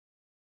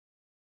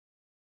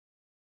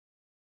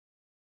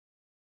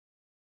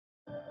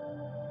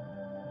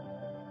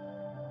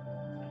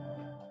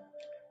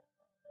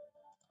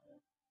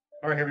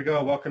All right, here we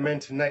go. Welcome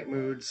into Night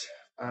Moods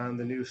on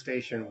the new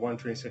station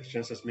 126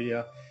 Genesis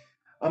Media.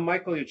 I'm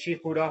Michael, your Chief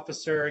Mood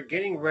Officer,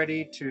 getting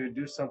ready to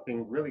do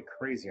something really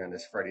crazy on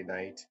this Friday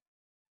night.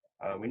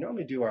 We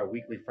normally do our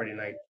weekly Friday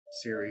night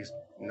series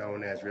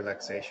known as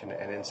Relaxation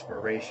and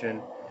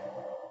Inspiration.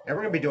 And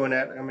we're going to be doing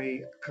that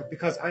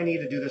because I need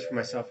to do this for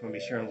myself. I'm going to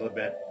be sharing a little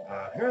bit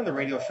here on the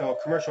radio show,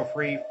 commercial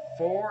free,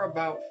 for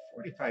about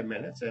 45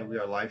 minutes. And we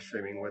are live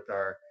streaming with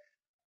our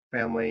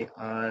family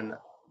on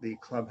the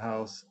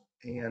Clubhouse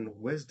and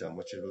Wisdom,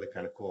 which is really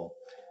kind of cool.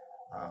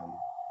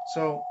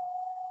 So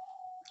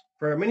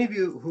for many of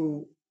you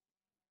who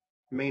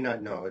may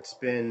not know, it's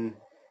been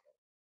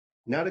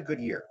not a good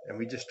year, and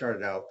we just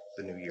started out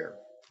the new year.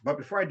 But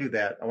before I do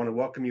that, I want to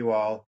welcome you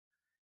all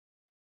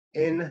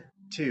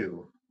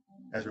into,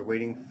 as we're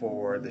waiting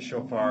for the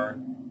shofar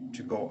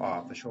to go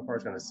off. The shofar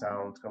is going to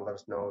sound, it's going to let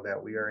us know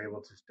that we are able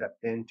to step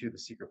into the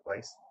secret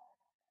place.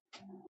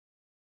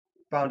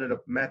 Found it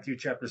up Matthew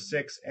chapter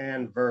 6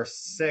 and verse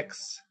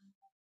 6.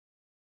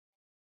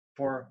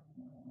 For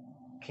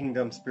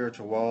kingdom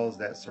spiritual walls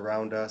that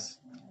surround us.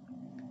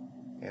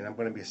 And I'm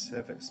going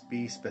to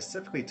be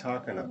specifically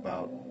talking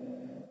about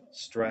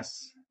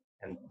stress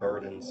and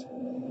burdens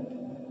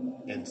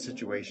in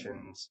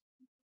situations,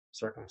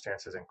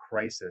 circumstances, and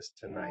crisis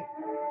tonight.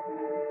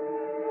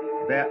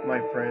 That,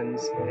 my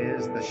friends,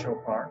 is the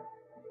shofar.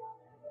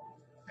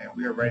 And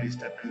we are ready to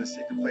step into the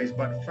secret place.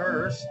 But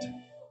first,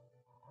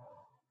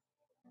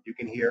 you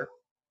can hear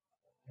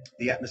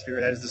the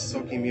atmosphere. That is the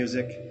soaking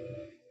music.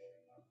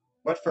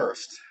 But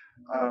first,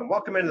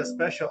 welcome into the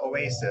special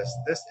oasis.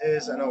 This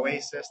is an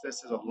oasis.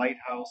 This is a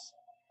lighthouse.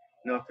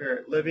 Now, if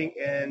you're living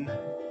in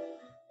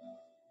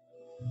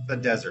the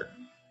desert,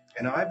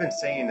 and I've been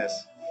saying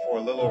this for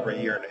a little over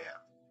a year and a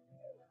half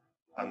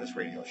on this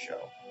radio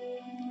show,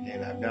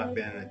 and I've not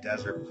been in a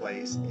desert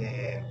place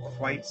in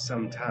quite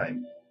some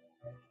time.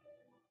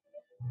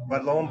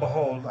 But lo and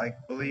behold, I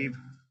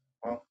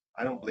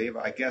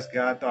guess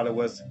God thought it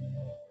was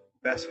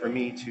best for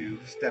me to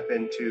step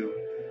into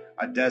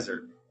a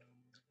desert.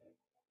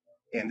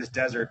 And this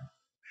desert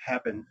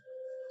happened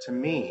to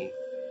me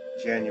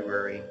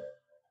January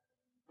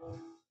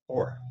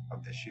 4th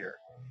of this year.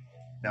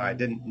 Now, I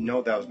didn't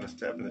know that I was going to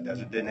step in the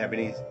desert, didn't have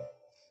any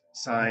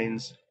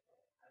signs,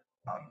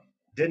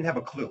 didn't have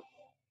a clue.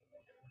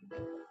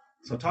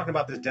 So talking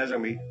about this desert,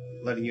 I'm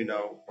letting you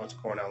know what's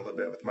going on a little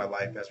bit with my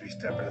life as we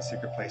step in the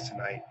secret place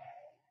tonight.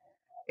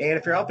 And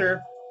if you're out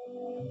there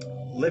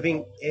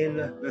living in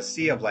the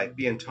sea of life,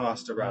 being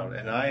tossed around,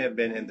 and I have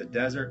been in the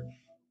desert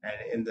and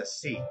in the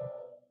sea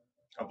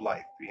of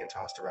life being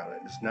tossed around.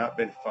 And it's not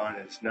been fun.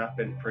 It's not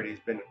been pretty.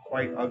 It's been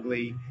quite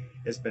ugly.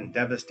 It's been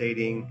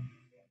devastating.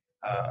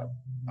 I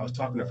was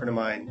talking to a friend of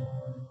mine,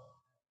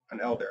 an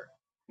elder,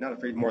 not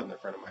afraid more than a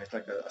friend of mine. He's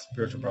like a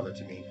spiritual brother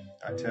to me,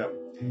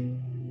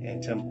 Tim.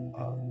 And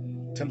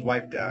Tim's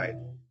wife died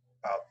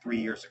about 3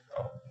 years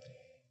ago.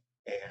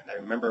 And I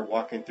remember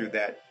walking through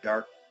that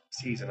dark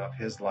season of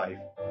his life.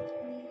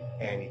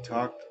 And he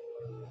talked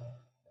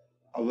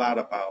a lot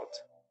about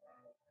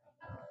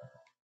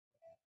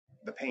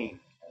the pain,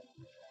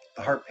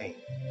 the heart pain,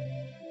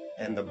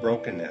 and the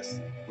brokenness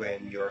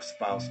when your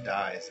spouse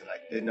dies. And I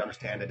didn't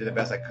understand. I did the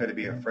best I could to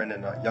be a friend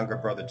and a younger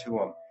brother to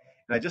him.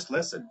 And I just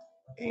listened.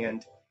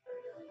 And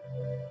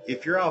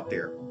if you're out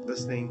there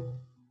listening,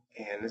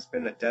 and it's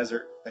been a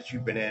desert that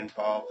you've been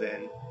involved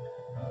in,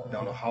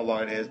 don't know how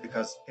long it is,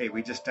 because, hey,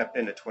 we just stepped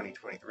into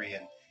 2023,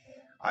 and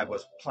I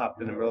was plopped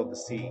in the middle of the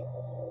sea,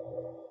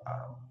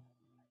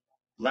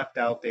 left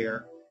out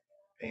there.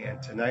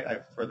 And tonight,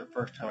 for the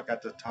first time, I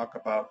got to talk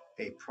about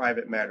a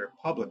private matter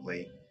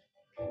publicly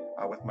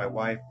with my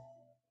wife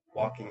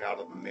walking out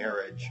of a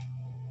marriage,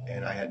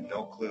 and I had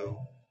no clue.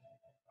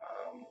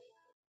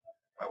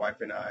 My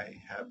wife and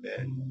I have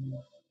been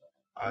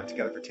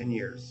together for 10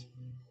 years,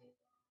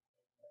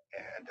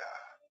 and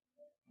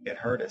it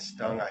hurt, it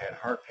stung. I had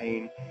heart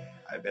pain.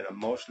 I've been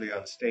emotionally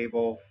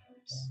unstable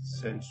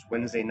since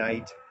Wednesday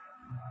night,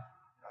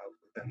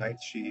 the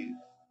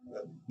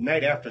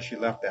night after she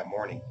left that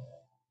morning.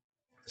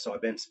 So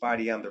I've been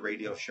spotty on the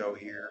radio show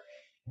here.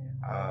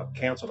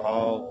 Canceled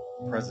all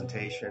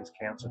presentations,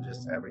 canceled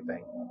just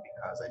everything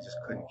because I just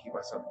couldn't keep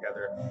myself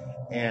together.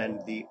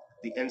 And the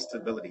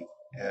instability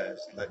has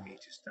led me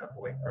to step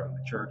away from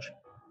the church,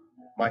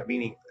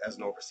 meaning as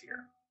an overseer.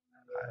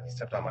 I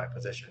stepped on my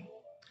position.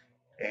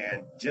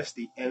 And just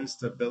the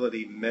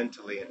instability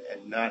mentally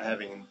and not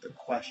having the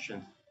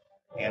question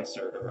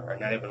answered or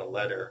not having a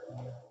letter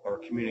or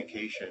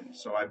communication.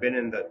 So I've been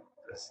in the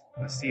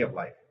sea of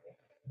life.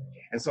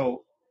 And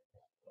so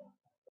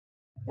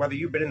whether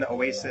you've been in the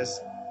oasis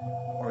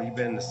or you've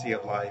been in the sea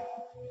of life,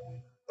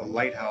 the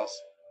lighthouse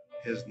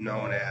is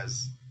known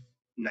as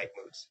Night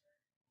Moods.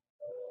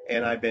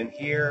 And I've been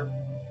here,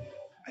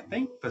 I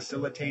think,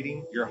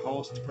 facilitating your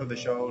host for the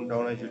show,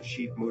 known as your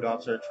Chief Mood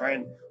Officer,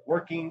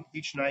 working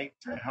each night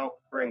to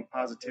help bring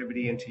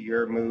positivity into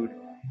your mood,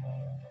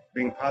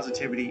 bring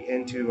positivity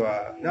into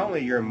not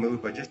only your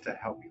mood, but just to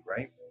help you,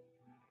 right?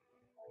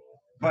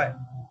 But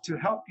to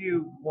help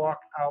you walk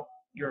out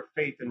your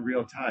faith in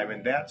real time.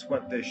 And that's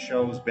what this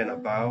show's been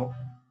about.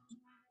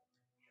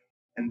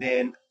 And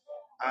then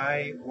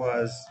I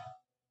was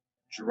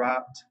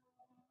dropped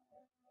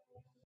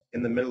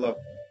in the middle of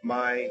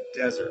my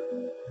desert,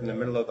 in the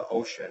middle of the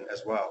ocean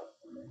as well.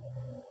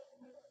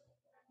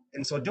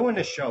 And so doing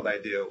this show that I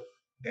do,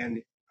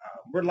 and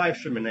we're live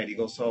streaming Night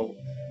Eagle, so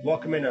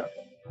welcome into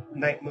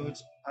Night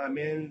Moods. I'm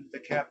in the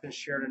captain's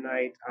chair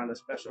tonight on a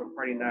special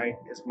Friday night.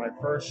 It's my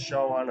first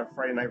show on a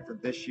Friday night for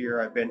this year.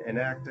 I've been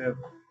inactive.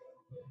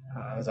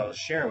 As I was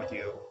sharing with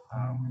you,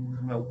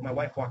 my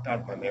wife walked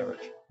out of my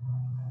marriage,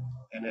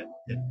 and it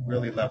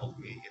really leveled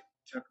me. It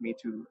took me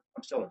to,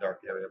 I'm still in a dark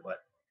area, but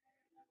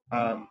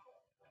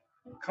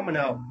coming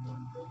out,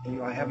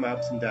 I have my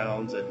ups and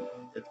downs, and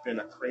it's been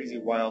a crazy,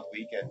 wild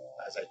weekend.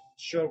 As I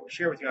share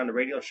with you on the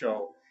radio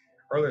show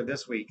earlier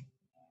this week,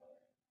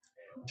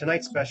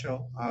 tonight's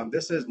special.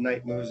 This is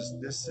Night Moves.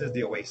 This is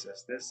the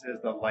oasis. This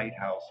is the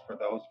lighthouse for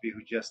those of you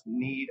who just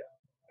need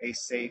a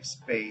safe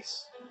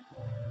space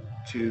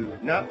to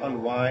not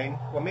unwind.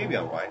 Well, maybe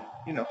unwind.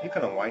 You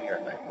can unwind here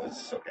at Night Moves.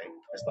 It's okay.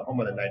 It's the home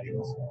of the Night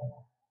Eagles.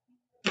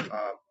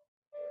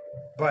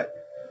 But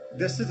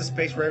this is a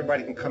space where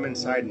everybody can come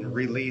inside and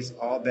release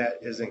all that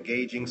is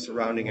engaging,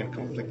 surrounding, and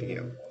conflicting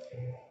you.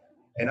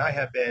 And I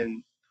have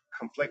been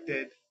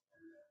conflicted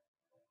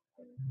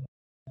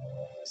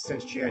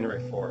since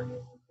January 4th.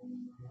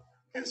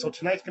 And so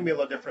tonight's going to be a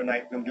little different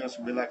night. I'm doing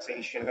some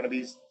relaxation. I'm going to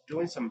be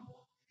doing some,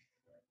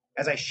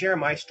 as I share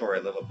my story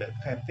a little bit,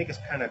 I think it's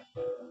kind of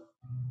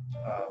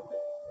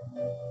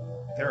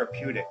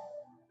therapeutic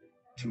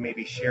to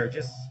maybe share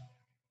just,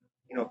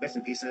 bits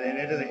and pieces. And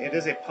it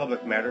is a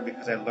public matter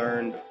because I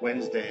learned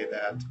Wednesday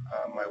that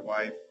my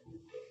wife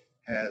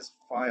has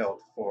filed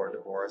for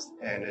divorce,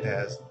 and it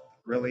has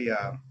really,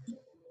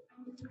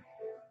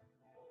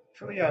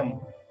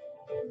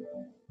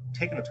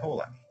 taken a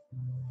toll on me.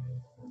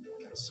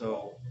 And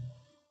so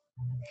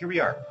here we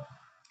are.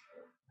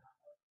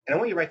 And I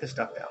want you to write this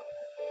stuff down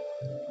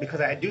because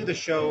I do the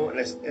show, and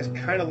it's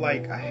kind of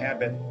like a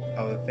habit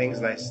of the things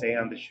that I say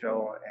on the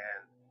show,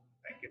 and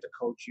I get to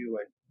coach you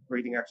and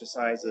breathing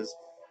exercises.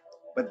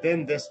 But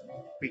then this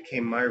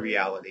became my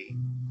reality.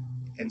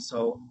 And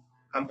so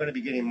I'm going to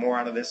be getting more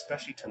out of this,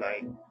 especially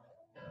tonight,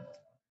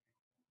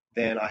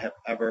 than I have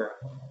ever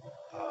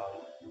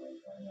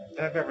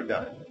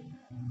done.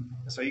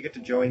 So you get to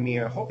join me.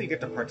 I hope you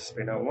get to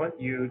participate. I want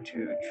you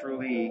to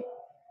truly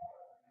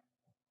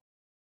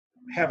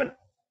have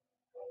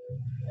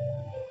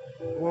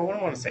what do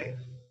I want to say?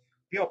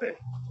 Be open.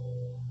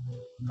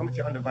 Come with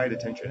your undivided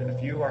attention. And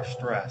if you are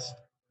stressed,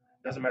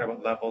 doesn't matter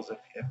what levels, if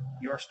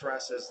your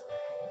stress is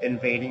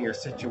invading your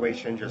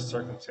situations, your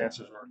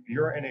circumstances, or if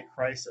you're in a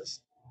crisis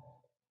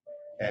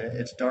and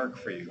it's dark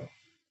for you,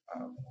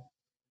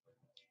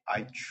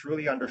 I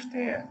truly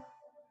understand.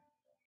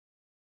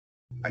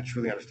 I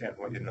truly understand. I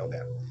want you to know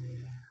that.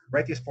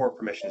 Write these 4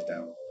 permissions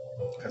down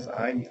because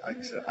like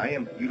I said, I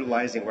am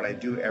utilizing what I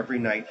do every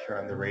night here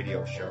on the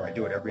radio show. I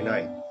do it every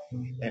night.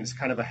 And it's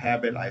kind of a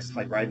habit. It's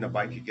like riding a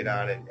bike. You get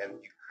on and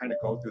you kind of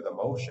go through the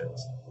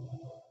motions.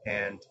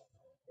 And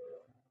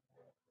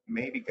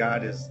maybe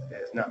God is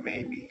not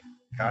maybe.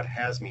 God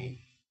has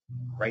me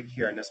right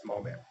here in this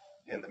moment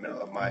in the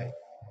middle of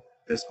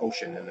this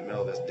ocean, in the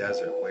middle of this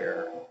desert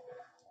where,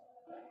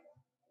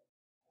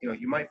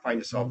 you might find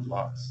yourself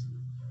lost.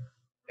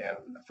 And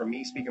for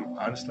me, speaking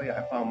honestly,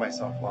 I found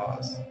myself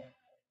lost.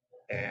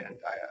 And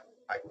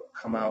I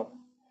come out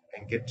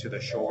and get to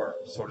the shore,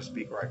 so to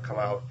speak, or I come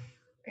out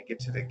and get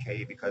to the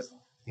cave because,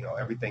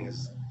 everything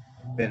has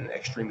been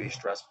extremely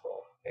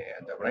stressful.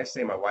 And when I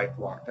say my wife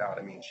walked out,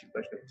 I mean, she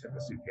literally took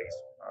a suitcase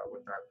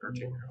with our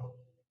 13-year-old.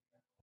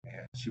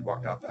 And she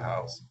walked out the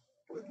house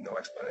with no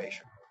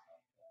explanation.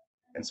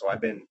 And so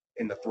I've been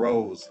in the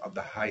throes of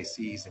the high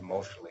seas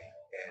emotionally.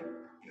 And,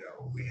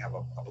 we have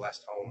a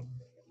blessed home.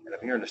 And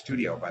I'm here in the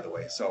studio, by the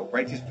way. So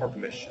write these 4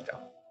 permissions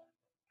down.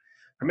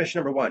 Permission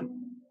number one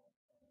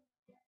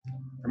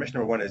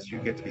is you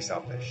get to be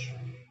selfish.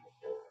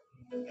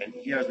 And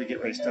here, as we get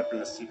ready to step into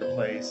the secret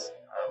place,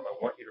 I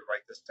want you to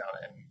write this down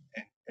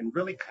and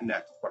really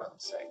connect with what I'm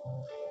saying.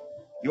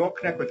 You won't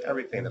connect with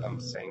everything that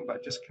I'm saying,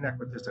 but just connect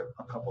with just a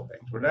couple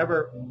things.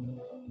 Whatever,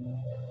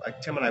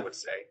 like Tim and I would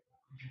say,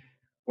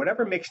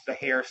 whatever makes the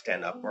hair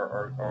stand up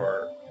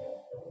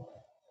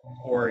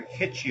or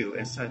hit you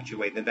in such a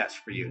way, then that's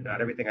for you. Not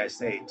everything I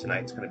say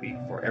tonight is going to be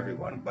for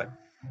everyone, but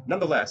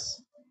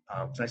nonetheless,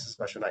 tonight's a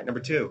special night. Number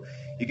 2,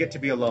 you get to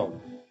be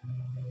alone.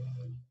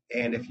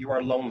 And if you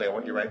are lonely, I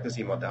want you to write this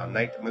email down,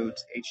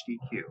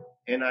 nightmoodshdq,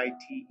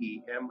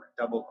 NITEMOODZ,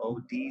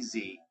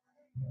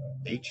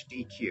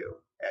 HDQ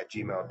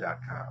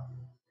 @gmail.com.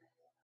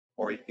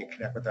 Or you can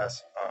connect with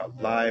us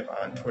live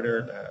on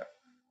Twitter. The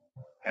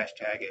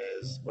hashtag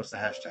is, what's the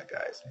hashtag,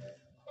 guys?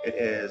 It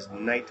is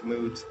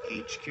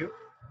NightMoodsHQ.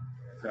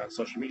 If you're on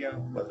social media,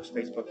 whether it's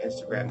Facebook,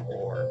 Instagram,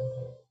 or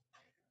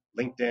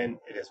LinkedIn,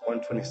 it is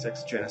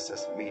 126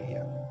 Genesis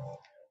Media,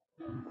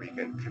 where you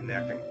can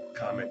connect and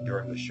comment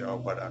during the show.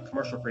 But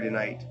commercial free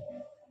tonight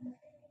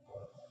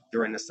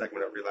during this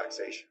segment of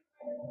relaxation.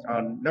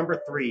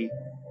 Number 3,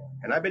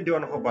 and I've been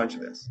doing a whole bunch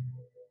of this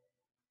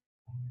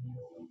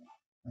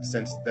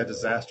since the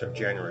disaster of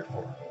January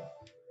 4th.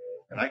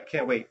 And I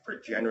can't wait for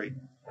January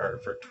or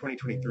for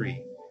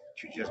 2023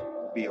 to just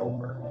be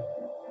over,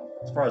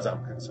 as far as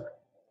I'm concerned.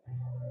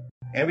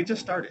 And we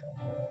just started.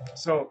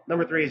 So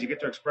number 3 is you get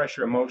to express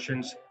your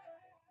emotions,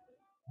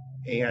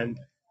 and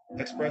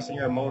expressing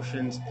your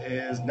emotions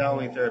is not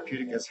only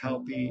therapeutic, it's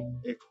healthy.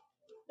 It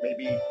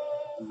maybe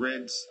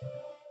brings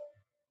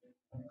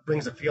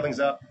the feelings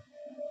up.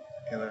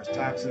 And there's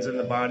toxins in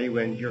the body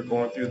when you're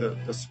going through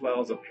the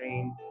swells of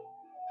pain.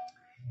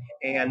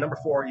 And number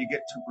 4, you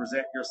get to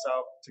present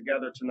yourself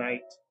together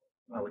tonight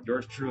with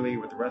yours truly,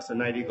 with the rest of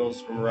the Night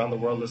Eagles from around the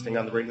world listening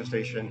on the radio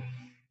station.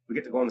 We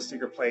get to go in the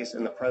secret place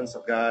in the presence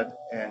of God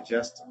and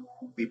just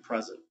be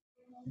present.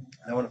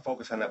 And I want to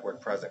focus on that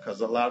word present,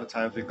 because a lot of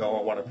times we go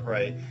and want to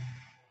pray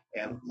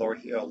and Lord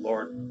heal,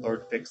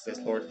 Lord fix this,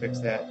 Lord fix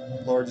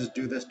that, Lord just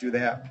do this, do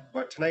that.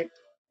 But tonight,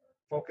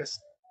 focus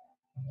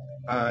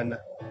on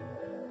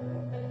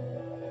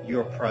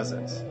your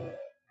presence.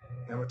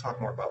 And we'll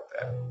talk more about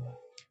that.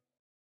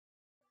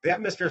 The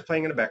atmosphere is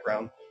playing in the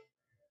background,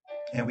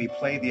 and we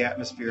play the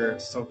atmosphere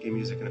soaking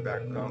music in the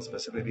background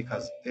specifically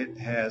because it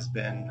has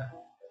been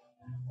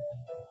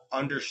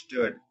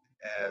understood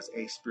as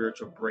a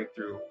spiritual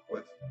breakthrough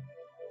with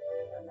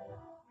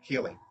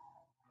healing.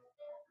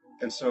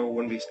 And so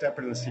when we step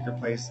into the secret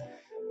place,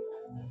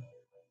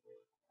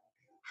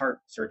 heart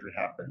surgery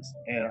happens.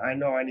 And I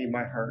know I need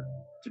my heart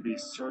to be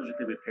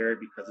surgically repaired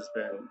because it's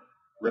been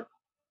ripped,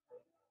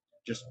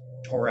 just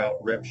tore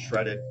out, ripped,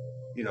 shredded.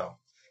 You know,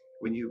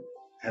 when you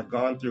have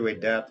gone through a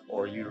death,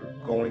 or you're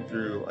going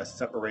through a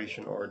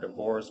separation or a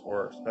divorce,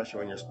 or especially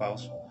when your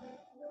spouse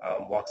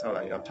walks out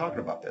on you. I'm talking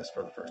about this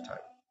for the first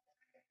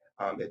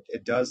time.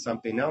 It does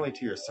something not only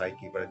to your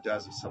psyche, but it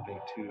does something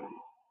to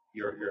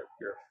your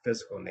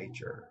physical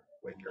nature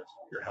when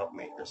your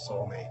helpmate, your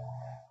soulmate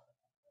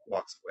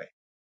walks away.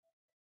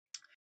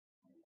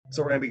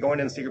 So we're going to be going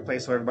in the secret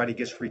place so everybody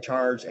gets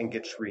recharged and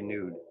gets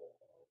renewed.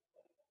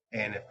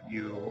 And if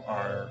you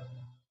are,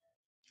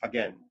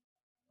 again,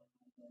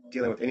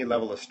 dealing with any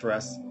level of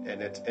stress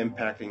and it's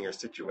impacting your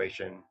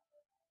situation,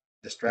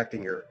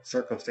 distracting your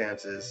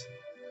circumstances,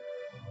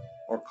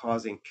 or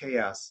causing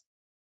chaos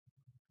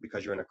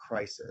because you're in a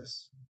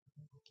crisis,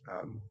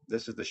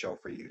 this is the show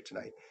for you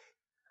tonight.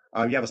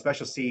 You have a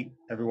special seat,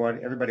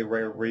 everybody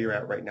where you're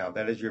at right now.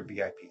 That is your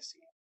VIP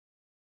seat,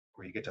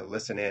 where you get to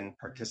listen in,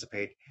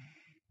 participate.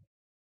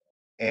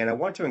 And I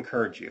want to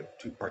encourage you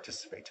to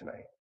participate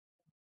tonight.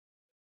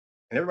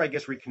 And everybody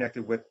gets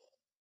reconnected with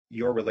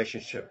your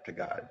relationship to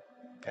God.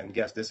 And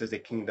yes, this is a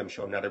kingdom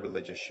show, not a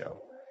religious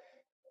show.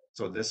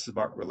 So this is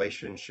about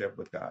relationship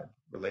with God,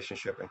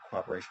 relationship and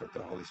cooperation with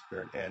the Holy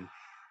Spirit. And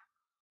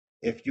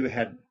if you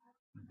had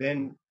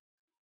been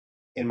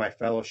in my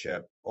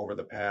fellowship over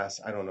the past,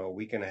 I don't know,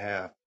 week and a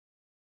half,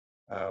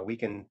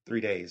 week and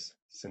 3 days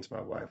since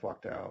my wife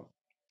walked out,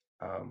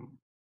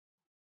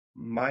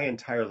 my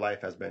entire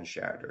life has been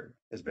shattered,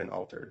 has been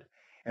altered.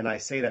 And I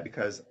say that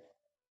because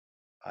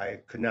I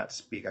could not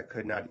speak. I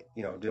could not,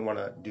 didn't want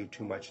to do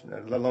too much,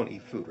 let alone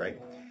eat food,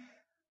 right?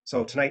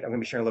 So tonight, I'm going to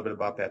be sharing a little bit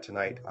about that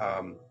tonight.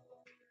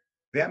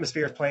 The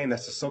atmosphere is playing.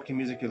 That's the soaking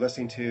music you're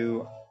listening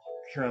to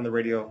here on the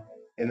radio,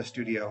 in the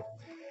studio.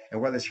 And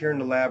whether it's here in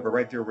the lab or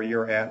right there where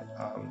you're at,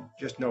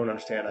 just know and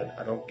understand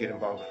I don't get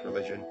involved with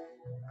religion.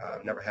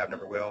 Never have,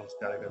 never will. It's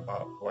not even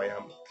about who I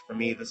am. For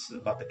me, this is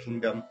about the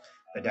kingdom,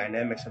 the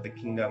dynamics of the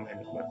kingdom,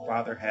 and what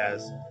Father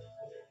has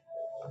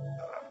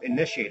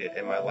initiated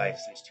in my life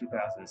since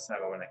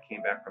 2007 when I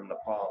came back from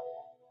Nepal.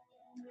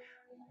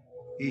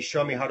 He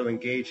showed me how to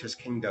engage his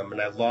kingdom,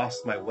 and I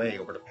lost my way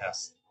over the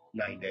past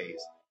 9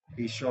 days.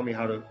 He showed me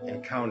how to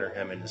encounter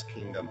him in his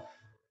kingdom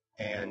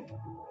and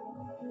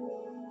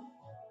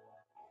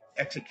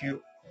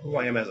execute who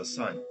I am as a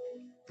son.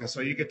 And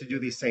so you get to do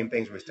these same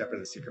things when we step into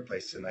the secret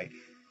place tonight.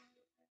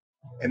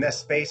 In that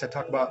space, I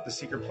talk about the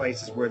secret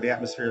place is where the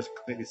atmosphere is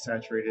completely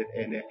saturated.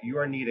 And if you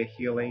are in need of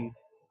healing,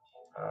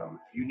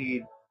 if you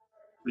need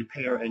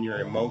repair in your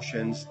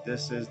emotions,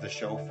 this is the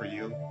show for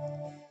you.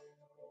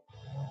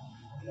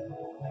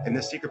 And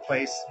this secret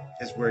place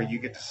is where you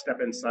get to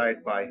step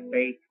inside by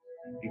faith.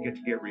 You get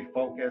to get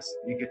refocused.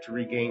 You get to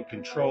regain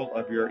control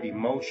of your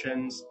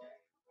emotions.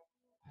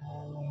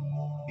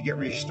 You get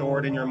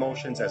restored in your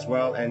emotions as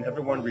well. And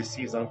everyone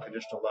receives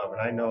unconditional love.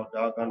 And I know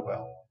doggone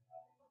well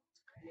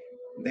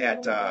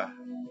that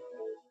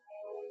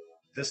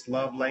this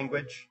love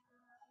language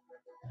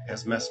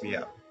has messed me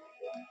up.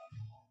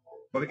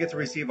 But we get to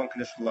receive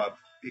unconditional love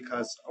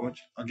because,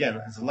 again,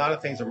 there's a lot of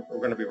things that we're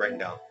going to be writing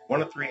down.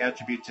 One of 3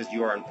 attributes is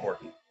you are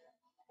important.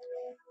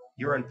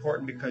 You're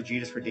important because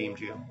Jesus redeemed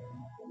you.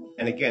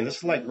 And again, this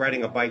is like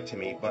riding a bike to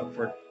me, but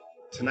for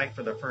tonight,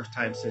 for the first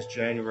time since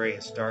January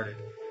has started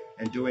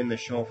and doing the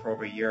show for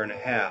over a year and a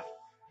half,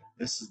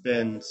 this has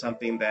been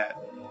something that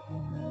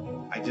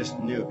I just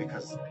knew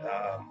because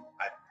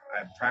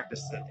I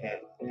practiced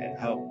it and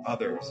helped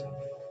others.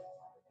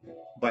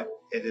 But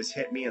it has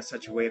hit me in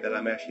such a way that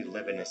I'm actually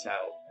living this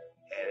out.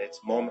 and it's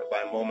moment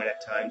by moment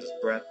at times, it's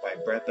breath by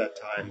breath at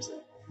times.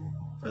 And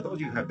for those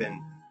of you who have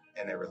been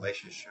in a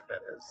relationship that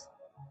has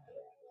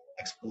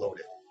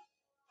exploded,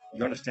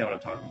 you understand what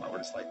I'm talking about, where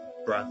it's like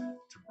breath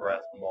to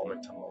breath,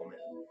 moment to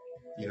moment,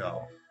 you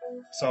know.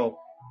 So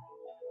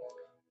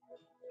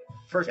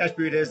first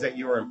attribute is that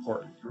you are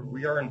important.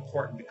 We are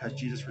important because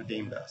Jesus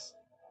redeemed us.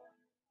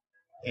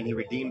 And he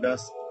redeemed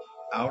us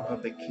out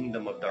of the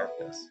kingdom of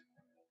darkness.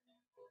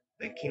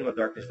 The kingdom of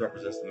darkness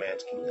represents the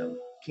man's kingdom.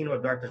 Kingdom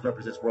of darkness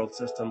represents world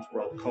systems,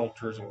 world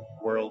cultures, and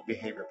world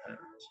behavior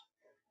patterns.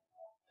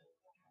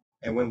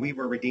 And when we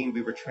were redeemed,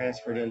 we were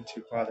transferred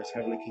into Father's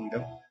heavenly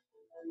kingdom.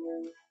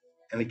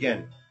 And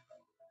again,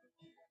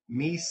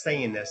 me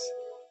saying this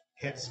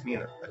hits me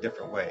in a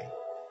different way.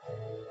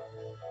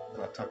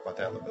 And I'll talk about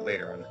that a little bit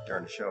later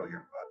during the show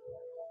here. But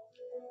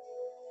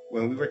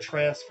when we were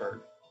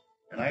transferred,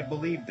 and I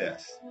believe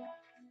this,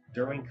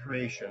 during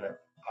creation,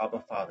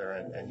 Abba Father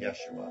and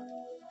Yeshua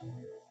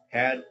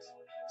had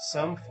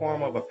some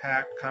form of a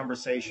pact,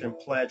 conversation,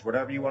 pledge,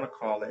 whatever you want to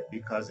call it,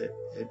 because it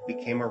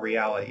became a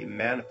reality. It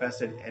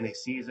manifested in a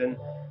season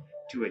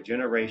to a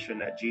generation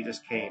that Jesus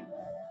came.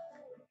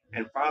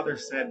 And Father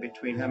said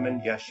between him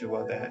and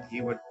Yeshua that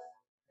he would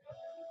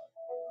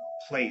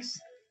place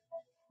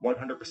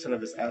 100%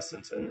 of his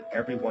essence in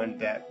everyone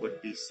that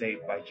would be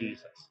saved by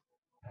Jesus.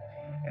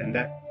 And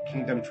that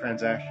kingdom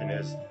transaction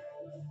is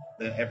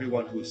that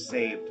everyone who's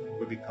saved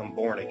would become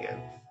born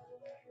again.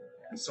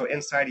 And so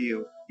inside of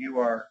you, you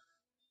are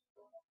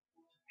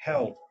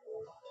held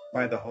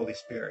by the Holy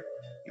Spirit.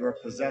 You are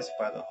possessed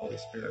by the Holy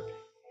Spirit.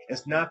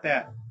 It's not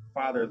that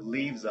Father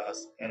leaves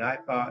us, and I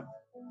thought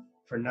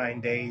for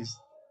 9 days,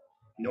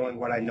 knowing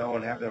what I know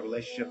and having the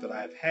relationship that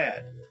I've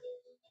had,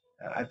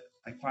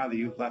 like, Father,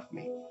 you've left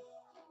me.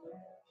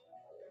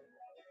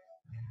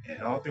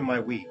 And all through my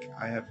week,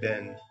 I have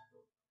been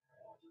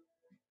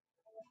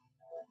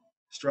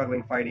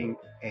struggling, fighting,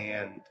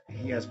 and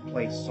he has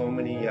placed so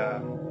many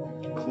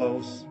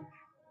close,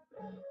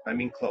 I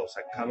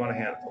come on a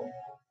handful,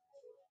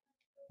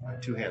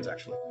 two hands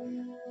actually,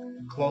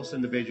 close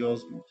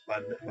individuals,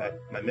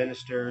 my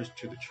ministers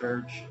to the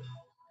church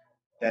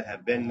that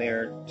have been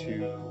there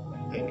to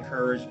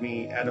encourage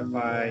me,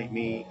 edify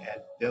me,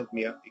 and build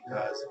me up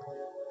because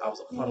I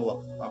was a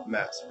puddle of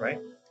mess, right?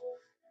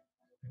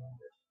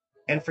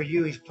 And for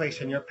you, he's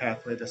placed in your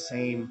pathway the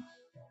same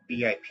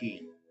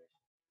BIP.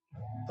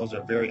 Those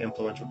are very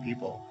influential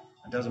people.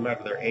 It doesn't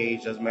matter their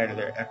age, doesn't matter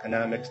their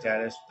economic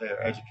status,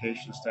 their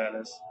education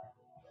status,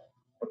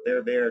 but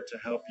they're there to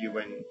help you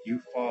when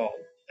you fall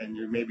and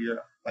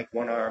you're like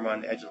one arm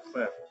on the edge of the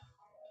cliff.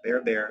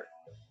 They're there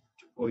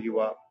to pull you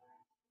up.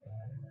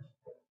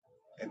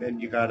 And then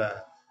you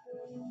gotta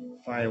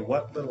find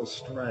what little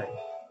strength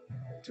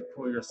to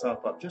pull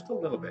yourself up just a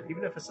little bit,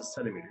 even if it's a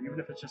centimeter, even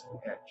if it's just an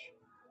inch,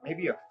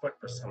 maybe a foot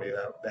for somebody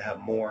that have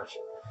more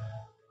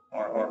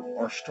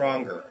or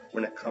stronger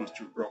when it comes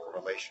to broken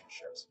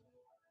relationships.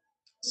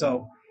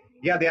 So,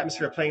 yeah, the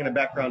atmosphere playing in the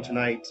background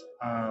tonight,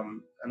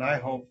 and I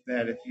hope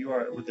that if you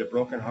are with a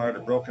broken heart, a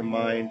broken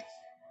mind,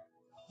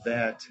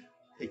 that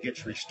it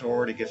gets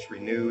restored, it gets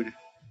renewed,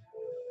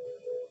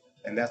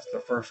 and that's the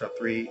first of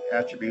three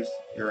attributes.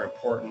 You're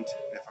important.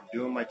 And if I'm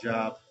doing my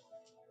job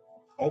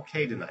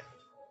okay tonight,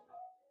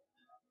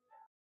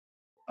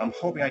 I'm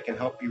hoping I can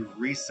help you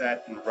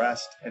reset and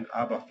rest in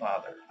Abba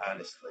Father,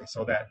 honestly,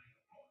 so that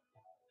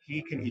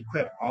he can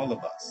equip all of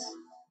us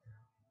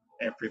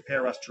and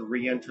prepare us to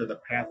re-enter the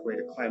pathway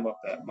to climb up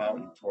that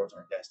mountain towards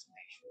our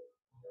destination.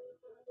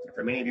 And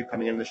for many of you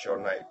coming into the show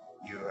tonight,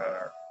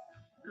 you're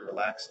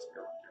relaxed,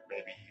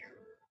 maybe you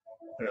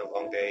put in a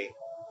long day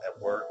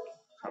at work,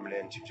 coming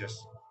in to just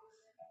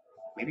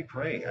maybe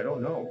pray. I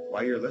don't know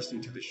why you're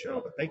listening to the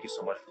show, but thank you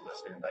so much for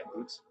listening to Night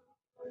Moods.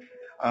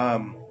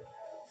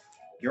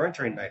 You're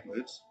entering Night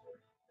Moods,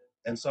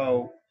 and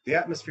so the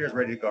atmosphere is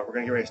ready to go. We're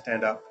going to get ready to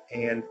stand up,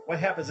 and what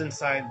happens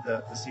inside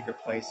the secret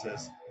place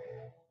is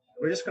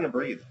we're just going to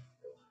breathe.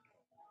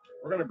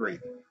 We're going to breathe.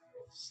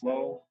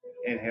 Slow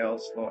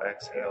inhales, slow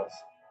exhales.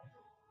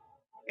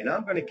 And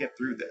I'm going to get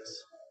through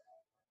this.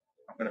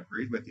 I'm going to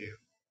breathe with you.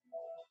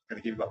 I'm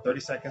going to give you about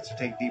 30 seconds to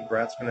take deep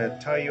breaths. I'm going to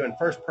tell you in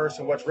first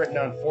person what's written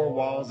on 4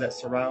 walls that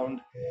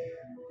surround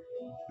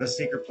the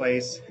secret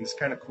place. And it's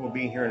kind of cool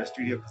being here in the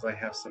studio because I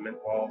have cement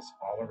walls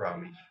all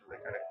around me. It's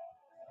really kind of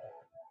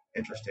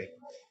interesting.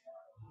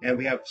 And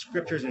we have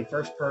scriptures in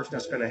first person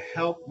that's going to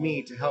help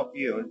me to help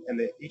you.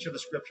 And each of the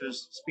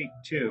scriptures speak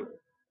to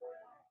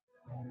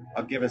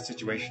a given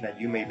situation that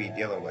you may be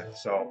dealing with.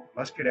 So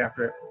let's get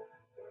after it.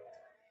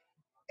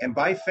 And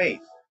by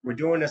faith, we're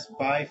doing this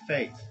by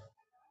faith,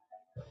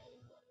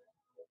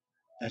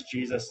 as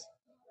Jesus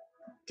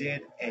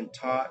did and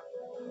taught,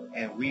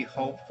 and we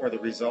hope for the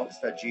results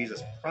that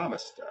Jesus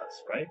promised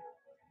us, right?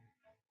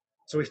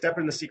 So we step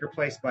in the secret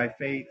place by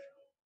faith.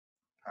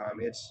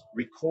 It's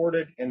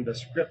recorded in the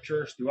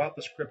scriptures, throughout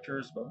the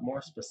scriptures, but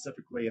more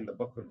specifically in the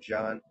book of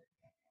John,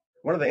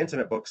 one of the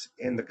intimate books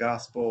in the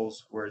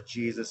Gospels where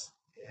Jesus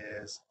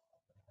is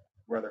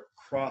rather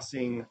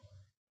crossing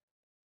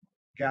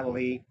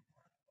Galilee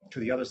to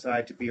the other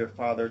side to be a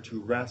father,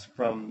 to rest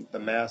from the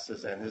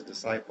masses and his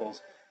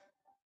disciples.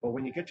 But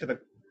when you get to the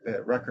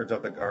records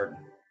of the Garden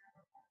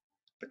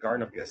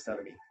of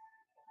Gethsemane,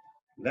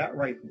 that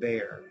right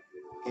there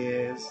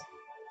is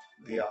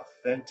the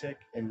authentic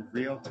and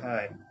real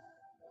time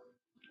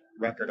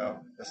record of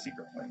the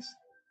secret place.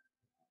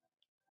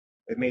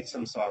 They've made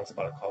some songs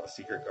about it called the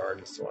Secret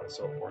Garden, so on and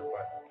so forth,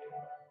 but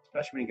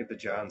especially when you get to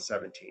John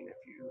 17,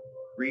 if you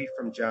read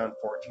from John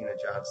 14 to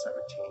John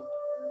 17,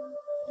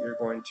 you're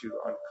going to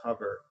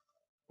uncover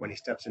when he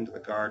steps into the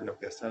Garden of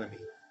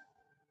Gethsemane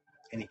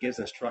and he gives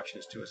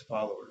instructions to his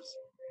followers.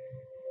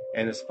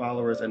 And his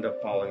followers end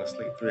up falling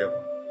asleep, three of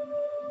them,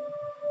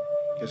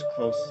 his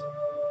close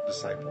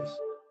disciples.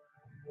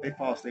 They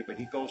fall asleep, and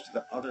he goes to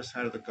the other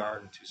side of the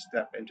garden to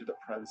step into the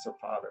presence of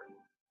Father.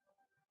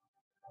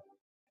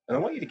 And I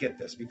want you to get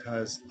this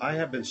because I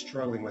have been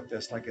struggling with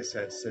this, like I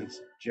said, since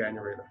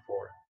January the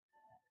 4th.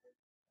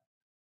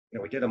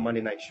 We did a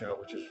Monday night show,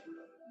 which is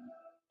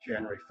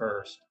January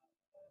 1st,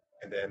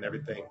 and then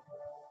everything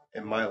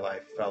in my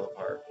life fell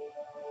apart.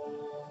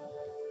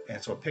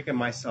 And so picking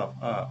myself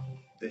up,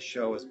 this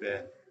show has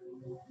been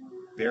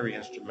very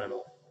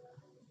instrumental,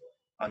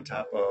 on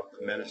top of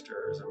the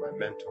ministers and my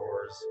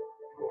mentors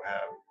who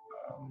have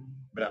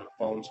been on the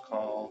phones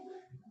call,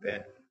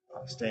 been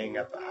staying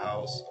at the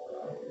house,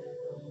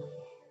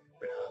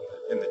 been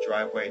in the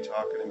driveway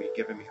talking to me,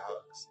 giving me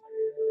hugs,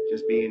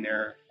 just being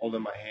there,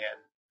 holding my hand,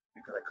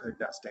 because I could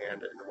not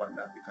stand it and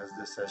whatnot, because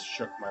this has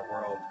shook my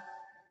world.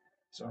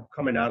 So I'm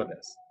coming out of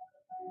this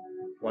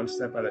one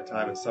step at a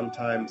time. And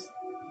sometimes,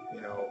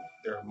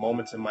 there are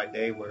moments in my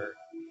day where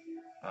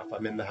if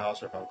I'm in the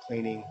house or if I'm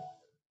cleaning,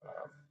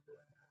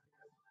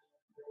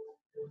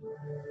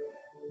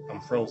 I'm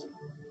frozen.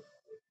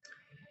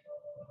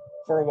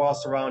 4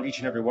 walls surround each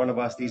and every one of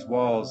us. These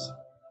walls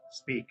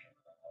speak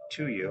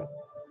to you.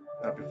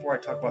 Now, before I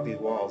talk about these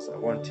walls, I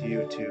want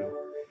you to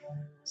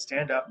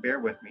stand up, bear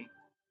with me.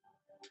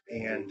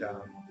 And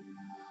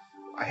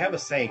I have a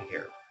saying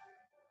here.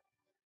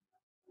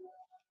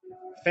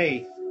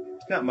 Faith,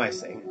 it's not my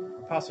saying.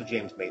 Apostle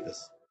James made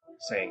this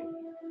saying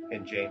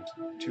in James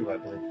 2, I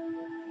believe.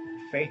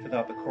 Faith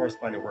without the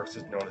corresponding works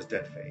is known as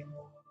dead faith.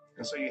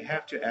 And so you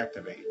have to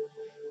activate.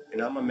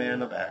 And I'm a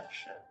man of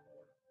action.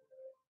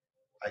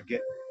 I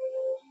get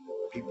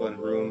people in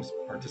rooms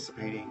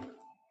participating,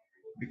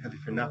 because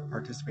if you're not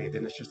participating,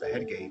 then it's just a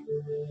head game.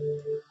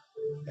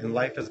 And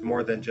life is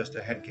more than just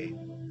a head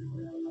game.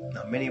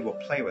 Now, many will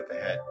play with the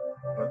head,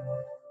 but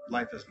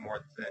life is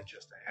more than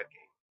just a head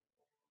game.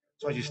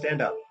 So as you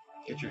stand up,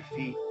 get your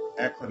feet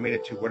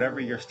acclimated to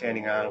whatever you're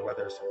standing on,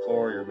 whether it's the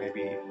floor or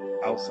maybe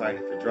outside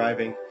if you're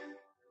driving.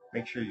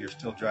 Make sure you're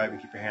still driving.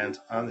 Keep your hands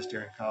on the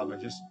steering column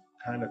and just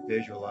kind of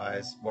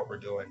visualize what we're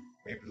doing.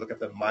 Maybe look at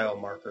the mile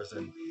markers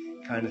and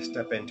kind of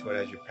step into it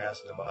as you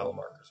pass the mile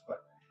markers.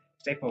 But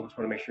stay focused.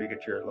 Want to make sure you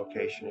get your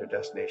location, your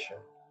destination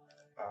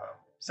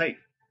safe.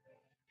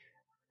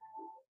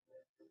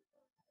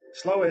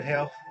 Slow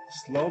inhale,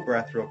 slow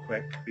breath real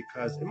quick,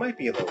 because it might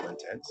be a little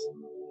intense.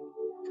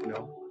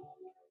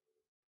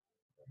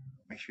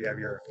 Make sure you have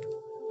your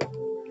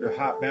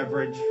hot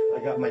beverage. I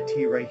got my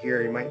tea right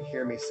here. You might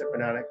hear me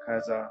sipping on it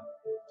because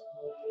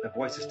the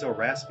voice is still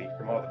raspy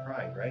from all the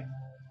crying, right?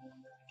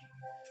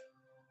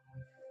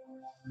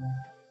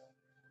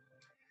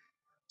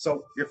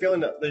 So you're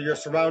feeling your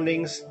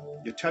surroundings.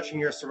 You're touching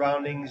your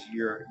surroundings.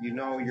 You're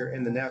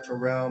in the natural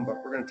realm, but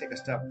we're going to take a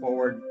step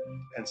forward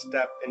and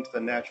step into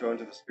the natural,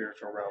 into the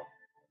spiritual realm.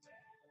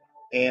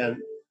 And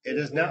it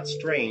is not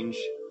strange,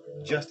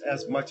 just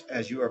as much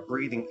as you are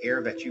breathing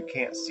air that you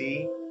can't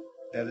see,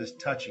 that is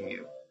touching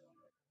you.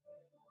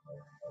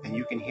 And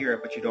you can hear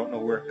it, but you don't know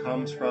where it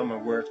comes from or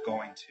where it's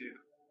going to.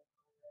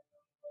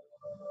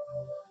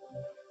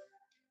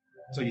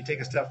 So you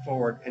take a step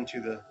forward into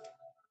the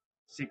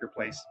secret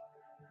place.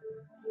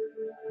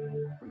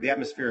 The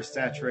atmosphere is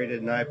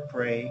saturated, and I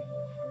pray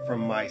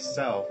from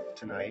myself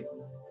tonight.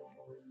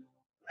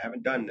 I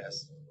haven't done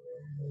this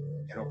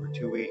in over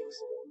 2 weeks.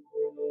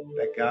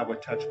 That God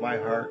would touch my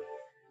heart.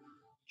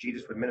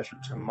 Jesus would minister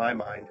to my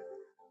mind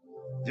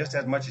just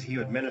as much as he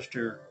would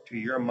minister to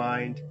your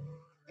mind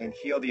and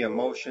heal the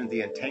emotions,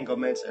 the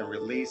entanglements, and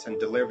release and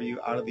deliver you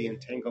out of the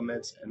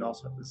entanglements, and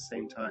also at the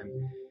same time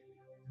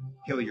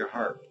heal your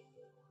heart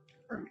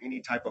from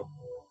any type of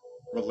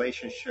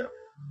relationship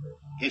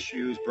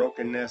issues,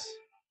 brokenness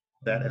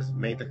that has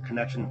made the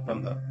connection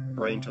from the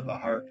brain to the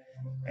heart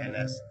and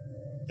has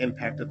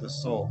impacted the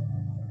soul.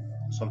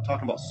 So I'm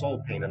talking about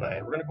soul pain tonight.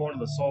 And we're going to go into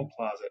the soul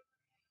closet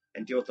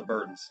and deal with the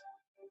burdens.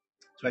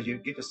 So as you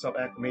get yourself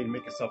acclimated,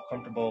 make yourself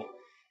comfortable,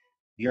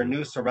 your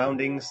new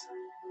surroundings,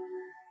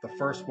 the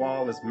first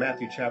wall is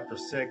Matthew chapter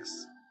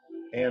 6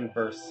 and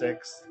verse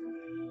 6.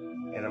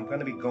 And I'm going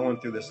to be going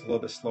through this a little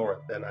bit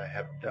slower than I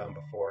have done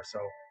before. So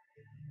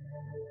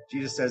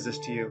Jesus says this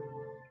to you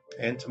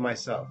and to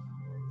myself.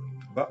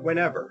 But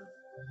whenever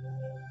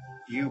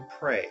you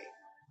pray,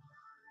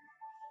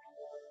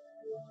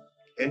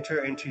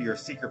 enter into your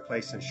secret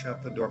place and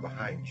shut the door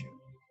behind you.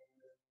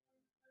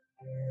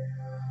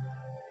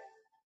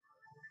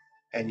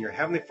 And your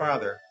Heavenly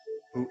Father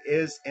who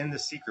is in the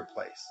secret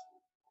place.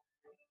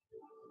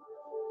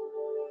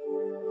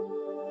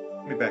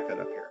 Let me back that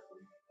up here.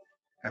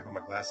 I put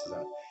my glasses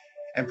on.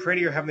 And pray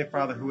to your Heavenly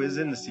Father who is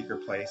in the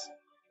secret place,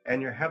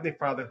 and your Heavenly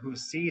Father who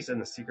sees in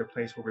the secret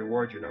place will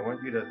reward you. And I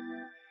want you to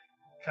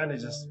kind of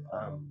just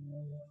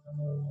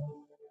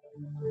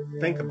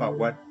think about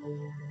what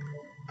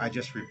I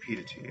just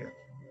repeated to you.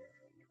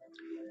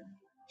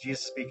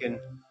 Jesus speaking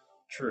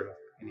truth,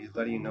 and he's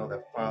letting you know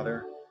that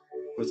Father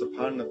who is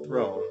upon the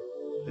throne,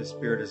 his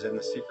Spirit is in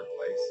the secret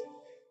place.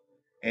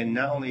 And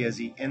not only is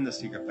he in the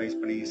secret place,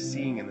 but he's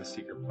seeing in the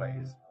secret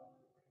place.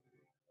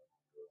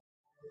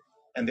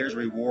 And there's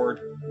reward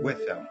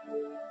with him.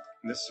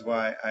 And this is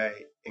why I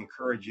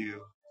encourage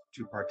you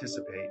to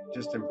participate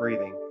just in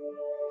breathing.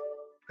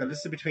 Because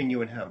this is between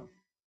you and him,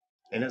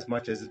 in as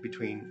much as it's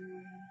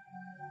between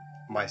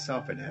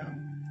myself and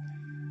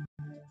him.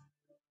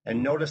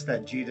 And notice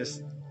that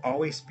Jesus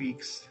always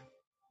speaks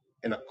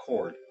in a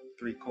chord,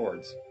 3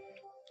 chords.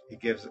 He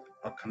gives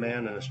a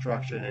command, an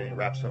instruction, and he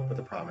wraps it up with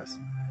a promise.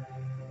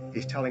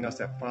 He's telling us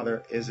that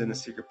Father is in the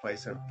secret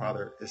place and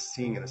Father is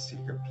seeing in the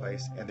secret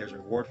place, and there's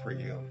reward for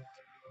you.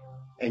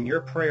 And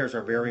your prayers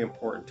are very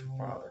important to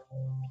Father.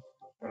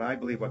 But I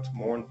believe what's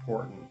more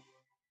important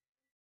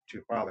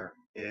to Father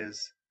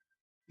is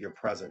your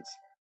presence,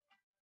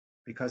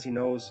 because he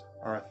knows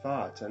our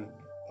thoughts. And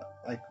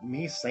like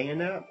me saying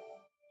that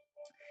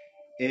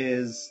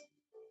is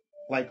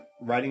like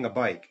riding a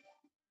bike.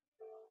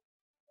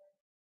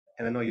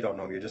 And I know you don't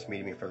know me, you're just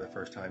meeting me for the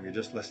first time, you're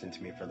just listening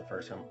to me for the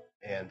first time.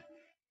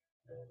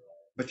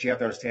 But you have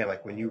to understand,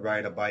 like when you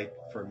ride a bike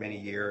for many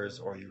years,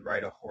 or you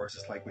ride a horse,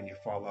 it's like when you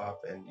fall off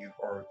and you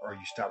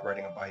stop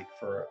riding a bike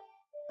for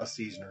a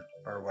season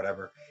or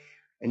whatever,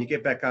 and you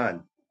get back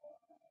on.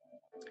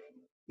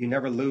 You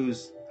never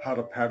lose how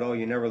to pedal.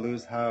 You never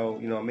lose how,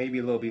 maybe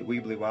a little bit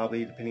weebly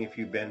wobbly, depending if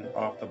you've been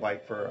off the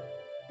bike for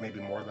maybe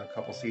more than a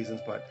couple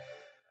seasons. But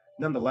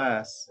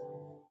nonetheless,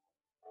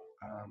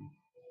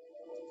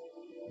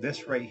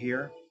 this right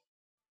here,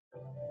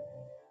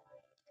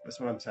 that's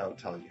what I'm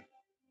telling you.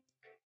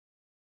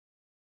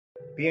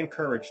 Be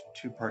encouraged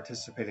to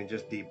participate in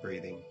just deep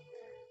breathing.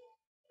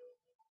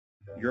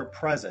 Your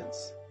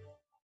presence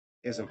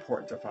is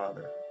important to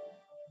Father.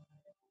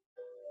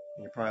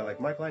 And you're probably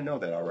like, Michael, I know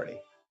that already.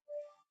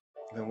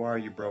 Then why are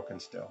you broken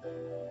still?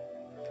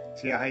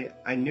 See,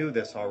 I knew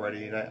this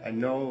already, and I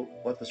know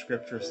what the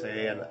scriptures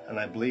say, and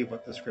I believe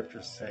what the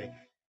scriptures say,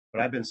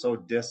 but I've been so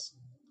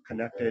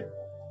disconnected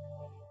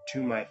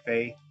to my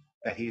faith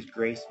that he's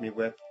graced me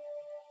with,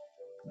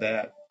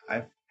 that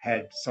I've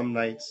had some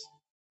nights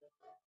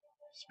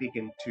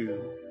speaking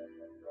to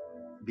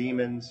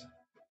demons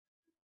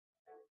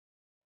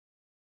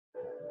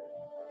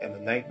and the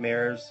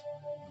nightmares,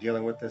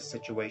 dealing with this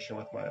situation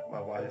with my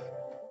wife.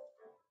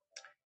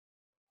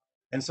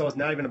 And so it's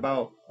not even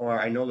about, or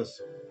I know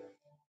this,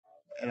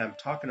 and I'm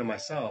talking to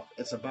myself,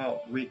 it's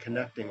about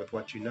reconnecting with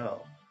what you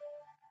know.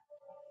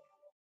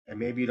 And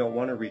maybe you don't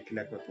want to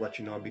reconnect with what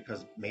you know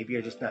because maybe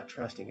you're just not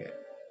trusting it.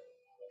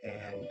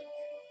 And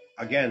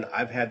again,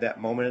 I've had that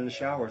moment in the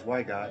showers.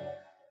 Why, God?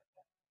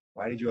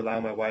 Why did you allow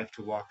my wife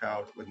to walk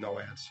out with no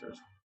answers?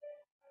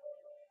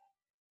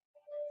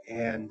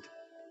 And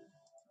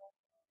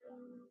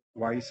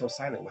why are you so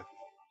silent with me?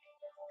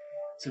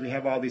 So we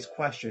have all these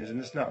questions, and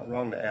it's not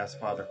wrong to ask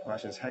Father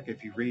questions. Heck,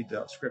 if you read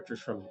the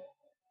scriptures from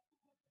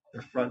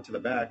the front to the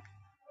back,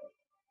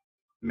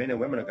 men and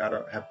women of God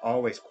have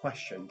always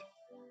questioned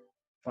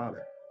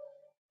Father.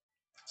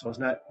 So it's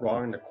not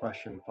wrong to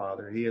question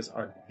Father. He is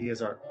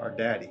our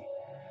daddy,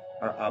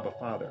 our Abba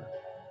Father.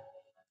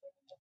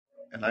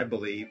 And I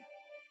believe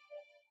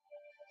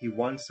he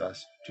wants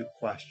us to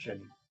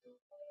question,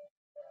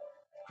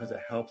 because it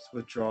helps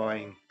with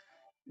drawing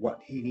what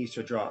he needs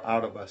to draw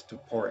out of us to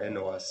pour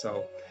into us.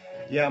 So,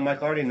 yeah,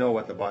 Mike, I already know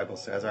what the Bible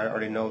says. I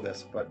already know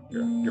this, but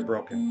you're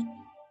broken.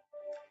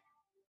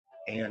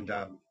 And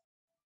I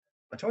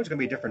told you it's going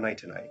to be a different night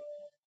tonight.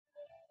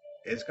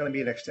 It's going to be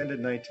an extended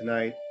night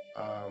tonight.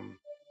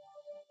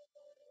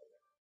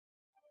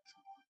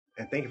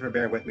 And thank you for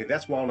bearing with me.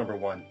 That's wall number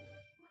 1.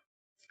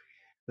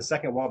 The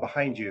second wall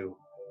behind you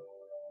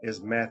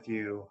is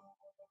Matthew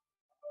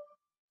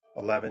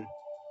 11,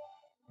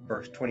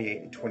 verse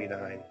 28 and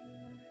 29.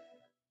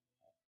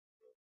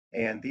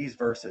 And these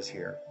verses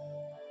here,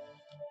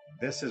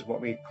 this is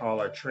what we call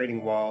our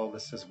trading wall.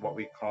 This is what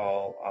we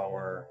call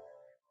our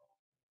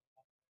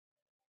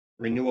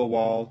renewal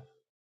wall.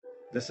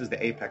 This is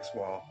the apex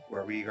wall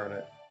where we're going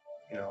to,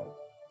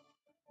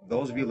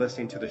 those of you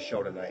listening to the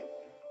show tonight,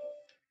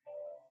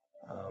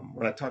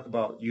 when I talk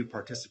about you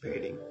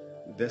participating,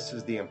 this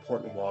is the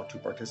important wall to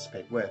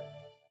participate with,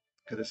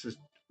 because this is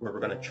where we're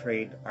going to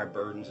trade our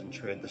burdens and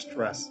trade the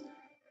stress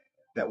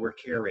that we're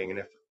carrying. And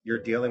if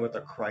you're dealing with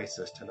a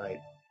crisis tonight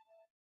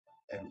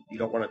and you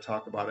don't want to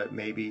talk about it,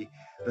 maybe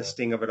the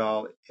sting of it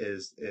all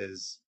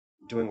is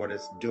doing what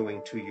it's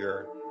doing to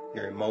your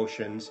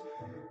emotions,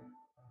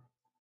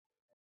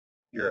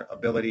 your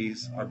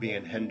abilities are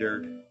being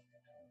hindered,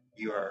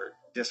 you are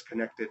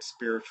disconnected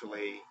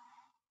spiritually,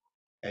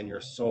 and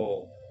your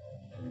soul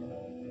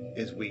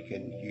is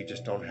weakened. You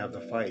just don't have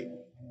the fight.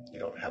 You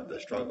don't have the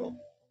struggle.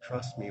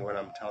 Trust me when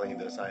I'm telling you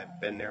this. I have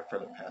been there for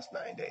the past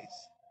 9 days.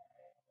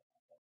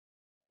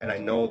 And I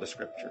know the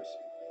scriptures.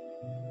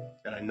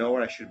 And I know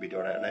what I should be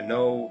doing. And I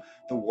know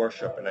the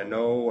worship. And I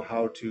know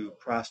how to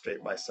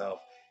prostrate myself.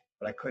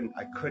 But I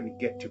couldn't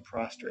get to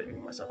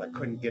prostrating myself. I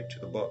couldn't get to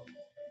the book.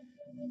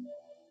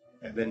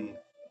 And then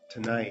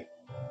tonight,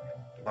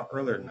 about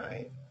earlier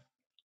tonight,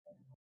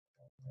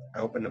 I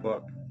opened the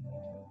book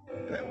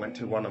and I went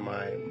to one of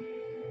my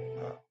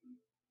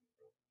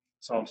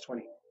Psalms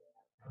 20.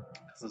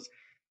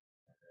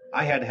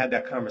 I had had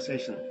that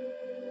conversation.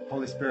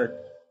 Holy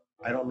Spirit,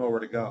 I don't know where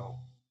to go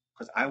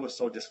because I was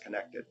so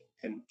disconnected.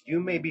 And you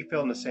may be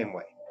feeling the same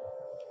way.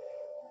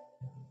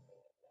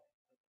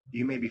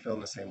 You may be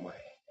feeling the same way.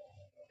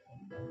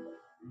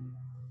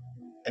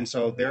 And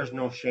so there's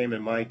no shame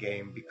in my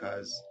game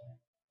because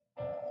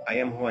I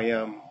am who I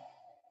am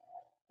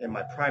in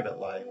my private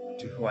life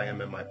to who I am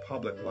in my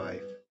public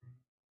life.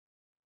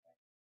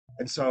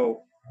 And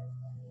so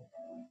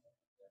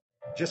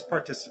just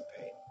participate.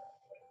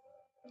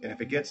 And if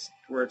it gets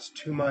where it's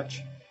too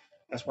much,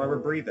 that's why we're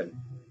breathing.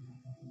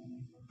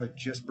 But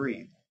just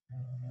breathe.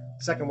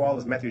 The second wall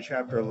is Matthew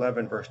chapter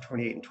 11, verse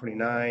 28 and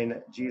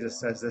 29. Jesus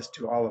says this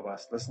to all of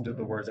us. Listen to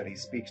the words that he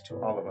speaks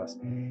to all of us.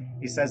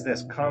 He says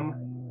this,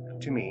 "Come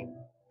to me,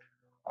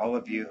 all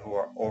of you who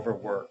are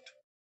overworked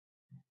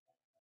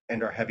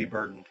and are heavy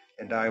burdened,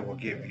 and I will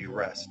give you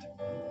rest."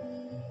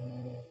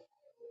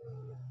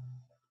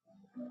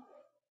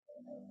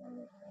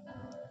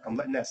 I'm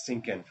letting that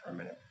sink in for a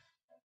minute.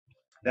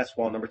 That's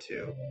wall number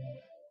 2.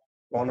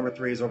 Wall number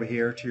 3 is over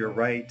here to your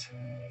right.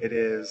 It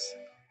is,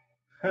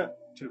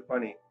 too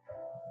funny.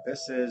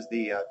 This is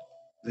the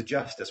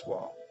justice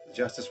wall. The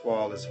justice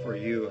wall is for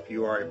you if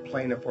you are a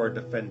plaintiff or a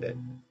defendant,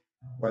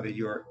 whether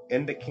you're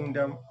in the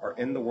kingdom or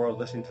in the world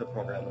listening to the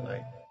program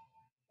tonight,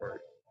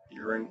 or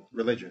you're in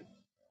religion.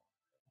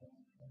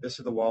 This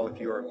is the wall if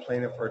you are a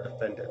plaintiff or a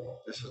defendant.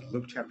 This is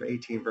Luke chapter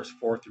 18, verse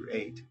 4 through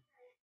 8.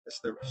 It's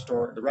the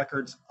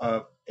records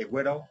of a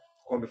widow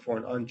going before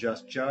an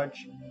unjust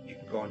judge. You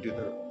can go and do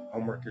the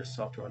homework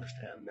yourself to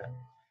understand that.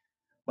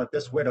 But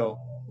this widow,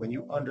 when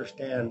you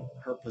understand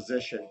her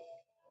position,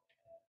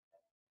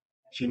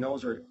 she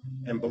knows her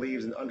and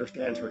believes and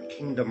understands her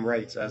kingdom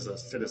rights as a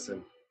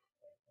citizen.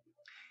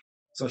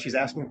 So she's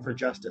asking for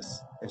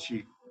justice, and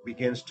she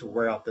begins to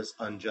wear out this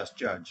unjust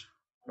judge.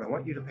 But I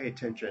want you to pay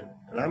attention,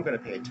 and I'm going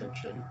to pay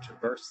attention to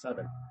verse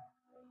 7.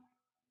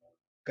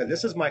 Because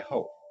this is my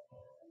hope.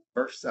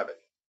 Verse 7.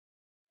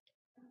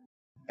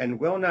 "And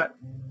will not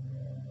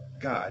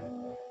God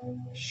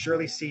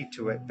surely see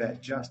to it that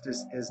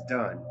justice is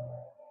done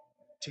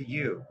to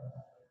you,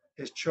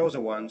 his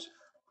chosen ones,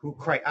 who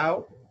cry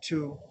out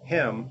to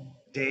him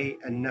day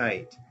and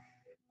night?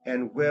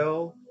 And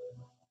will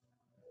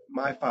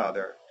my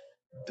Father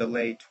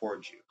delay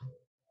towards you?"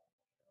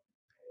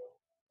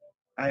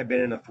 I have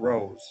been in the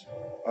throes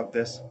of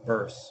this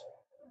verse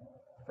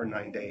for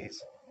 9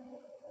 days.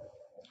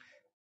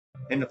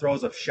 In the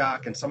throes of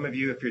shock, and some of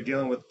you, if you're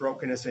dealing with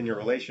brokenness in your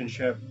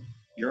relationship,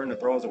 you're in the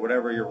throes of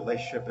whatever your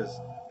relationship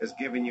is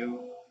giving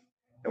you,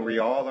 and we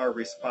all are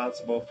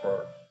responsible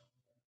for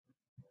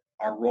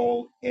our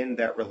role in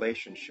that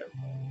relationship.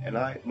 And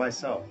I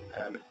myself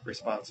am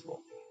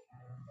responsible.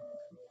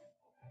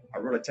 I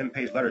wrote a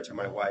 10-page letter to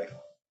my wife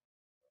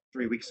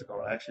 3 weeks ago,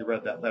 and I actually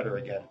read that letter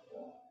again.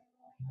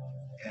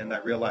 And I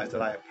realized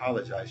that I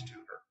apologized to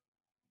her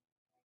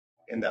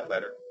in that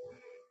letter.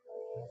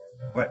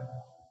 But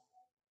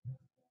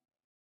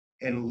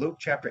in Luke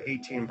chapter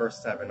 18,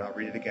 verse 7, I'll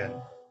read it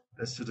again.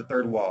 This is the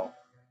third wall.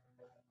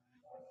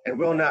 "And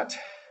will not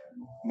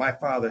my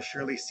Father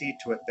surely see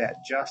to it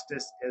that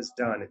justice is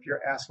done?" If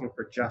you're asking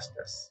for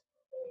justice,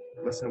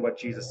 listen to what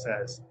Jesus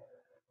says.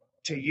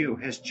 "To you,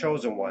 his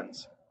chosen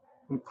ones,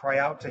 who cry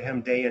out to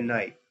him day and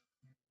night."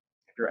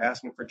 If you're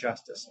asking for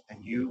justice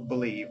and you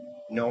believe,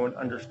 know, and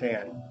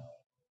understand,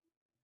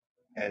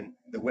 and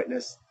the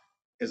witness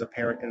is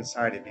apparent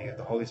inside of you,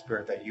 the Holy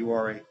Spirit, that you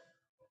are a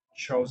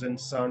chosen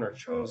son or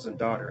chosen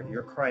daughter, and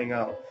you're crying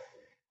out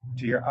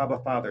to your Abba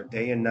Father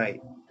day and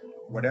night,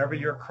 whatever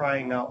you're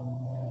crying out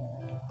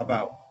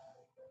about,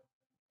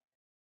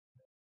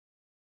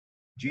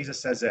 Jesus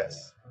says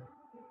this,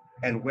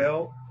 "And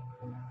will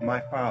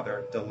my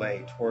Father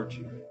delay towards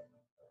you?"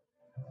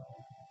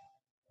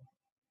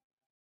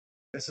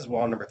 This is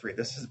wall number 3.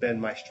 This has been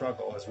my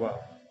struggle as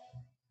well.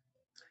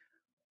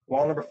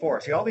 Wall number 4.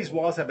 See, all these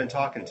walls have been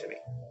talking to me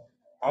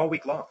all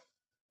week long.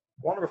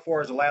 Wall number 4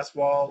 is the last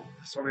wall.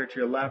 So over here to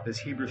your left is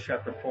Hebrews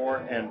chapter 4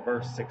 and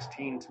verse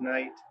 16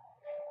 tonight.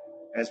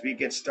 As we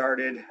get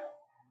started,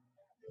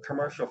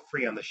 commercial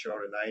free on the show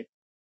tonight.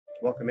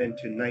 Welcome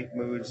into Night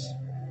Moods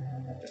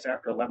just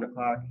after 11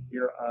 o'clock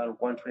here on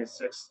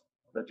 126,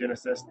 the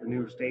Genesis, the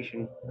new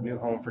station, the new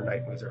home for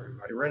Night Moods,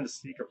 everybody. We're in the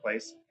speaker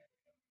place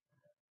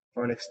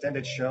for an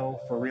extended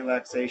show for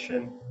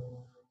relaxation,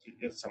 to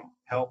get some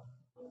help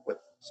with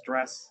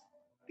stress,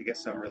 to get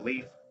some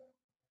relief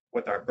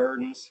with our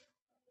burdens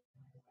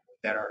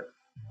that are,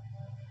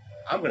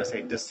 I'm going to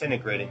say,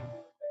 disintegrating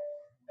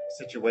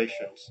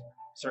situations,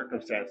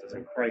 circumstances,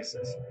 and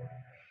crisis.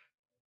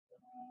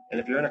 And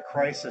if you're in a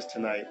crisis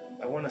tonight,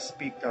 I want to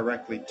speak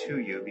directly to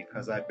you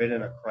because I've been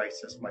in a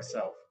crisis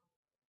myself.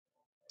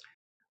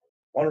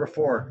 Wall number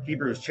 4,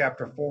 Hebrews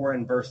chapter 4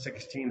 and verse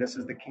 16. This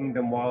is the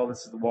kingdom wall.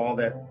 This is the wall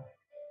that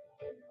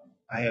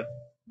I have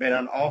been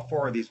on all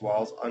 4 of these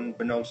walls,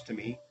 unbeknownst to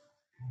me.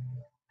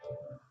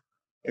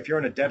 If you're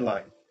in a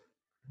deadline,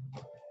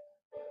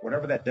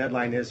 whatever that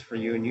deadline is for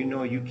you, and you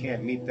know you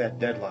can't meet that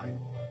deadline,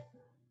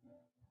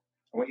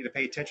 I want you to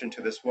pay attention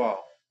to this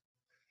wall.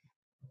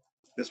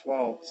 This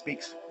wall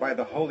speaks by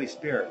the Holy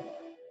Spirit.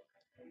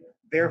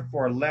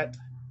 Therefore, let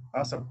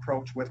us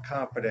approach with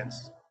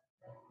confidence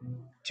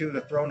to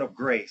the throne of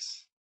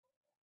grace,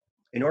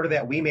 in order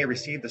that we may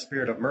receive the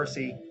spirit of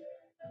mercy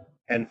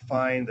and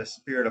find the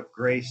spirit of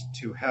grace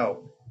to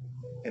help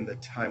in the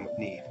time of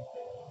need.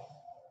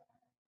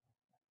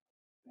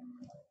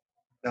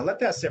 Now let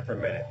that sit for a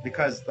minute,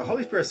 because the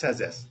Holy Spirit says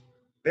this.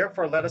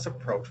 Therefore, let us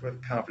approach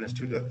with confidence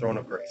to the throne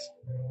of grace.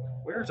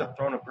 Where is the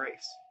throne of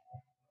grace?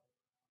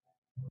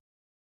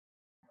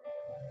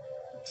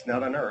 It's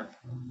not on earth.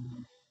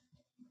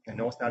 And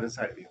no, it's not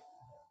inside of you.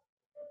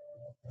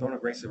 The throne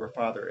of grace is where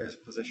Father is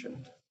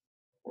positioned,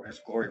 where his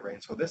glory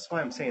reigns. So this is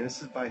why I'm saying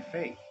this is by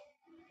faith,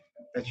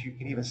 that you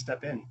can even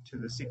step into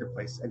the secret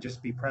place and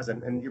just be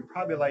present. And you're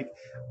probably like,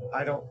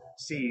 I don't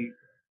see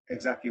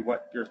exactly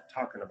what you're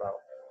talking about.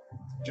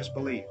 Just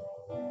believe.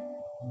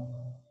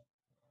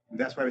 And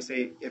that's why we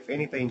say, if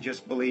anything,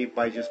 just believe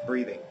by just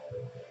breathing.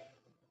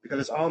 Because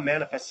it's all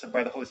manifested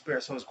by the Holy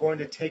Spirit. So it's going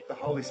to take the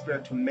Holy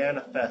Spirit to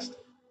manifest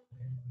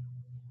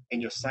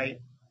in your sight,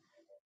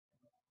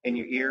 in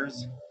your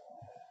ears,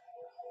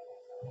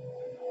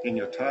 in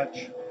your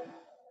touch,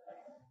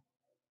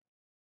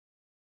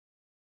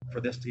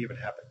 for this to even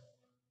happen.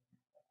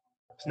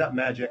 It's not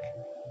magic.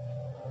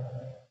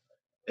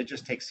 It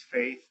just takes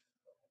faith.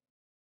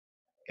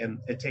 And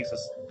it takes a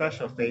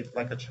special faith,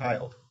 like a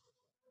child,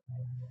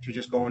 to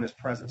just go in his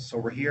presence. So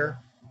we're here.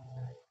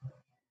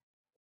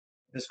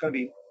 There's going to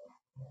be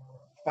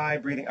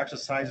 5 breathing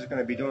exercises. We're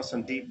going to be doing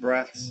some deep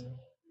breaths.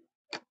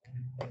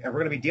 And we're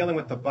going to be dealing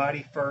with the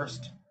body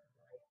first.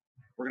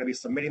 We're going to be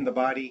submitting the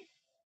body.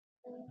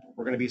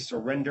 We're going to be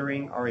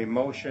surrendering our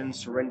emotions,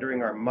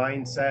 surrendering our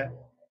mindset.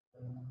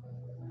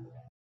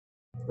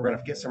 We're going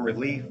to get some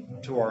relief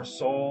to our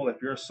soul.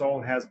 If your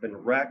soul has been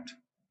wrecked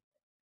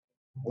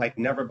like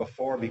never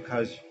before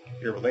because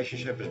your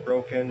relationship is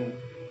broken,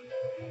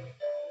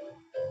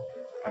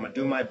 I'm going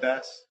to do my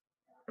best,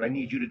 but I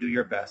need you to do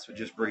your best with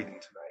just breathing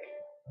tonight.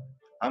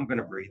 I'm going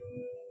to breathe.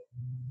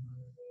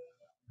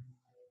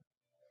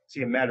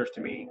 See, it matters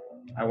to me.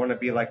 I want to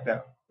be like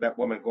that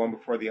woman going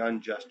before the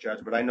unjust judge,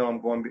 but I know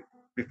I'm going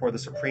before the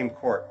Supreme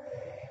Court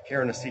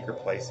here in a secret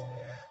place.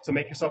 So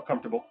make yourself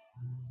comfortable.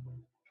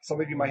 Some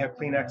of you might have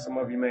Kleenex, some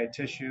of you may have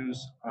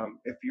tissues.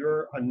 If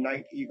you're a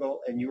night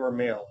eagle and you are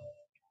male,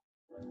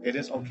 it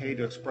is okay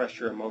to express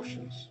your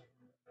emotions.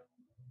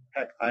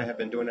 Heck, I have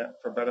been doing that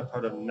for a better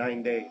part of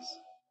 9 days.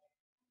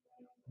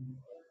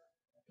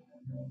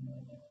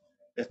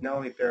 It's not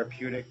only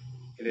therapeutic,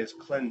 it is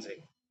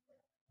cleansing.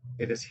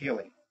 It is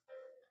healing.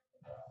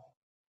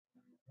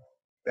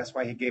 That's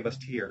why he gave us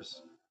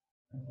tears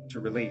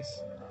to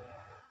release.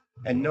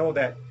 And know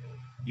that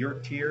your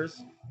tears,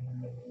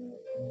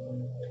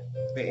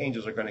 the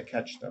angels are going to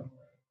catch them.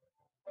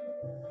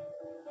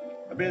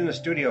 I've been in the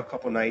studio a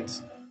couple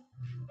nights,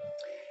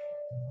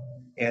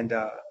 and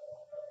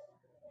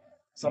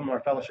some of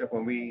our fellowship,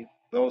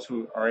 those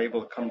who are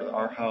able to come to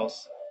our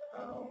house,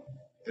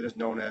 it is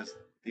known as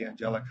the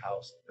angelic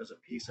house. There's a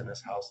peace in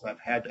this house. And I've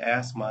had to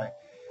ask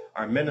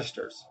our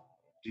ministers,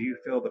 do you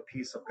feel the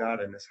peace of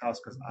God in this house?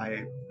 Because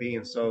I,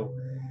 being so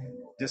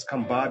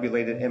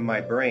discombobulated in my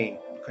brain,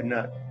 could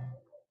not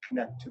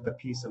connect to the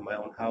peace in my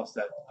own house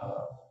that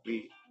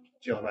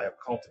Jill and I have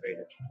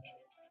cultivated.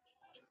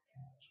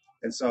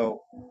 And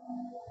so,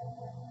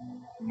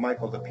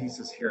 Michael, the peace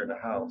is here in the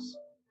house.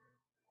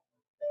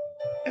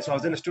 And so I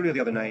was in the studio the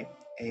other night,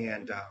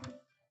 and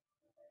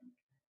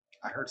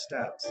I heard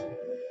steps,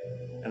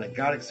 and I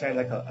got excited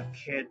like a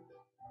kid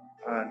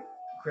on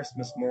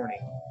Christmas morning.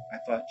 I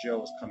thought Jill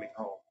was coming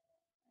home.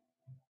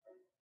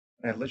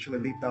 And I literally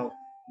leaped out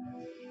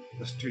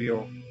the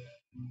studio,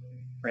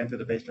 ran through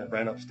the basement,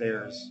 ran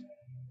upstairs,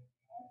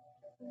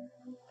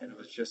 and it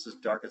was just as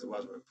dark as it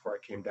was before I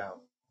came down.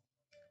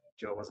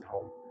 Jill wasn't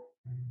home.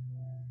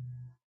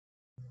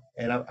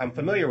 And I'm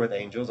familiar with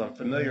angels. I'm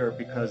familiar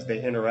because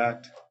they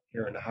interact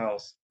here in the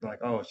house. They're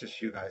like, oh, it's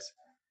just you guys.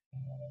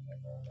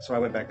 So I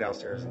went back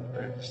downstairs and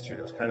ran to the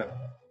studio. It's kind of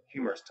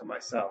humorous to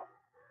myself.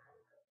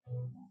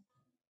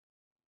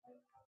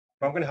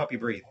 But I'm going to help you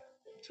breathe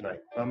tonight.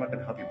 I'm not going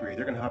to help you breathe.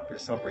 You're going to help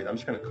yourself breathe. I'm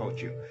just going to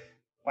coach you.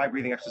 5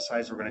 breathing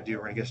exercises we're going to do.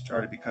 We're going to get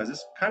started because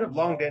it's kind of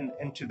longed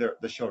into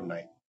the show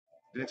tonight.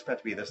 Didn't expect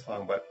to be this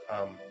long, but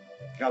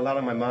got a lot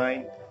on my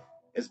mind.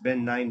 It's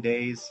been 9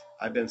 days.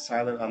 I've been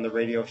silent on the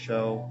radio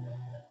show,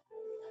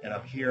 and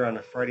I'm here on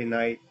a Friday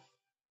night,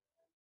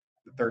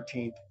 the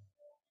 13th,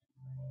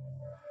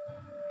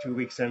 2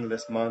 weeks into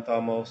this month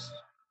almost.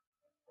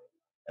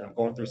 and I'm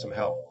going through some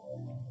hell.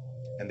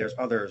 And there's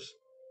others,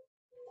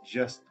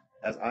 just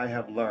as I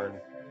have learned,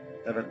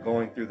 that are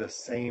going through the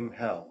same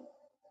hell.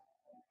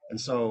 And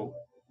so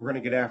we're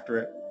going to get after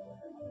it.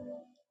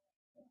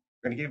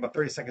 We're going to give you about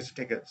 30 seconds to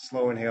take a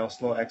slow inhale,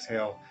 slow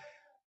exhale.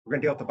 We're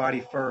going to deal with the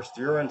body first.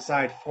 You're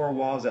inside four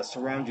walls that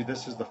surround you.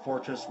 This is the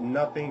fortress.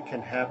 Nothing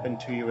can happen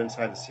to you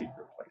inside the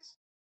secret place.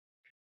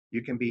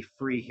 You can be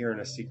free here in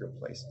a secret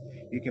place.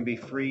 You can be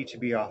free to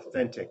be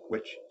authentic,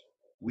 which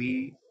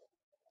we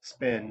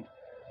spend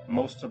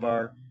most of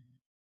our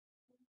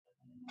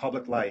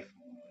public life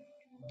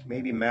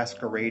maybe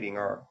masquerading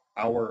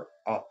our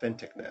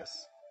authenticness.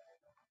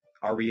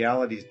 Our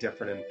reality is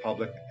different in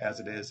public as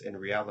it is in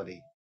reality.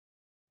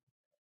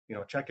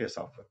 Check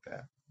yourself with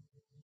that.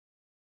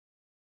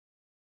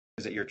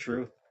 Is it your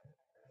truth?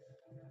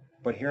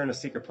 But here in a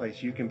secret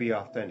place, you can be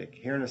authentic.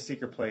 Here in a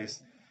secret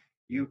place,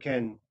 you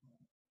can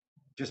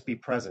just be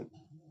present,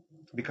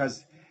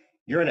 because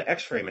you're in an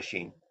x-ray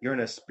machine. You're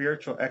in a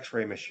spiritual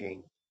x-ray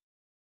machine.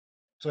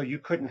 So you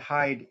couldn't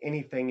hide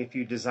anything if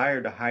you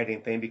desired to hide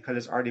anything, because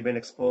it's already been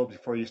exposed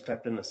before you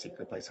stepped in the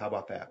secret place. How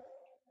about that?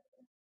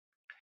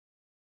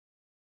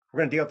 We're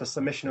going to deal with the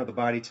submission of the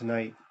body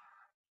tonight.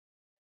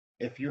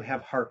 If you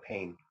have heart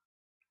pain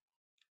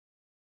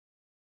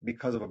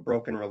because of a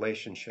broken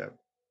relationship,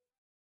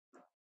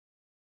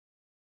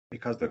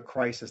 because the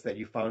crisis that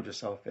you found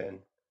yourself in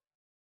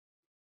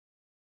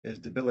is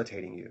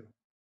debilitating you,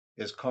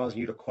 is causing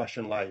you to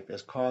question life,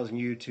 is causing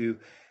you to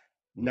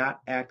not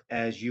act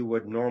as you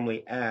would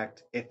normally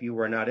act if you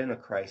were not in a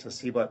crisis.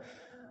 See, but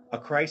a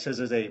crisis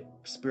is a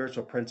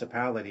spiritual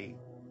principality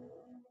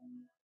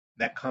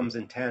that comes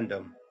in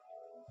tandem,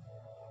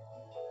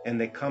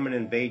 and they come and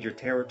invade your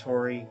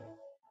territory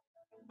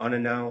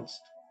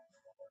unannounced,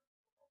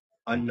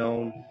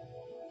 unknown.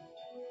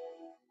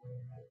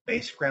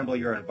 They scramble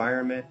your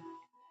environment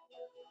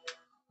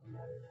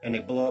and they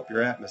blow up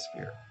your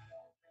atmosphere.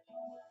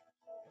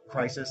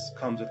 Crisis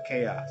comes with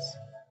chaos.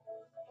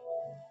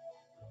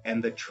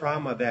 And the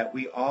trauma that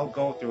we all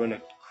go through in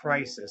a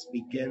crisis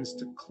begins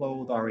to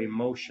clothe our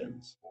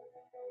emotions.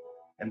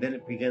 And then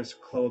it begins to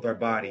clothe our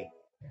body.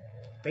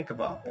 Think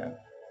about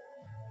that.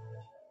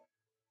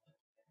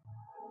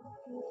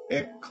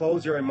 It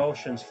clothes your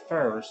emotions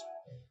first,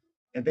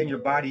 and then your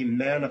body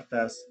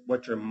manifests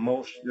what your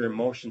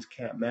emotions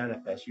can't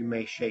manifest. You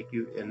may shake,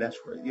 and that's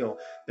where,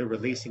 the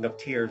releasing of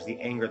tears, the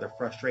anger, the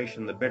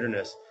frustration, the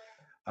bitterness,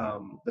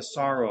 the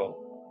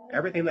sorrow,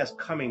 everything that's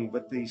coming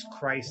with these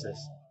crises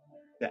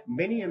that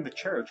many in the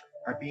church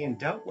are being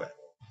dealt with.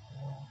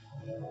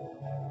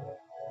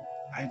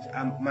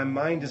 My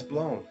mind is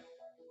blown.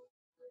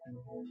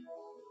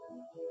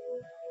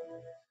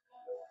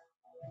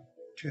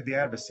 To the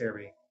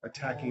adversary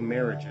attacking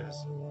marriages.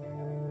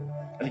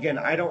 And again,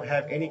 I don't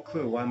have any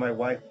clue why my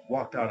wife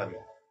walked out on me.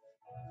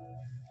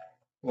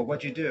 Well,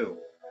 what'd you do?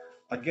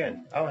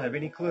 Again, I don't have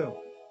any clue.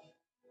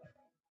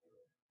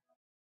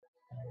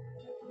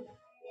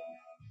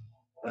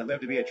 I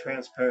live to be a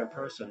transparent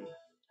person.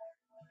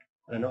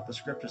 And I know what the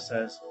scripture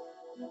says,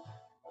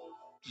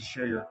 to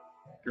share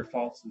your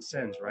faults and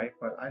sins, right?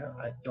 But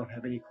I don't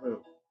have any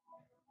clue.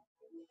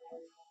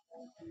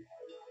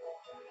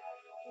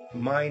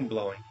 Mind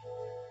blowing.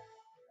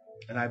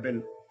 And I've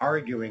been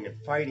arguing and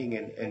fighting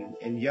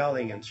and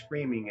yelling and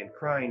screaming and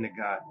crying to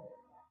God.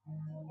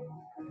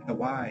 The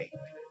why,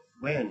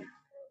 when,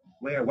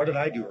 where, what did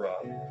I do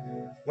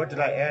wrong? What did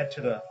I add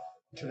to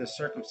the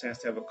circumstance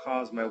that would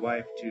cause my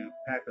wife to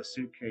pack a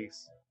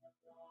suitcase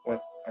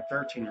with a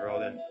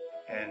 13-year-old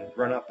and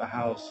run out the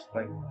house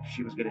like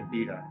she was getting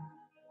beat on?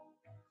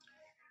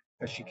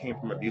 Because she came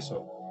from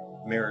abusive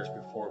marriage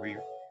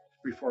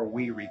before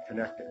we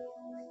reconnected.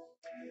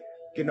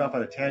 Getting off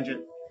on a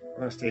tangent, we're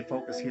going to stay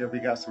focused here. We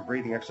got some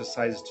breathing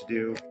exercises to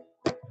do.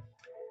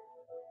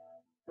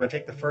 We're going to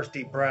take the first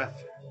deep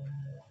breath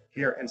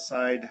here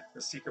inside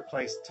the secret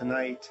place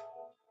tonight.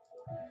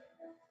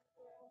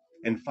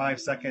 In 5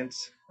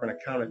 seconds, we're going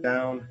to count it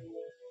down.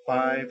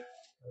 5,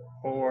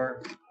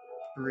 4,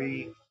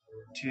 3,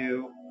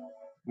 2,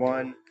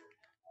 1.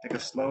 Take a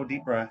slow,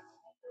 deep breath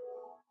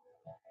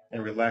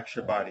and relax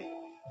your body.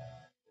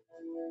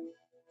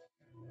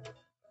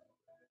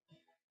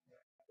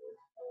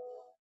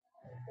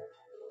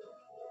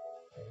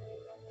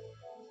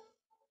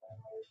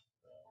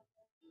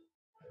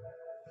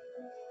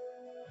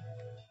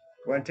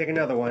 Go ahead and take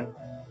another one.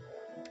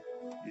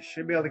 You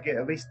should be able to get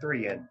at least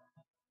 3 in.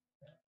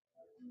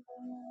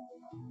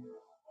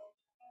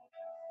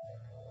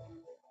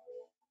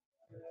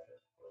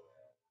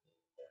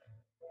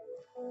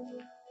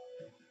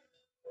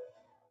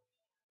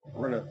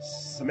 We're going to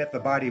submit the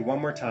body one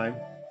more time.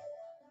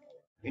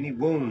 Any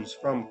wounds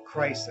from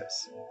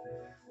crisis,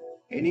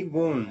 any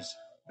wounds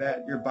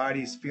that your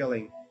body's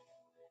feeling,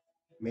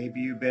 maybe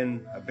you've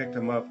been a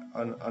victim of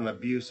an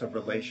abusive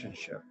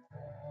relationship.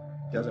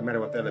 Doesn't matter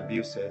what that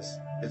abuse is.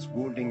 It's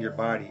wounding your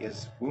body.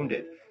 It's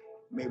wounded.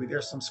 Maybe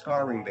there's some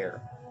scarring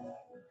there.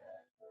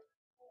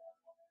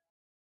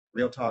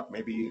 Real talk,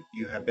 maybe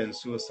you have been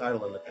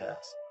suicidal in the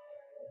past.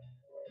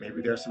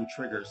 Maybe there's some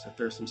triggers. If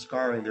there's some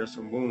scarring, there's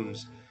some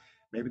wounds.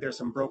 Maybe there's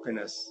some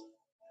brokenness,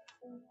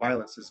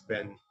 violence has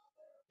been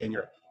in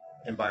your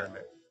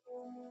environment.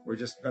 We're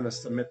just going to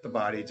submit the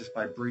body just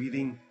by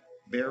breathing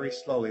very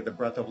slowly the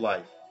breath of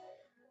life.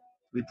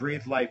 We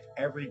breathe life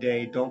every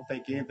day. Don't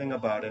think anything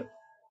about it.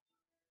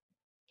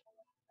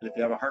 And if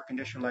you have a heart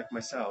condition like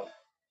myself,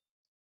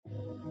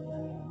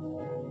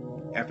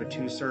 after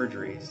 2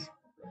 surgeries,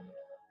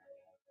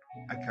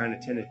 I kind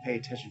of tend to pay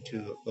attention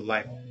to the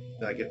life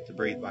that I get to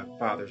breathe by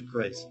Father's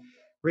grace.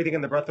 Breathing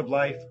in the breath of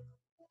life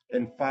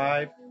in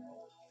 5,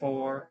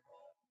 4,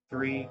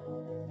 3,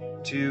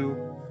 2,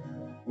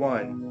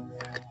 1.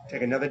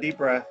 Take another deep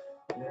breath.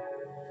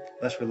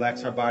 Let's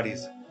relax our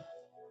bodies.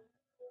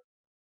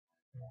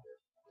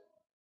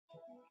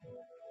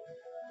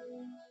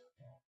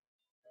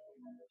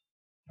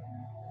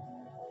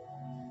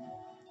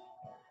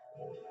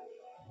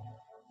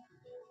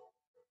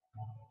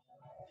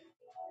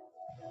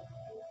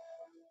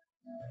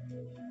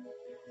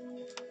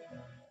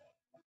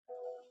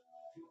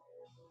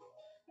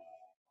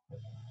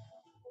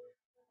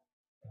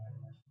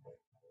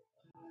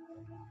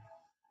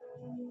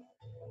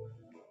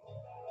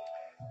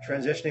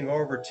 Transitioning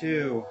over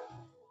to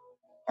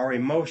our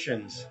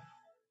emotions.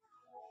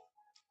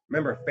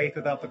 Remember, faith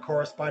without the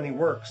corresponding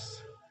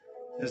works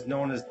is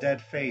known as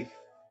dead faith.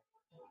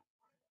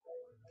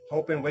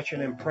 Hoping,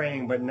 wishing, and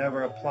praying, but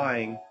never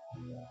applying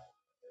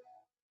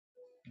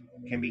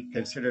can be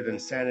considered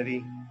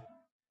insanity.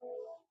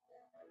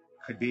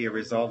 Could be a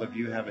result of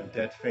you having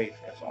dead faith.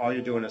 If all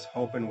you're doing is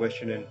hoping,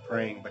 wishing, and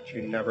praying, but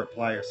you never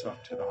apply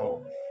yourself to the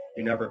hope.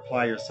 You never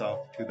apply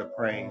yourself to the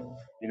praying.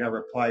 You never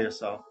apply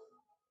yourself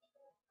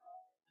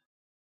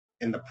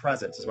in the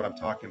presence is what I'm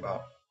talking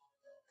about.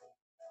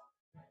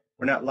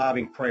 We're not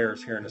lobbing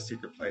prayers here in the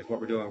secret place.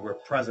 What we're doing, we're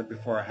present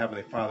before our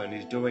Heavenly Father, and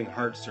He's doing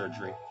heart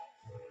surgery.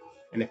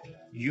 And if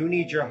you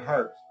need your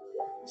heart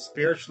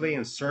spiritually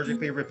and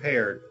surgically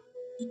repaired,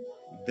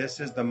 this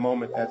is the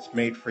moment that's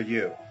made for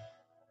you.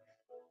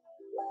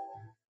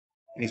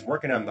 And He's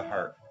working on the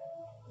heart.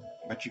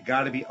 But you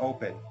got to be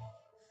open.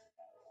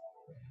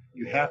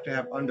 You have to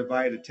have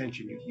undivided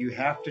attention. You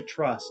have to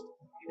trust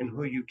in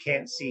who you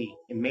can't see.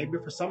 And maybe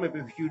for some of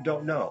you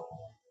don't know.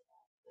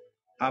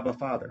 Abba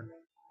Father.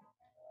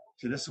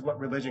 So this is what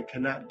religion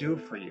cannot do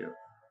for you.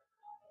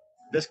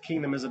 This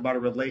kingdom is about a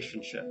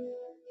relationship.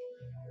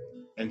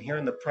 And here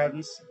in the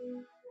presence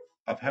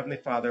of Heavenly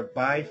Father,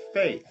 by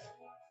faith,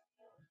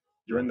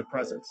 you're in the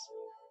presence.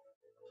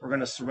 We're going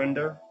to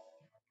surrender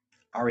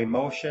our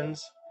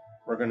emotions.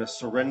 We're going to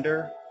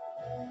surrender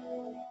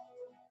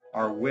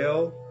our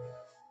will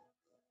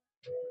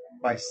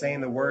by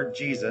saying the word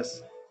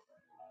Jesus,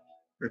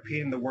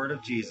 repeating the word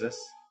of Jesus.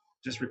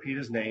 Just repeat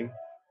His name.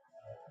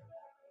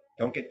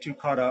 Don't get too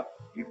caught up.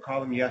 You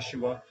call Him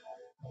Yeshua,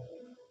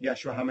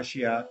 Yeshua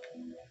HaMashiach,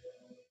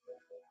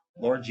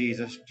 Lord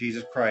Jesus,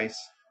 Jesus Christ.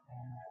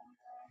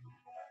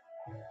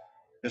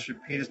 Just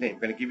repeat His name.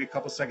 I'm going to give you a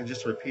couple seconds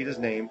just to repeat His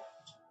name.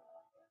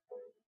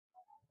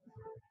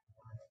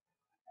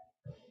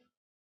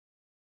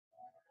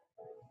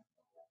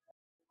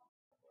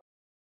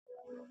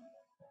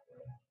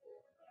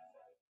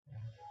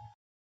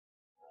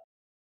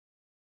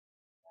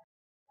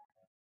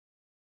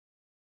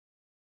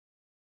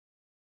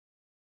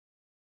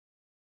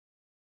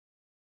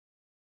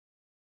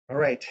 All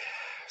right.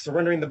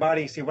 Surrendering the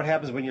body. See what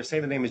happens when you're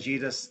saying the name of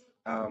Jesus.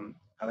 I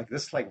like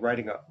this is like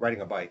riding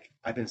a bike.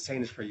 I've been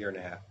saying this for a year and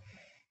a half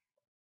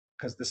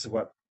because this is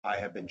what I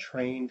have been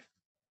trained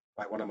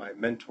by one of my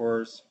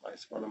mentors.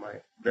 One of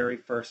my very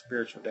first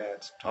spiritual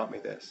dads taught me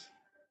this.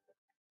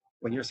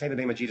 When you're saying the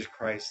name of Jesus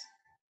Christ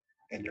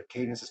and your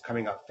cadence is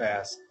coming out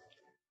fast,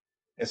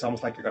 it's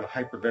almost like you're going to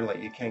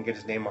hyperventilate. You can't get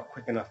His name up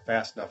quick enough,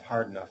 fast enough,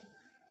 hard enough.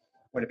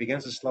 When it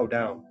begins to slow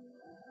down,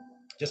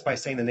 just by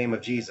saying the name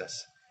of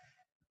Jesus,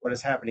 what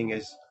is happening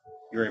is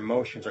your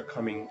emotions are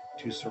coming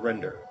to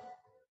surrender.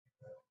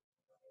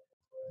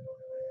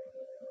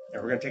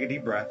 And we're going to take a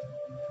deep breath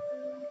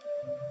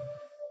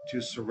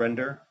to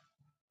surrender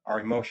our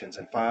emotions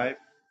in 5,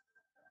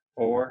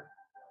 4,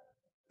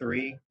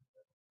 3,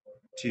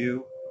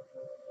 2,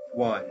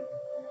 1.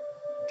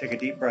 Take a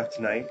deep breath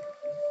tonight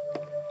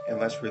and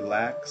let's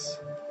relax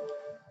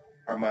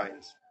our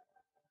minds.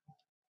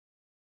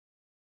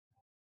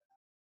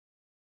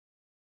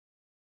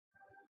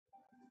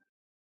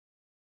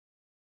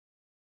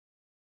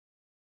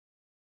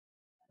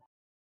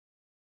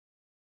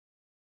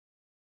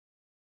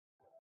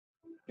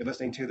 You're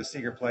listening to The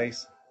Secret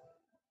Place.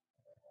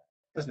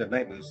 Listen to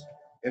Night Moves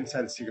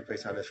inside The Secret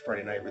Place on this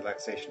Friday night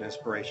relaxation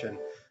inspiration.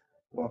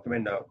 Welcome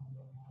into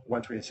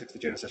 126 the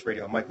Genesis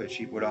Radio. I'm Michael, the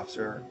Chief Wood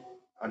Officer,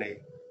 on a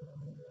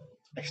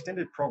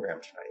extended program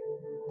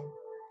tonight.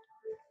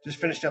 Just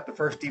finished up the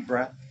first deep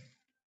breath,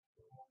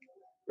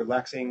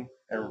 relaxing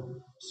and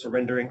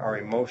surrendering our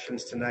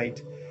emotions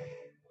tonight.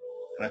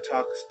 And I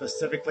talk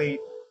specifically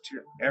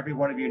to every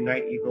one of you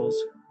Night Eagles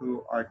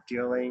who are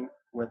dealing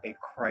with a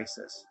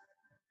crisis.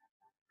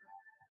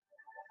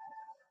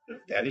 If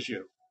that is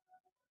you,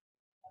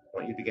 I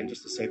want you to begin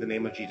just to say the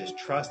name of Jesus.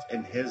 Trust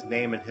in His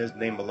name and His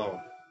name alone.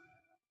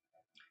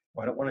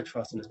 Well, I don't want to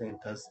trust in His name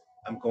because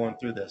I'm going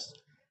through this.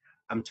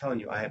 I'm telling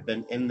you, I have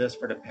been in this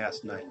for the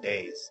past 9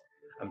 days.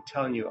 I'm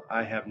telling you,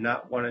 I have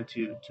not wanted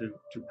to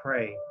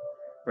pray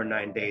for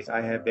 9 days.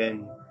 I have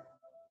been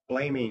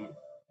blaming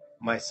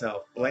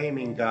myself,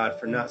 blaming God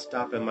for not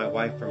stopping my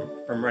wife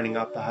from running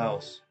out the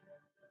house.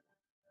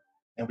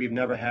 And we've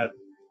never had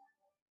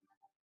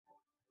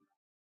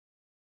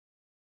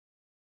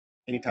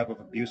any type of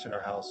abuse in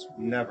our house.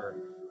 Never.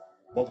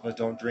 Both of us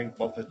don't drink,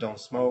 both of us don't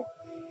smoke.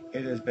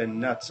 It has been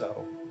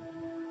nutso,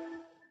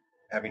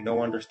 having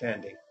no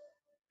understanding.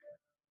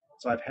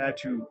 So I've had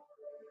to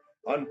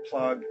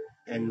unplug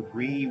and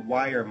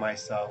rewire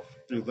myself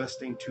through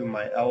listening to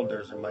my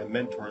elders and my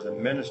mentors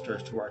and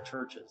ministers to our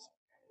churches,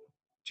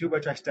 to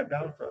which I stepped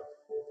down from,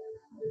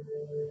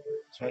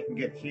 so I can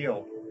get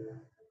healed.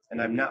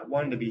 And I'm not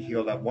one to be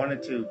healed. I've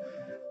wanted to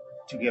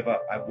give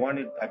up. I've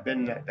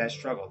been in that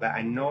struggle. That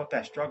I know what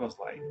that struggle's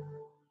like.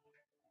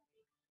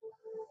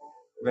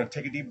 We're going to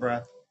take a deep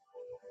breath.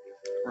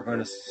 We're going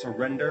to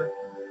surrender.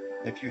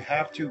 If you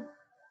have to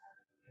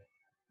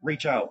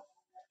reach out,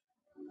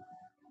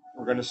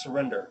 we're going to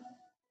surrender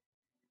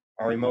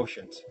our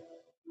emotions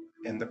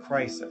in the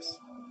crisis,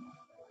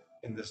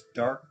 in this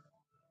dark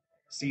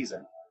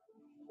season.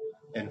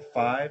 In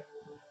 5,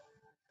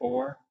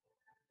 4,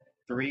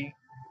 3,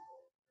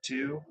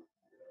 2,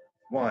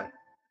 1.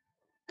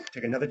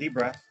 Take another deep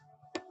breath.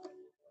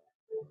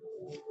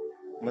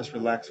 And let's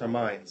relax our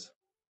minds.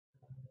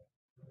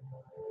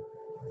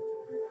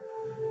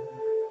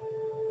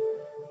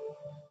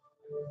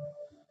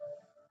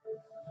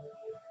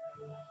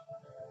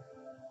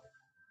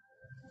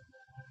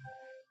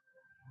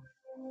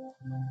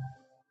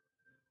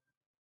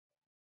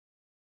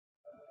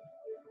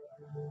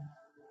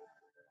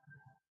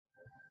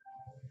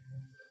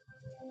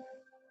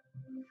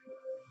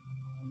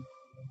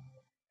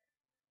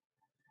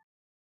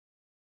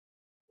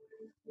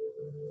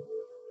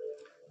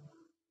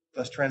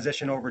 Let's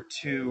transition over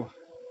to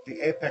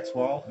the apex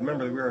wall.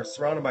 Remember, we are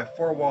surrounded by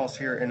 4 walls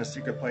here in a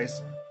secret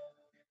place.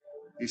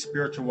 These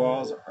spiritual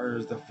walls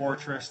are the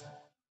fortress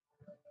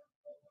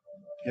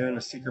here in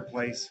a secret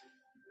place,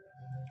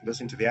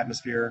 listening to the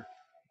atmosphere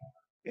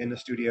in the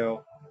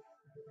studio.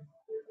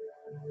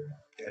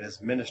 It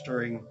is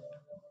ministering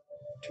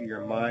to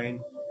your mind,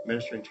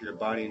 ministering to your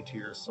body and to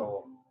your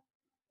soul.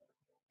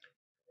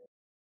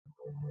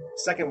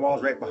 Second wall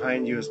is right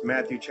behind you, is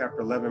Matthew chapter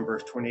 11,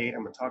 verse 28.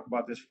 I'm going to talk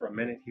about this for a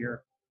minute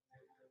here.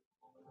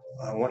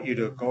 I want you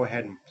to go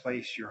ahead and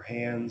place your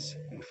hands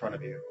in front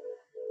of you.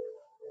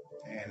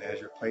 And as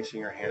you're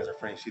placing your hands in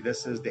front of you, see,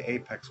 this is the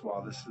apex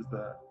wall. This is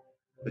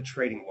the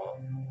trading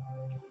wall.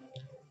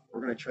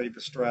 We're going to trade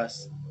the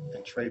stress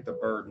and trade the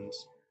burdens.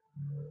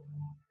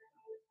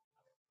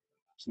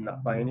 It's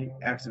not by any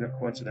accident,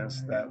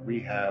 coincidence that we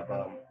have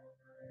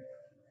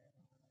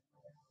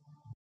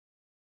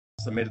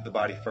submitted the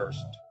body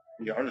first.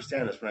 And you'll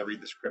understand this when I read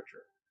the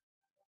scripture.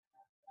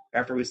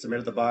 After we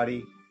submitted the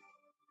body,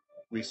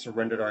 we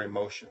surrendered our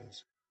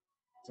emotions.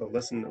 So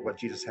listen to what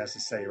Jesus has to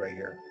say right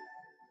here.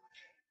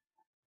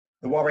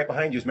 The wall right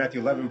behind you is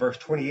Matthew 11, verse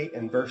 28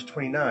 and verse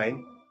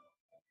 29.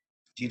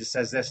 Jesus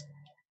says this.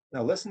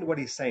 Now listen to what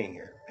he's saying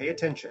here. Pay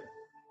attention.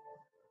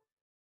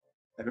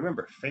 And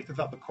remember, faith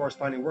without the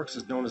corresponding works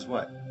is known as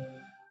what?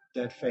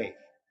 Dead faith.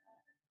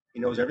 He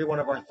knows every one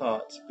of our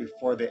thoughts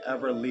before they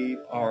ever leave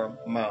our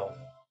mouth.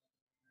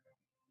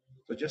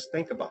 So just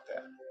think about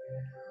that.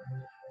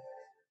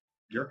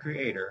 Your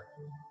Creator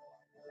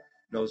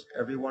knows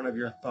every one of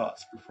your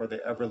thoughts before they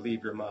ever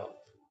leave your mouth.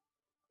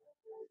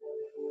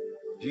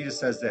 Jesus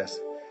says this,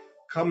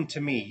 come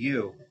to me,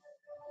 you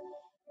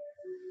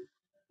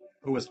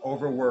who is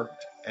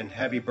overworked and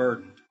heavy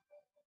burdened,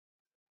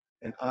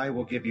 and I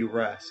will give you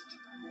rest.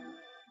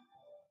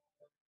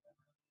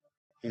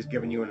 He's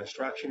given you an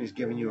instruction, he's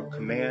given you a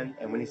command,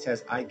 and when he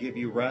says, I give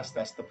you rest,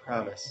 that's the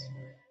promise.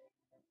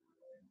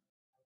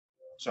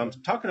 So I'm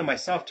talking to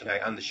myself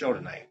tonight on the show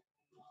tonight.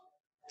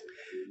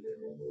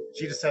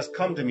 Jesus says,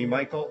 come to me,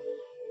 Michael,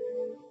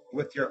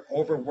 with your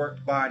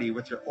overworked body,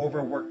 with your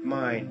overworked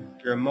mind.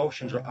 Your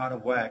emotions are out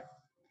of whack.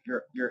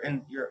 You're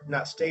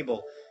not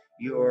stable.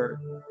 You're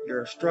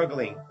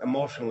struggling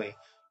emotionally.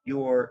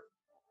 You're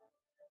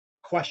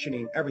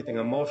questioning everything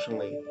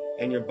emotionally,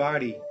 and your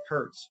body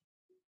hurts.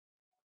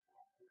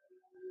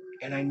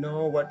 And I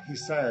know what he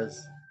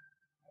says.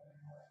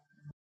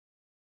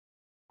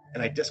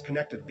 And I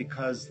disconnected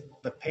because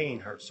the pain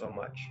hurts so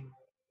much.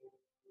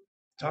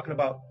 Talking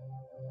about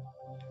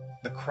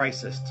the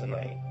crisis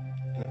tonight.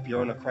 And if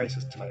you're in a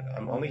crisis tonight,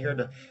 I'm only here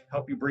to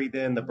help you breathe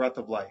in the breath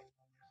of life.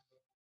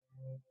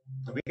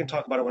 We can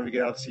talk about it when we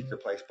get out of the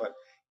secret place, but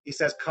he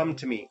says, come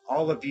to me,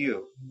 all of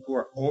you who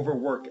are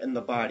overworked in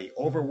the body,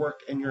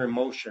 overworked in your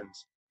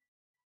emotions,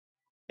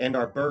 and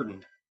are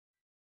burdened.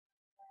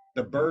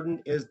 The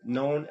burden is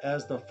known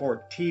as the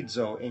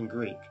fortizo in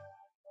Greek.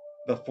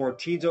 The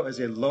fortizo is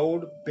a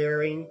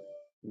load-bearing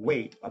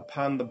weight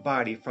upon the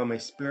body from a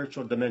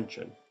spiritual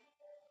dimension.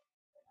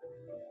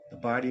 The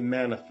body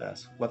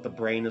manifests what the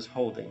brain is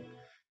holding.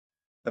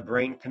 The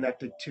brain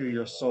connected to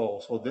your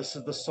soul. So this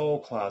is the soul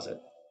closet.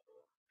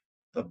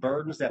 The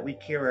burdens that we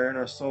carry are in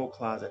our soul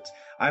closets.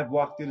 I've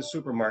walked through the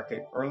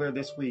supermarket earlier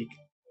this week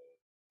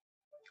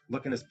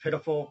looking as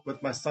pitiful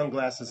with my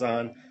sunglasses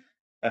on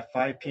at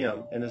 5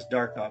 p.m. and it's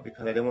dark out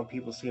because I didn't want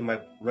people to see my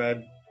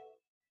red,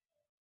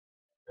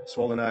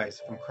 swollen eyes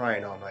from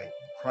crying all night,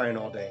 crying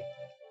all day.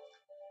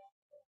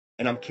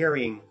 And I'm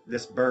carrying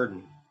this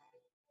burden.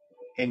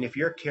 And if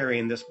you're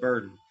carrying this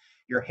burden,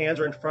 your hands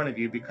are in front of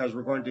you because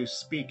we're going to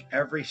speak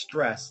every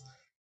stress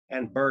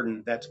and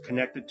burden that's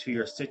connected to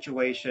your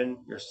situation,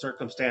 your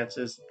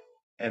circumstances,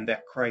 and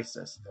that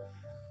crisis.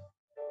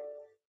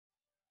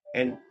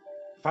 And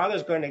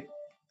Father's going to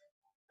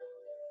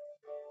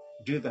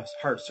do the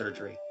heart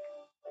surgery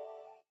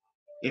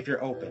if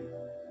you're open.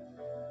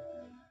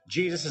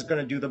 Jesus is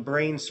going to do the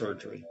brain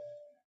surgery,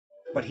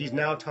 but he's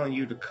now telling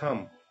you to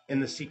come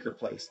in the secret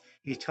place.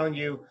 He's telling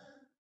you,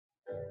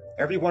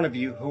 every one of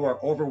you who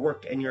are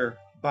overworked in your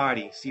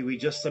body, see, we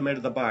just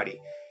submitted the body.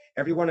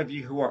 Every one of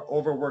you who are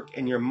overworked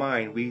in your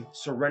mind, we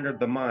surrendered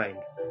the mind.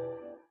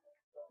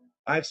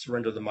 I've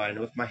surrendered the mind.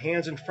 With my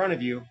hands in front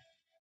of you,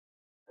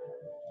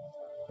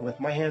 and with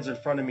my hands in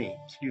front of me,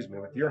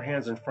 with your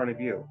hands in front of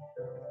you,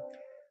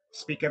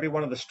 speak every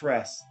one of the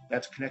stress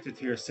that's connected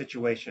to your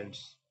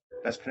situations,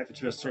 that's connected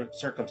to your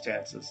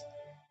circumstances,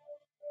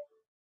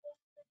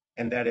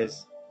 and that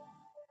is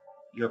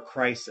your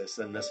crisis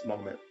in this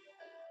moment.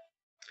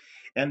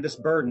 And this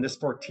burden, this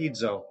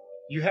fortizo,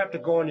 you have to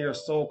go into your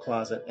soul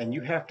closet and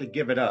you have to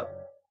give it up.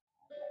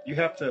 You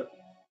have to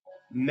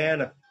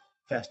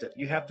manifest it.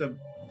 You have to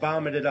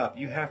vomit it up.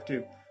 You have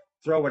to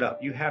throw it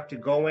up. You have to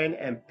go in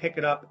and pick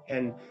it up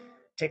and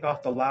take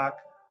off the lock,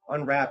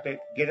 unwrap it,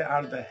 get it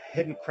out of the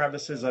hidden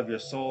crevices of your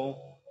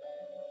soul,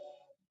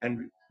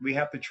 and we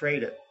have to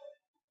trade it.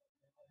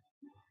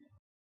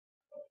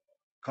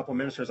 A couple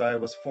ministers I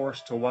was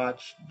forced to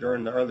watch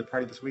during the early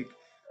part of this week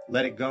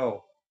let it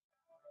go.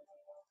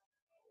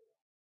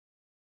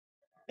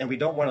 And we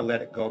don't want to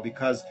let it go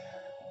because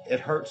it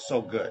hurts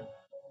so good.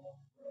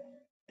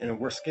 And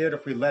we're scared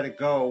if we let it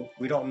go,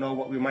 we don't know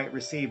what we might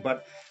receive,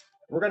 but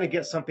we're going to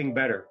get something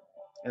better.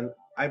 And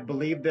I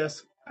believe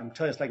this. I'm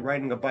telling you, it's like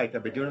riding a bike.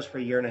 I've been doing this for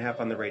a year and a half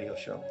on the radio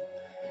show.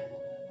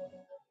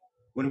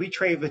 When we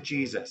trade with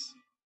Jesus,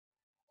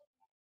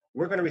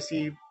 we're going to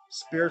receive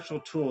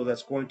spiritual tool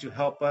that's going to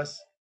help us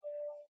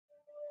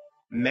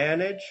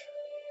manage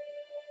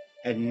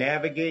and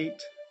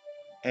navigate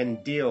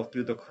and deal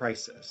through the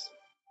crisis.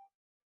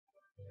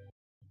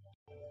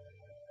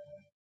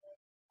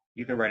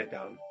 You can write it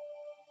down.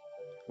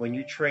 When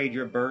you trade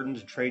your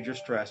burdens, trade your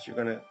stress, you're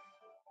going to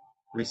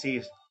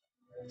receive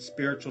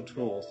spiritual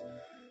tools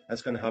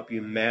that's going to help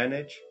you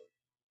manage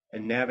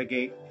and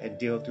navigate and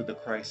deal through the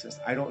crisis.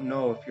 I don't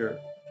know if your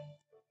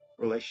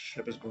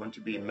relationship is going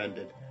to be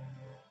mended,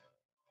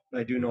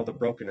 but I do know the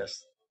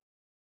brokenness.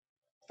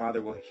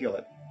 Father will heal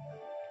it.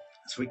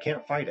 So we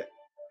can't fight it.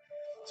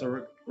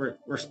 So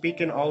we're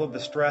speaking all of the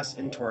stress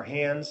into our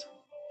hands.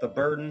 The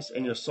burdens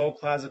in your soul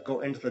closet go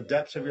into the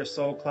depths of your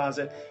soul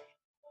closet.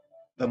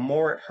 The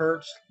more it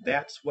hurts,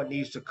 that's what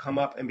needs to come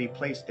up and be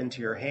placed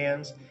into your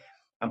hands.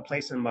 I'm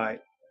placing my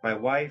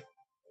wife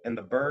and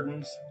the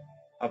burdens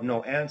of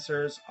no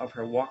answers, of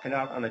her walking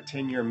out on a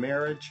 10-year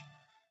marriage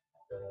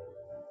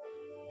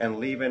and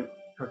leaving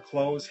her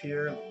clothes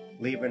here,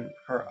 leaving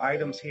her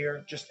items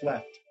here, just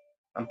left.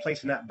 I'm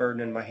placing that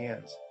burden in my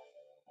hands.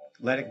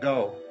 Let it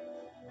go.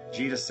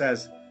 Jesus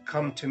says,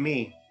 come to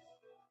me,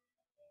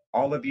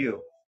 all of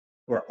you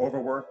who are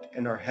overworked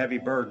and are heavy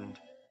burdened,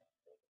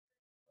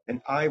 and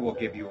I will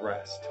give you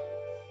rest.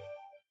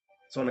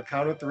 So on the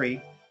count of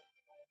 3,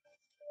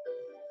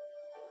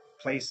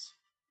 place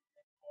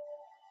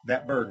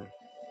that burden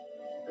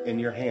in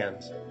your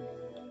hands.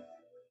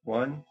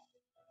 1,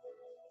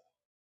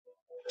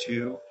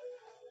 2,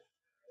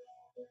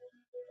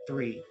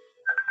 3.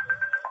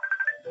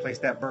 Place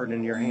that burden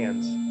in your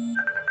hands.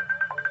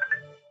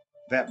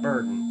 That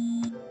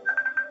burden.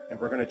 And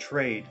we're going to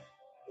trade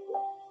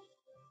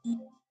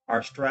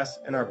our stress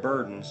and our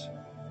burdens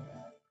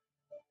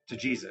to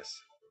Jesus.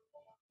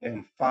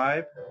 In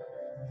 5,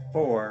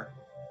 4,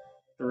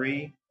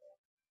 3,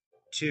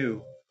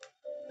 2,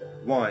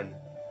 1.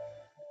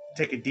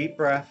 Take a deep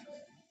breath.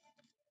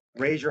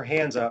 Raise your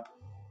hands up.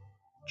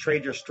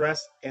 Trade your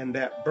stress and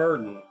that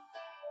burden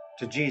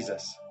to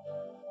Jesus.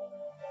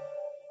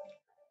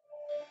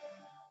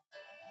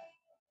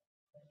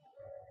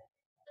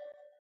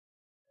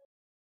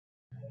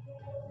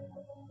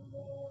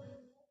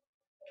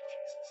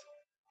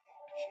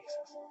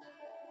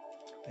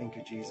 Thank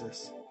you,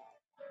 Jesus.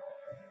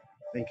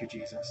 Thank you,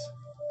 Jesus.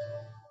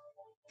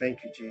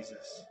 Thank you,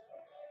 Jesus.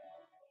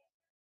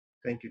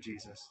 Thank you,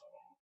 Jesus.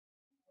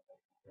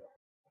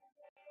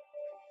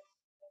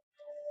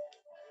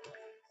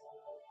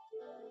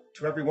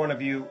 To every one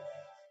of you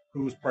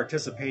who's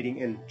participating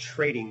in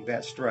trading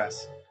that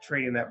stress,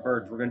 trading that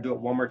burden, we're going to do it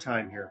one more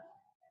time here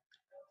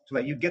so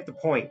that you get the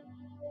point.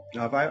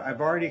 Now,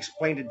 I've already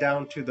explained it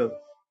down to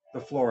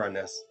the floor on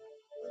this.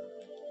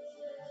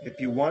 If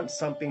you want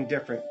something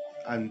different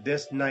on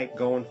this night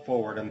going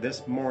forward, on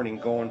this morning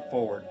going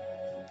forward,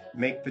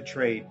 make the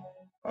trade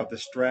of the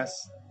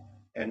stress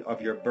and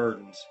of your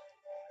burdens.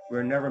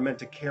 We're never meant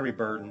to carry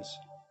burdens.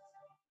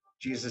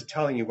 Jesus is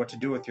telling you what to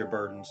do with your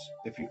burdens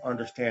if you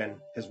understand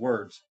his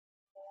words.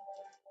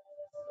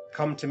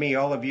 Come to me,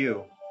 all of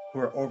you who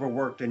are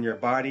overworked in your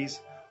bodies,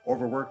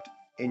 overworked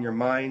in your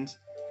minds,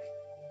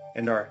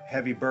 and are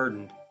heavy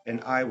burdened,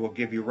 and I will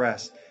give you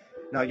rest.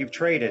 Now you've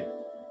traded.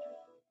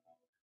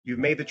 You've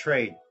made the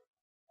trade.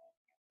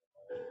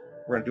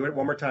 We're going to do it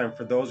one more time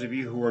for those of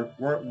you who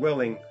weren't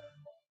willing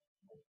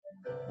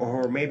or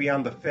who are maybe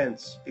on the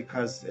fence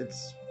because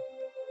it's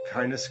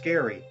kind of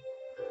scary.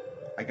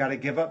 I got to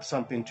give up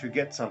something to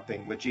get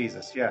something with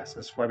Jesus. Yes,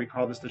 that's why we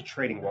call this the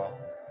trading wall.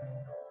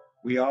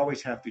 We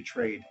always have to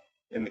trade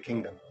in the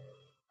kingdom.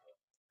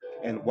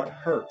 And what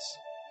hurts,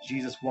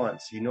 Jesus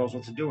wants. He knows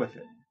what to do with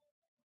it.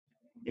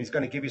 He's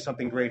going to give you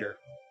something greater.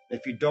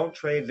 If you don't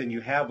trade, then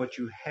you have what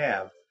you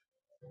have,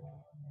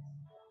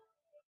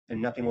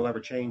 and nothing will ever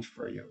change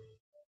for you.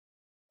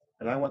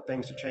 And I want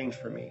things to change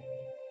for me.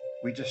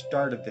 We just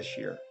started this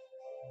year.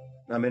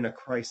 I'm in a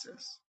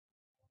crisis.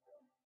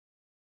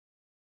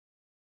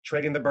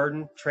 Trading the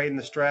burden, trading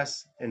the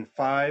stress in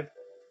 5,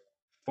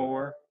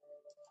 4,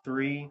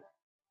 3,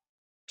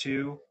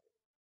 2,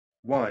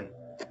 1.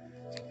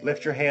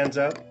 Lift your hands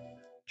up.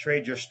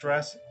 Trade your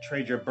stress,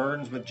 trade your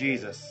burdens with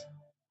Jesus.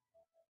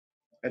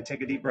 And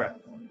take a deep breath.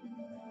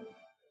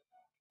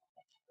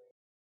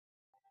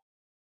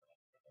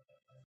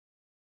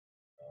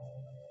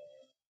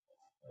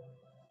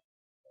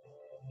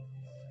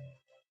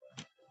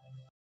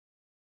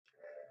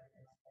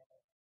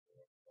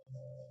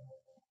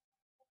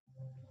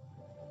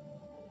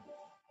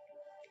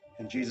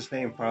 In Jesus'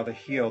 name, Father,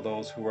 heal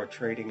those who are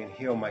trading and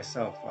heal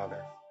myself,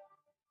 Father.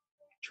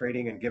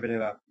 Trading and giving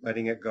it up,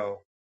 letting it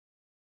go.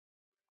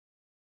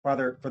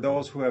 Father, for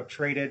those who have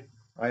traded,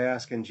 I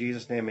ask in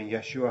Jesus' name, in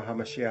Yeshua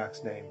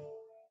HaMashiach's name,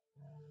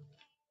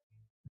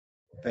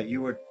 that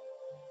you would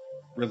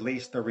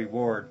release the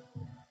reward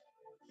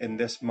in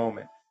this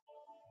moment.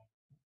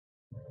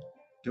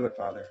 Do it,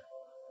 Father.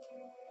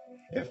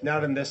 If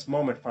not in this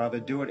moment, Father,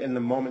 do it in the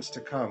moments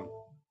to come.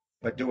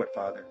 But do it,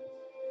 Father.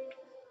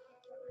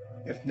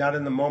 If not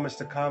in the moments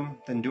to come,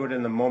 then do it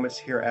in the moments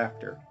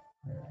hereafter.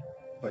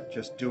 But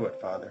just do it,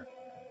 Father.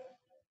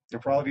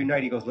 And for all of you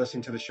Night Eagles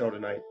listening to the show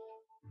tonight,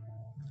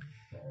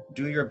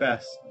 do your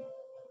best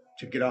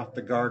to get off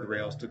the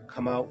guardrails, to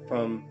come out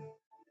from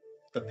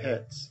the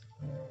pits,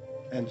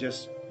 and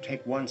just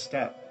take one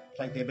step.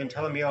 Like they've been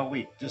telling me all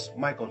week, just,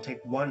 Michael,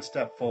 take one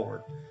step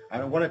forward. I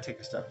don't want to take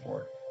a step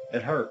forward.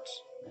 It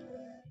hurts.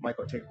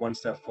 Michael, take one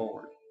step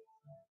forward.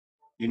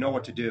 You know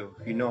what to do.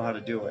 You know how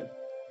to do it.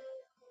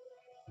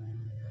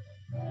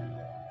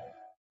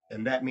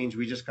 And that means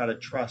we just got to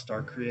trust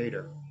our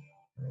Creator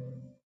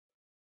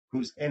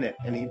who's in it.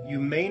 And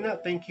you may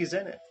not think he's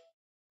in it.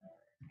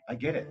 I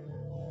get it.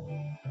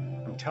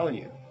 I'm telling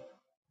you.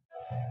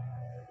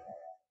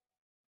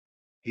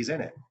 He's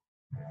in it.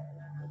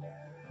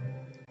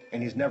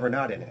 And he's never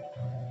not in it.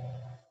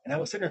 And I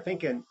was sitting there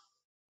thinking,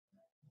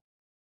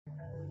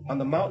 on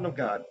the mountain of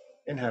God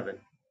in heaven,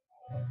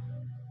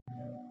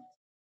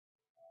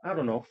 I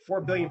don't know,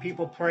 4 billion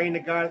people praying to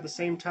God at the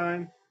same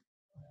time.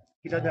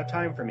 He doesn't have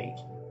time for me.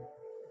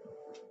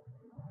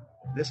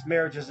 This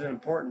marriage isn't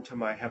important to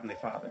my Heavenly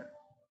Father.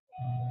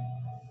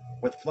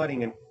 With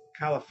flooding in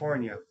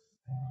California,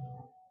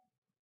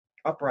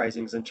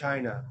 uprisings in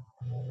China,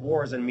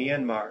 wars in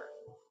Myanmar,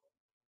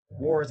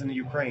 wars in the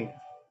Ukraine,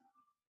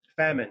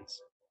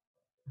 famines,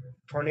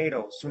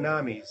 tornadoes,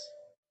 tsunamis.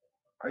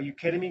 Are you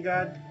kidding me,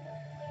 God?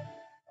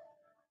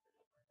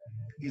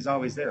 He's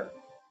always there.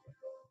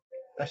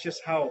 That's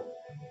just how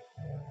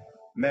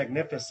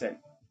magnificent,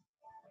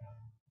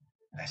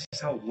 that's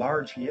just how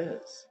large he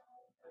is.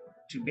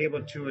 To be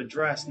able to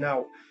address.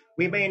 Now,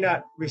 we may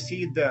not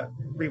receive the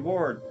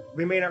reward.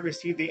 We may not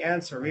receive the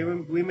answer.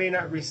 We may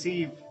not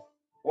receive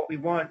what we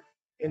want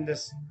in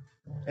this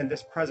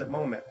present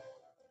moment.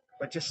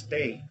 But just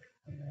stay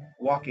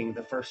walking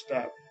the first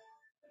step.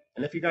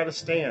 And if you got to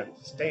stand.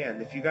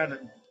 If you got to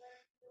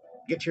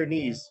get to your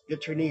knees,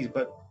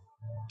 but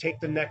take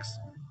the next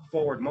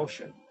forward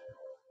motion.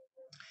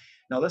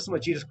 Now listen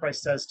what Jesus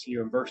Christ says to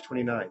you in verse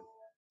 29.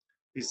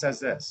 He says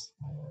this,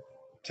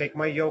 take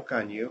my yoke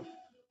on you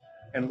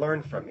and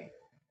learn from me.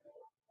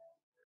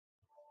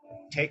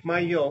 Take my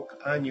yoke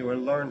on you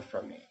and learn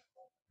from me.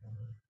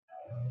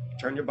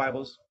 Turn your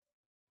Bibles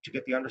to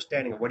get the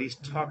understanding of what he's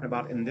talking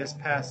about in this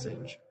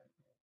passage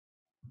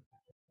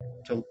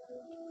to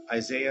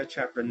Isaiah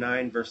chapter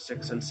 9, verse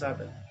 6 and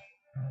 7.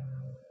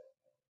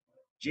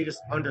 Jesus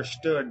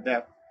understood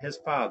that his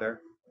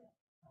Father,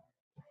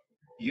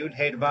 Yud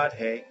He Dvad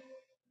He,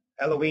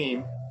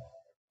 Elohim,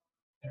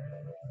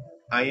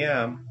 I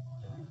am,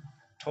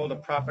 told the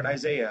prophet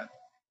Isaiah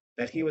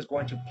that he was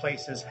going to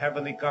place his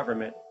heavenly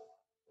government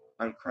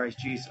on Christ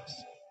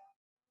Jesus.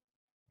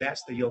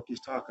 That's the yoke he's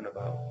talking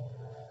about.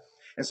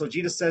 And so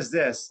Jesus says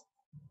this,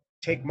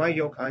 take my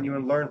yoke on you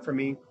and learn from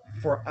me,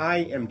 for I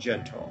am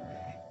gentle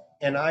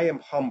and I am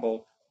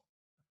humble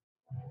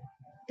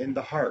in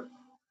the heart.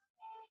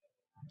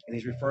 And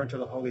he's referring to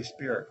the Holy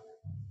Spirit.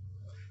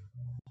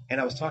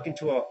 And I was talking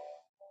to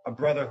a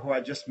brother who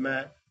I just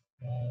met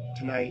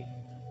tonight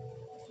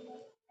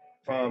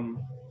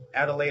from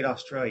Adelaide,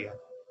 Australia.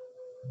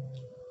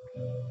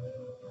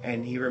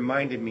 And he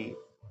reminded me,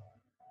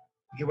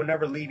 he will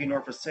never leave you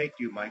nor forsake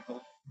you,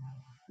 Michael.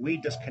 We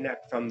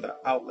disconnect from the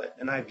outlet.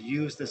 And I've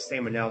used this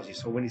same analogy.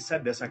 So when he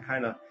said this,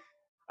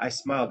 I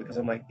smiled because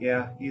I'm like,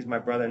 yeah, he's my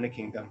brother in the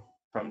kingdom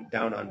from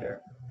down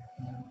under.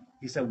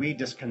 He said, we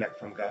disconnect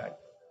from God.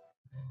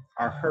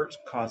 Our hurts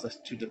cause us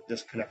to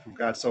disconnect from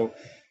God. So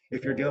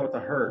if you're dealing with the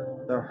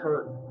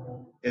hurt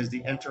is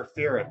the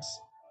interference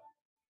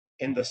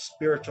in the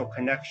spiritual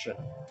connection.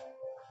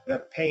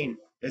 The pain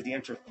is the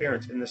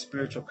interference in the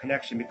spiritual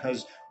connection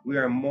because we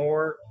are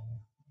more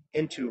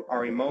into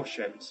our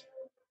emotions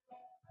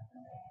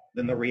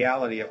than the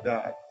reality of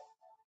God.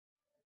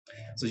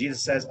 So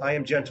Jesus says, I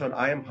am gentle and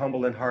I am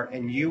humble in heart,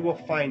 and you will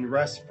find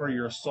rest for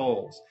your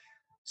souls.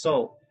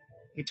 So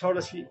he told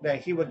us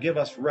that he would give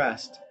us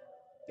rest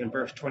in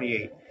verse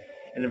 28.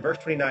 And in verse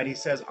 29, he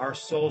says our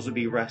souls will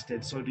be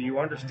rested. So do you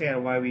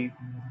understand why we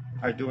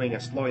are doing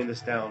and slowing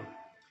this down?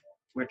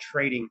 We're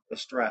trading the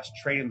stress,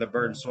 trading the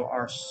burden, so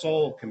our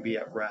soul can be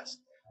at rest.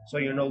 So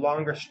you're no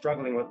longer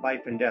struggling with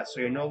life and death. So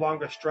you're no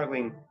longer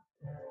struggling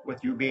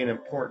with you being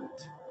important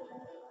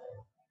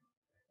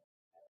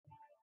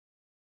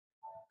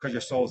because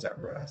your soul's at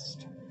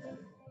rest.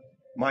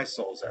 My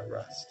soul's at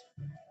rest.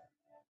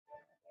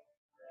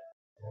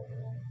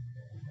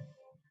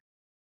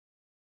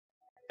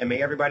 And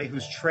may everybody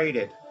who's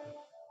traded,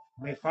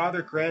 may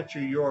Father grant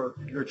you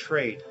your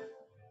trade.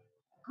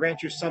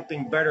 Grant you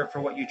something better for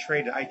what you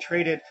traded. I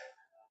traded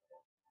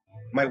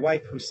my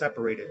wife who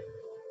separated.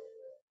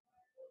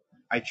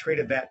 I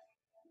traded that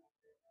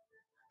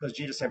because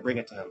Jesus said bring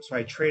it to him. So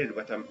I traded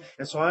with him.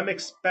 And so I'm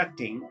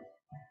expecting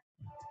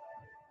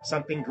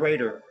something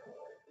greater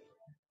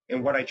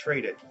in what I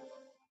traded.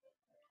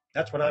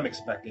 That's what I'm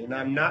expecting. And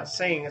I'm not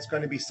saying it's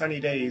going to be sunny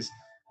days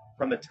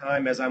from the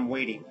time as I'm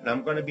waiting. And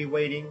I'm going to be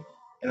waiting,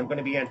 and I'm going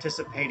to be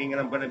anticipating, and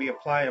I'm going to be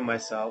applying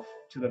myself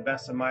to the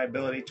best of my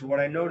ability to what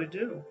I know to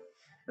do.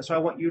 And so I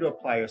want you to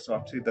apply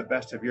yourself to the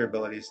best of your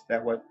abilities,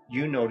 that what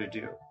you know to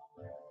do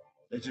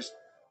is just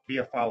be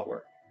a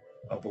follower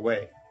of the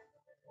way.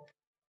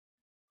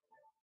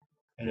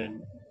 And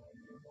then,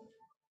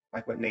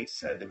 like what Nate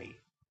said to me,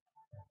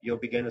 you'll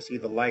begin to see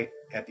the light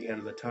at the end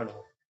of the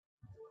tunnel.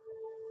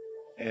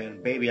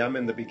 And baby, I'm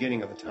in the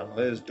beginning of the tunnel.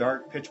 It is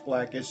dark, pitch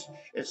black. It's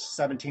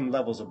 17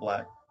 levels of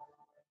black,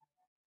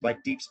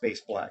 like deep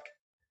space black.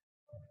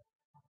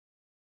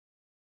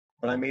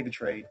 But I made the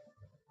trade,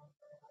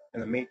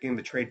 and I'm making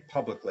the trade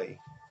publicly.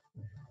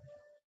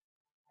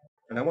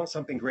 And I want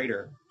something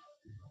greater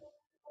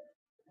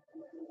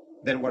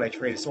than what I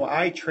traded. So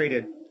I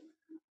traded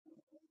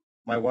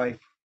my wife,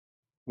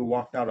 who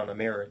walked out on a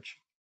marriage,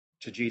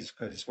 to Jesus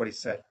because it's what he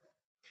said.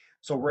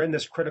 So we're in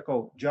this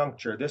critical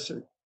juncture, this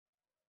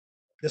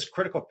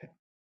critical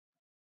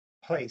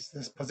place,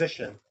 this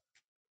position.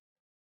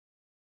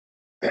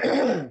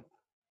 And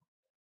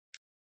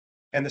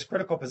this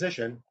critical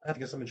position, I have to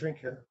get something to drink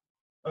here,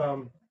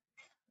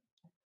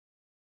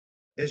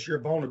 is your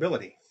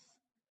vulnerability.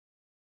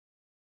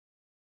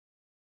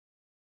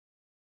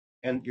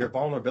 And your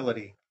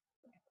vulnerability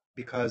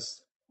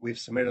because we've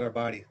submitted our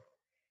body.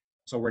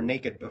 So we're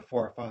naked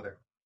before our Father.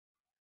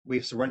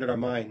 We've surrendered our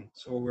mind,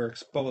 so we're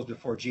exposed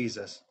before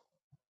Jesus.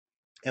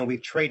 And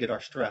we've traded our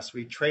stress,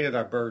 we've traded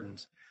our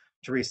burdens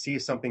to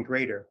receive something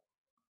greater.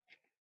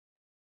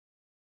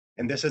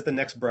 And this is the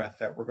next breath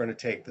that we're going to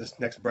take. This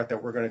next breath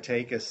that we're going to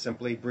take is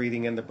simply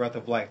breathing in the breath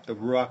of life, the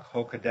Ruach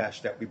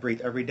HaKodesh that we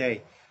breathe every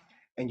day.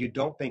 And you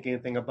don't think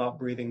anything about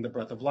breathing the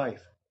breath of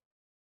life.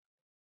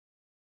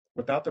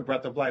 Without the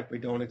breath of life, we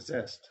don't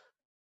exist.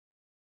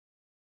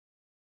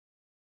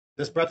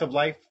 This breath of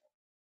life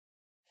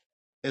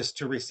is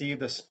to receive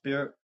the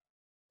spirit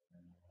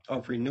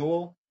of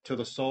renewal to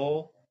the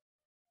soul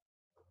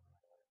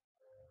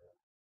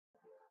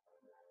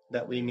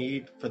that we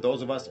need for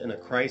those of us in a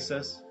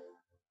crisis,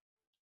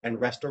 and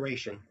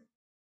restoration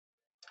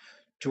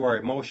to our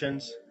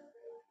emotions,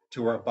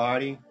 to our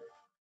body,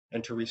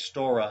 and to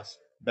restore us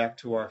back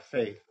to our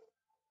faith.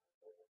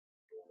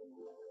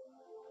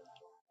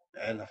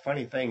 And the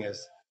funny thing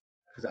is,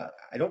 because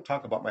I don't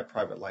talk about my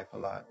private life a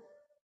lot,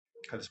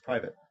 because it's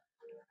private,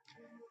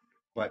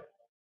 but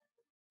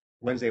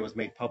Wednesday was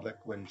made public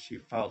when she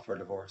filed for a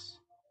divorce.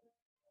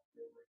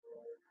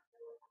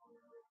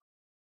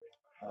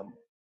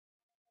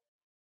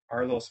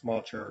 Our little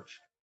small church,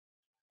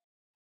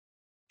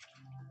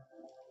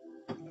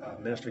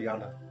 Minister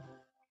Yana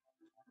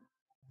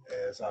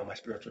is my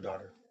spiritual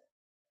daughter,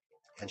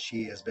 and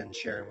she has been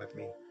sharing with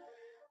me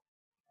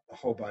a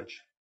whole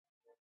bunch.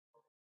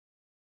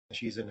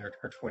 She's in her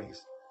 20s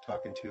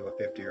talking to a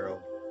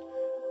 50-year-old,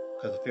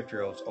 because the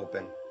 50-year-old's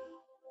open,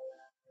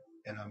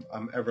 and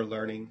I'm ever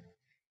learning.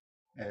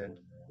 And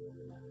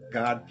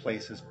God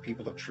places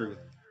people of truth.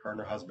 Her and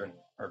her husband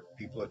are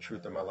people of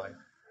truth in my life.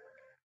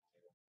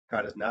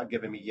 God has not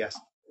given me yes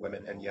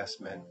women and yes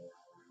men.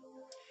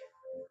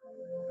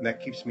 And that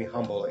keeps me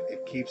humble.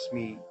 It keeps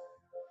me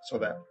so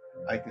that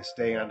I can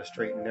stay on the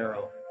straight and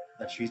narrow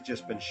that she's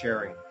just been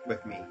sharing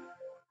with me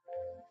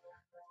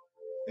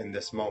in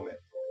this moment.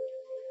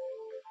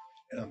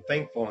 And I'm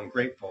thankful and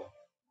grateful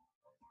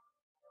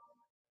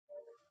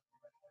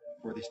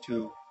for these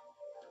two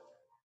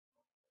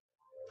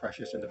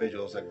precious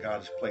individuals that God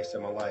has placed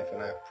in my life.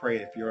 And I pray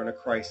if you're in a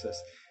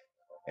crisis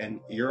and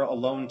you're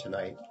alone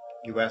tonight,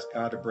 you ask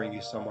God to bring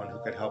you someone who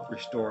could help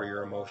restore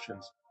your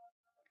emotions,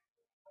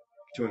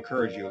 to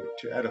encourage you,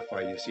 to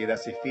edify you. See,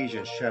 that's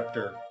Ephesians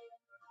chapter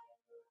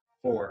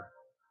 4,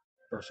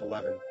 verse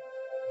 11.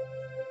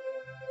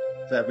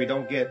 That we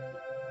don't get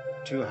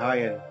too high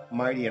and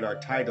mighty in our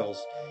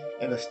titles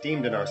and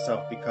esteemed in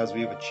ourselves because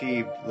we've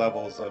achieved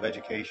levels of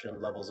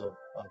education, levels of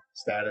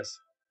status,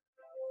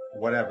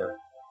 whatever.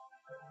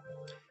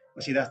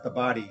 But see, that's the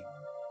body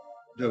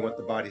doing what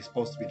the body is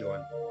supposed to be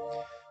doing.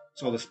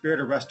 So the spirit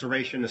of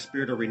restoration, the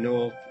spirit of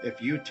renewal, if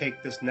you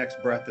take this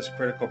next breath, this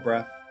critical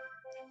breath,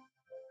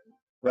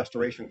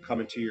 restoration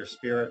come into your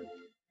spirit,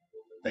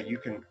 that you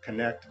can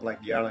connect,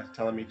 like Yana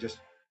telling me, just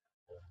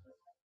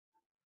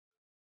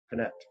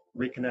connect,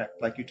 reconnect.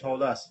 Like you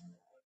told us,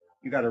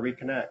 you got to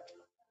reconnect.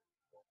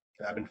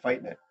 And I've been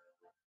fighting it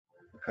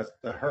because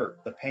the hurt,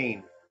 the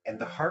pain, and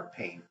the heart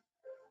pain,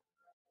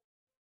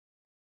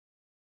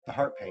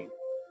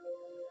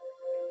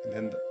 and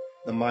then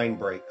the mind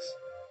breaks.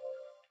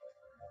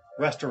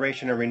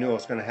 Restoration and renewal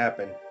is going to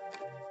happen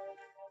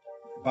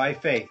by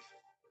faith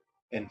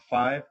in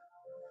 5,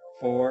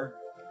 4,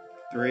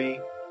 3,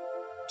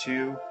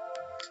 2,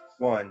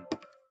 1.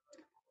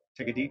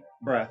 Take a deep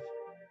breath.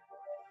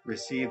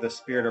 Receive the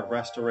spirit of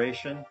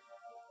restoration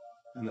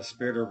and the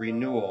spirit of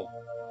renewal.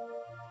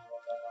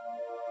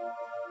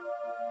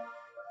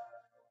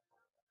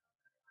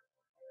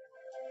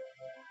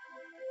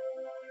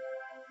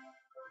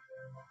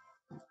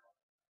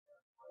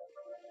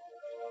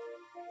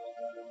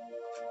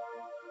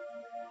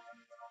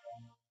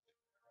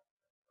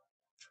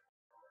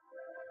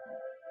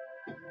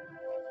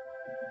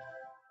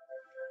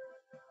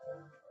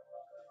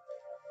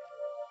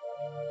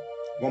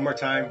 One more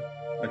time.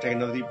 I'm going to take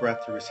another deep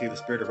breath to receive the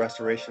spirit of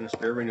restoration, the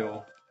spirit of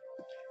renewal.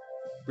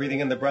 Breathing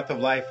in the breath of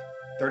life,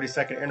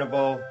 30-second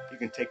interval. You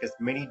can take as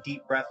many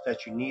deep breaths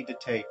that you need to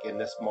take in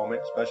this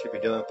moment, especially if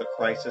you're dealing with a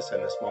crisis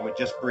in this moment.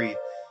 Just breathe.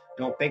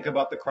 Don't think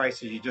about the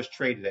crisis. You just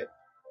traded it.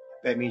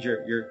 That means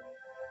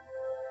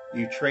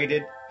you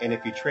traded, and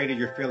if you traded,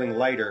 you're feeling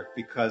lighter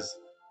because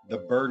the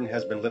burden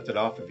has been lifted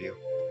off of you.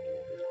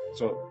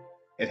 So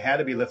it had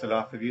to be lifted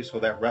off of you so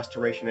that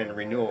restoration and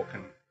renewal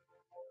can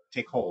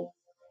take hold.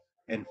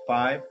 In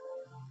 5,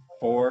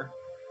 4,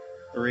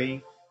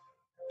 3,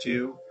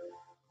 2,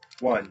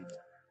 1.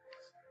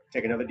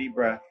 Take another deep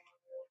breath.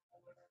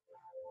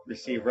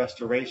 Receive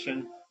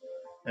restoration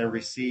and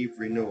receive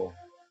renewal.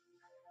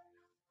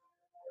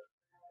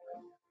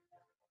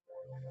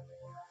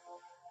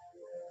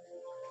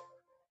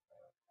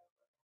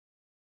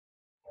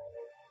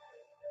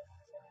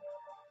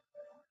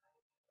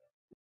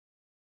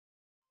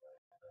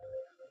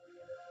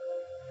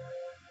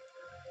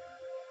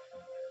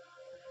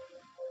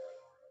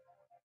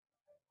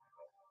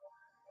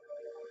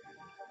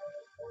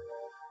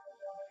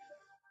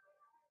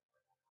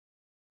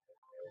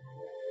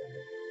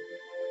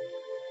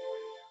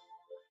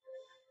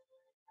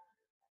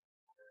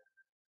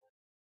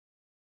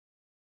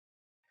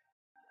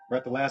 We're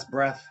at the last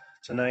breath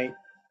tonight,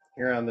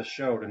 here on the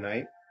show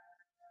tonight.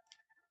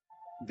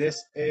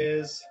 This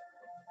is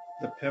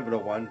the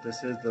pivotal one.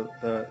 This is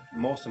the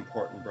most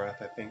important breath,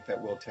 I think,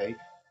 that we'll take.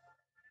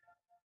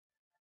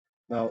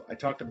 Now, I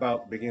talked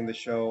about beginning the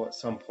show at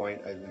some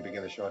point. I didn't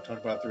begin the show. I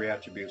talked about 3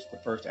 attributes. The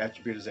first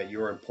attribute is that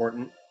you are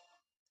important.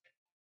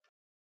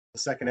 The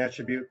second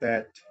attribute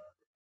that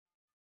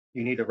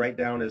you need to write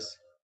down is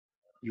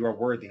you are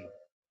worthy.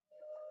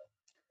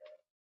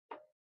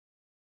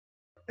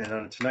 And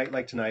on a tonight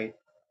like tonight,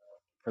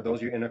 for those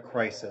of you in a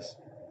crisis,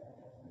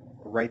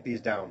 write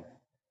these down.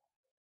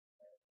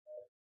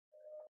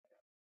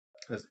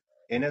 Because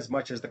in as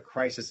much as the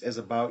crisis is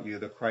about you,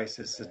 the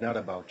crisis is not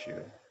about you.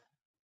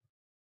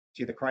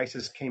 See, the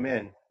crisis came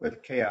in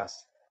with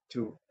chaos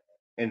to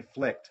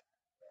inflict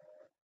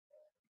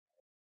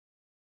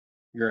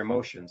your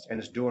emotions, and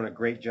it's doing a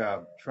great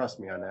job.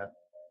 Trust me on that.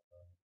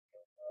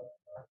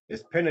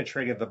 It's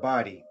penetrating the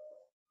body,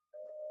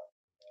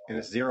 and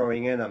it's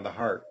zeroing in on the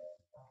heart.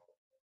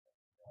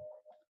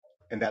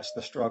 And that's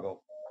the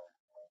struggle.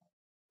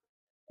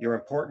 You're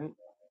important,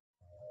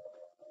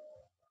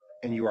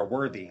 and you are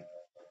worthy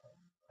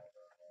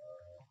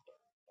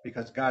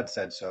because God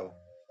said so.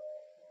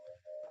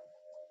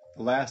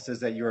 The last is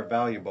that you are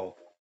valuable.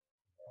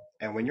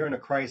 And when you're in a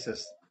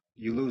crisis,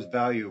 you lose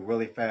value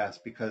really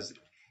fast because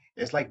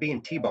it's like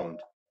being T-boned.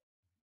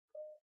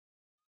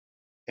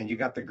 And you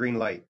got the green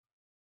light,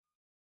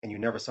 and you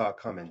never saw it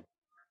coming.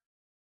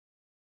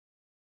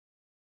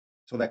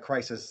 So that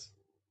crisis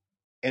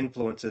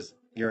influences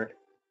your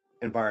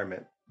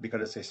environment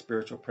because it's a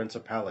spiritual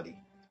principality.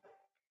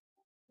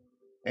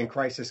 And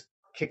crisis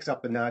kicks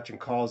up the notch and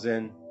calls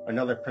in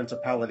another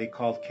principality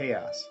called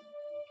chaos.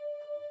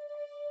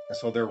 And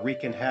so they're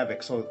wreaking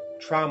havoc. So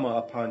trauma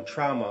upon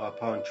trauma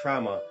upon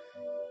trauma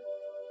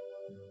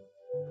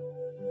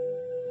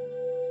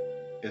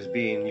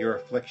being your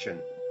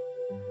affliction.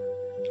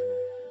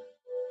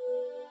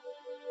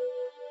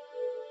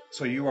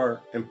 So you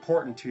are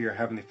important to your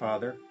Heavenly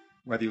Father,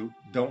 whether you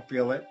don't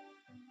feel it.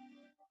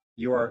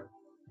 You are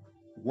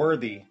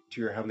worthy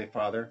to your Heavenly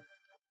Father,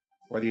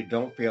 whether you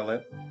don't feel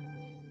it.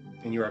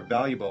 And you are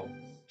valuable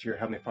to your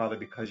Heavenly Father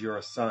because you're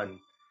a son,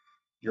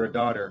 you're a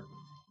daughter.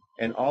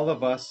 And all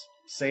of us,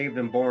 saved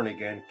and born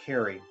again,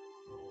 carry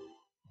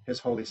His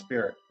Holy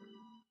Spirit.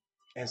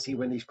 And see,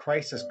 when these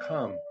crises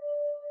come,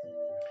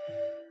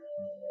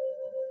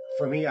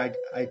 for me,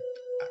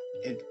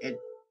 it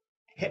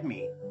hit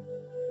me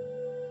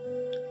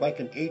like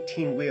an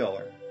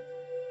 18-wheeler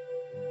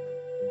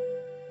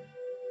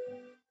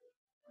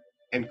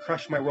and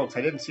crushed my world. 'Cause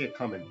I didn't see it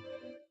coming.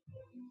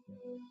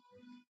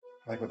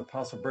 Like what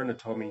Apostle Bernard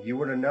told me, you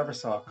would have never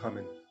saw it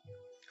coming.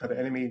 How the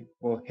enemy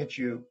will hit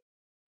you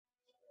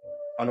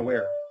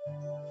unaware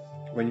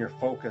when you're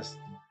focused.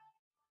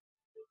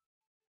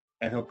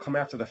 And he'll come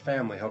after the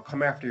family. He'll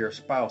come after your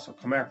spouse. He'll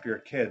come after your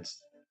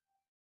kids.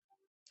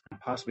 And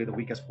possibly the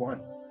weakest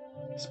one,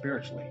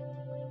 spiritually.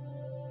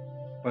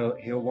 But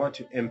he'll want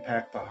to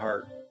impact the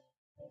heart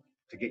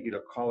to get you to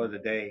call it a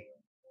day,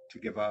 to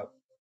give up.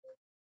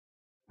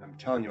 I'm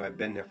telling you, I've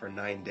been there for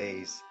 9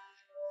 days.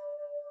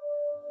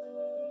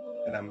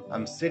 And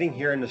I'm sitting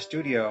here in the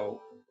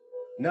studio,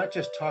 not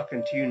just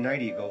talking to you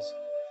Night Eagles,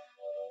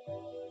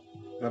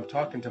 but I'm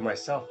talking to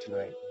myself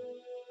tonight.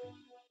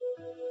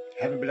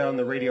 I haven't been on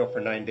the radio for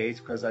 9 days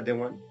because I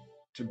didn't want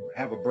to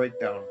have a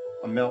breakdown,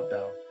 a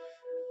meltdown.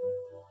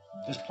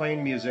 Just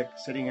playing music,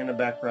 sitting in the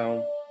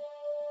background,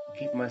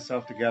 keeping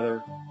myself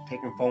together,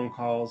 taking phone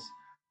calls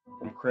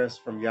from Chris,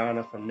 from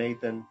Yana, from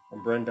Nathan,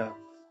 from Brenda,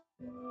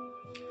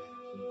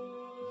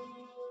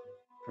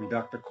 from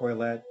Dr.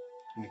 Coylette,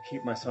 and to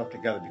keep myself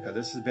together because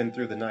this has been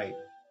through the night.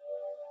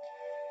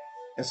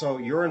 And so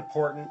you're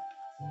important,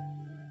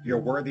 you're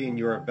worthy, and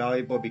you're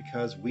valuable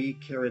because we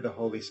carry the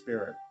Holy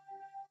Spirit.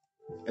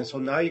 And so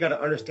now you got to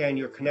understand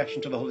your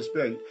connection to the Holy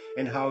Spirit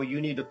and how you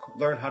need to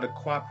learn how to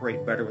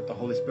cooperate better with the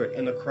Holy Spirit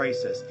in the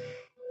crisis.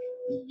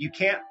 You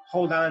can't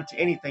hold on to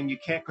anything. You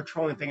can't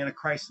control anything in a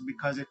crisis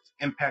because it's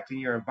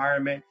impacting your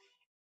environment.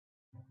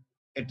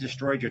 It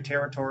destroyed your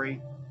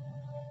territory,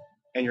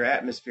 and your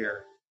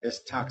atmosphere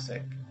is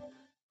toxic.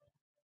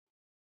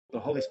 The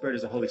Holy Spirit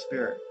is the Holy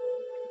Spirit.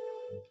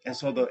 And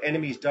so the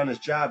enemy's done his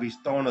job. He's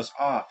thrown us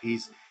off.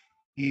 He's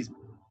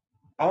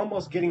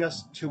almost getting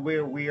us to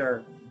where we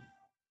are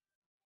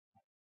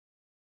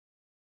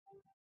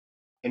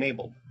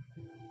enabled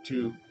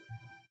to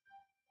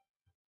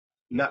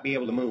not be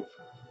able to move.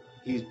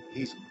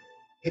 He's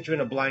hit you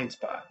in a blind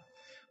spot.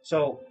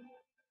 So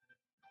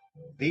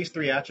these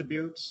three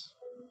attributes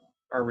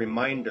are a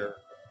reminder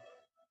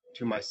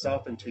to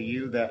myself and to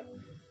you that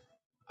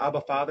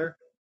Abba Father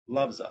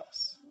loves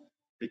us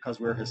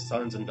because we're his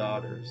sons and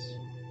daughters.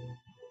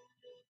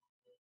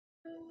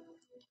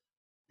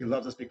 He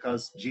loves us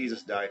because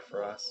Jesus died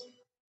for us.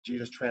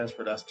 Jesus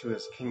transferred us to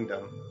his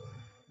kingdom.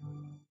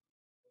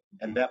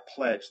 And that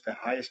pledge, the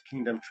highest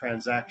kingdom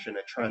transaction,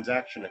 a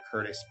transaction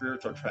occurred, a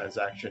spiritual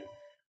transaction.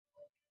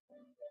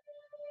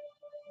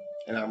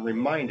 And I'm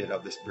reminded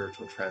of the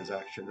spiritual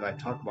transaction that I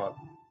talk about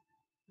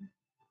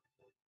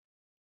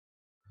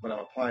when I'm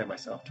applying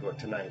myself to it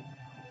tonight.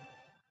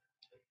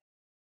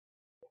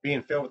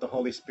 Being filled with the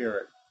Holy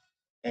Spirit.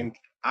 And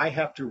I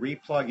have to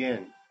re-plug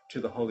in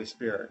to the Holy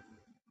Spirit.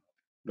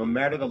 No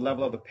matter the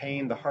level of the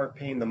pain, the heart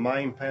pain, the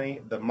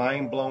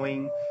mind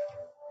blowing,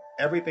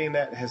 everything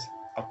that has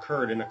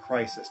occurred in a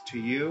crisis to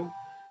you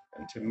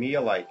and to me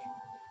alike,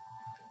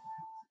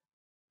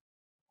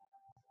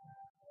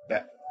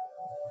 that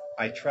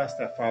I trust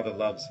that Father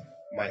loves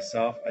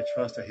myself. I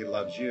trust that he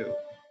loves you.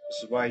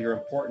 This is why you're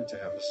important to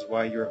him. This is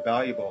why you're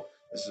valuable.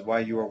 This is why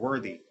you are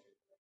worthy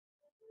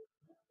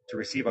to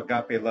receive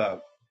agape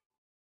love,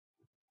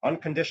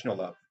 unconditional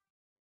love.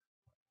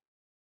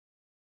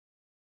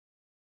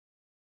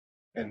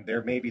 And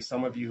there may be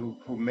some of you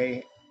who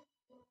may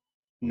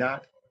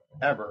not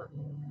ever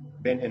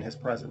been in his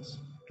presence,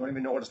 don't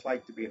even know what it's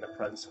like to be in the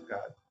presence of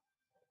God.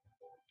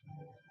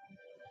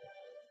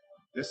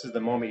 This is the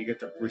moment you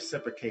get to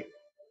reciprocate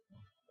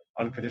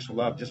unconditional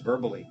love just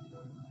verbally.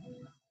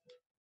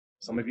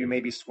 Some of you may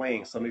be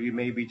swaying. Some of you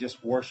may be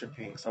just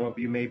worshiping. Some of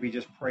you may be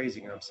just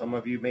praising him. Some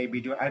of you may be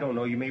doing, I don't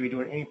know, you may be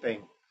doing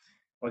anything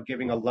but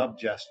giving a love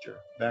gesture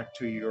back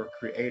to your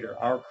Creator,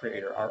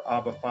 our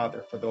Abba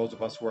Father, for those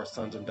of us who are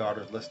sons and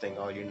daughters listening,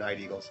 all you Night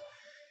Eagles.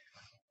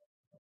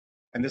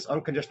 And this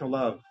unconditional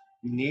love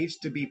needs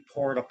to be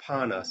poured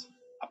upon us,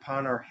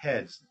 upon our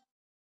heads,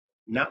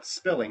 not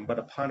spilling, but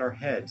upon our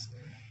heads.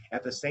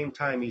 At the same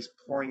time, he's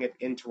pouring it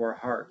into our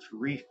hearts,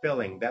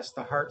 refilling. That's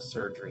the heart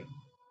surgery.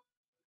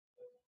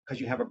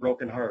 Because you have a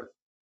broken heart.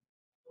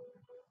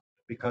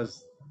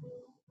 Because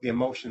the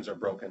emotions are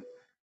broken.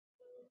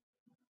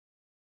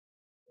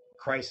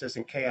 Crisis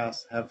and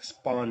chaos have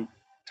spawned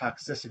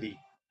toxicity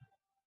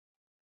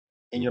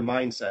in your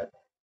mindset.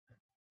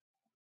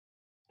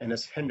 And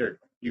it's hindered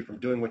you from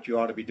doing what you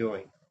ought to be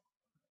doing.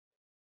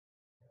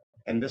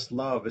 And this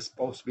love is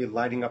supposed to be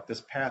lighting up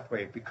this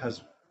pathway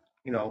because,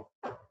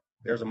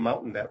 There's a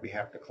mountain that we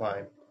have to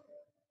climb.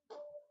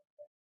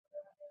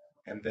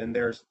 And then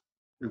there's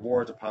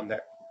rewards upon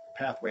that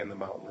pathway in the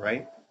mountain,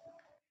 right?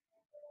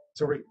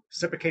 So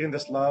reciprocating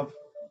this love,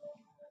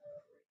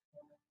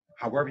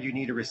 however you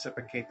need to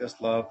reciprocate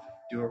this love,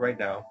 do it right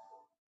now.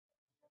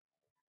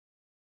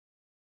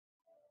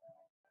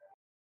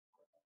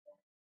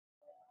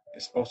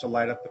 It's supposed to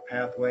light up the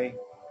pathway,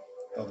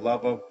 the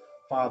love of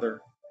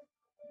Father,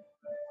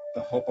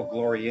 the hope of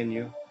glory in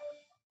you,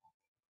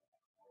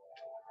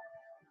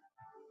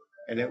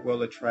 and it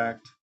will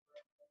attract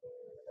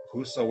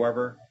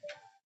whosoever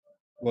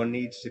will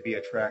needs to be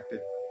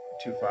attracted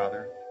to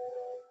Father,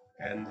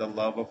 and the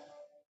love of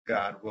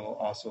God will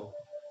also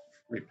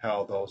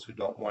repel those who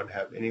don't want to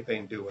have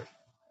anything to do with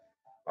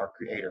our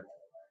Creator.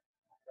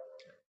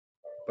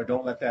 But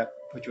don't let that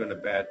put you in a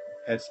bad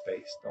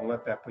headspace. Don't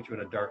let that put you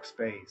in a dark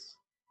space.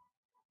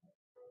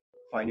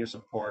 Find your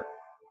support.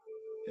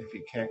 If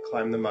you can't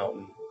climb the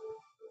mountain,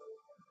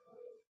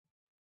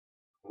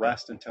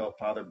 rest until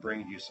Father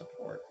brings you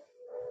support.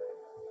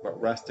 But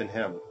rest in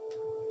Him.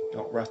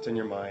 Don't rest in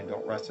your mind.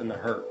 Don't rest in the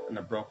hurt and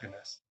the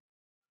brokenness.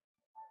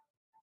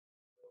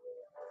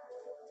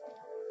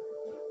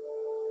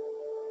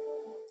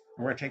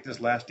 We're going to take this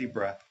last deep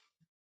breath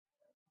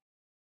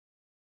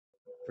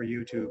for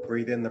you to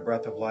breathe in the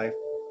breath of life,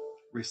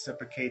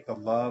 reciprocate the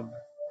love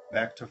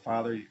back to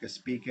Father. You can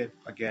speak it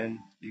again.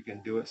 You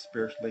can do it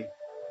spiritually.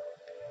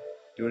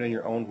 Do it in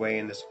your own way,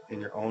 in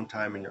your own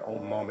time, in your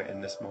own moment,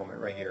 in this moment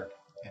right here.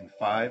 In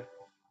 5,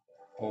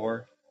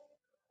 4,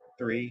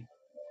 3,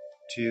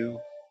 2,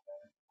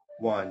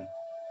 1.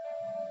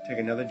 Take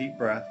another deep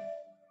breath.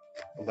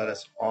 And let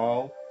us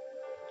all,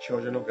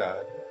 children of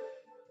God,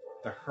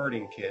 the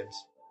hurting kids,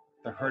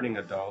 the hurting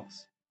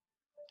adults,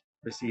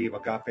 receive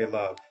agape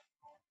love.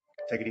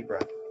 Take a deep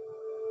breath.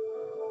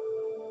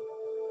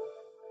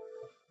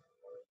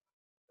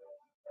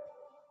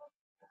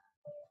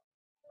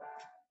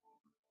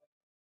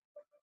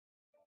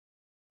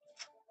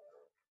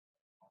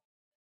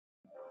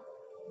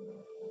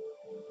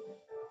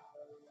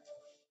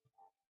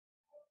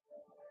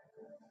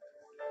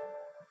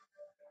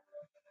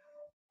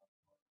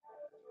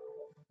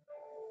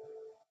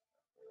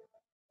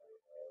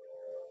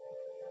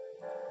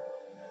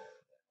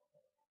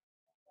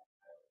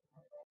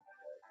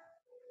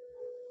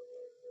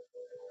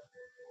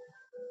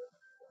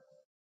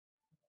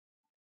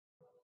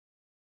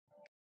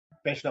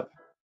 Finishing up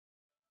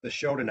the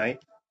show tonight.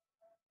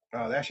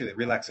 Actually, the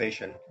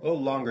relaxation, a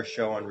little longer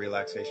show on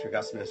relaxation. We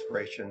got some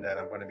inspiration that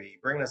I'm going to be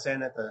bringing us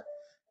in at the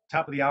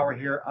top of the hour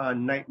here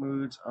on Night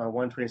Moods on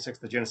 126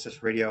 The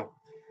Genesis Radio.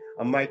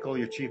 I'm Michael,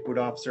 your Chief Mood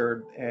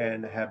Officer,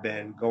 and have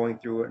been going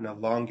through an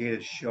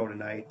elongated show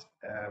tonight.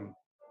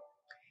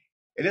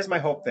 It is my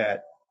hope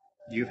that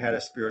you've had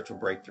a spiritual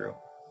breakthrough,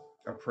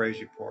 a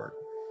praise report.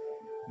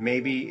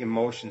 Maybe your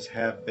emotions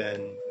have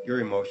been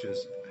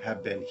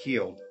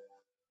healed.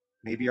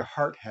 Maybe your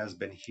heart has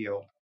been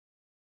healed.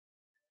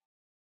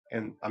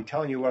 And I'm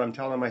telling you what I'm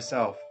telling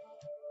myself.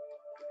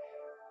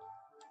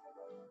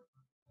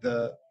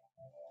 The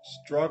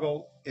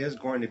struggle is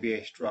going to be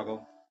a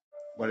struggle,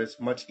 but it's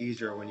much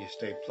easier when you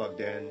stay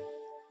plugged in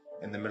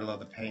the middle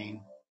of the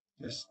pain.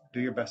 Just do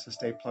your best to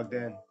stay plugged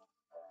in.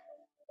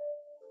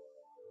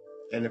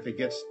 And if it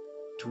gets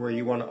to where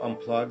you want to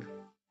unplug,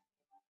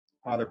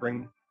 Father,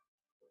 bring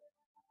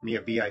me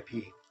a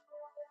VIP.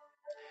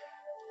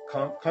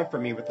 Comfort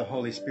me with the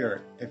Holy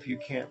Spirit. If you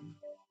can't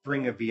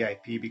bring a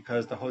VIP,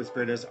 because the Holy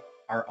Spirit is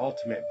our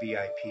ultimate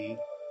VIP.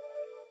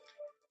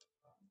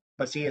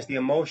 But see, it's the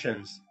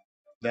emotions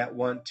that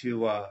want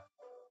to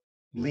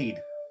lead.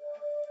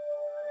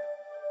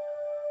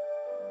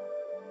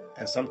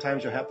 And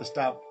sometimes you'll have to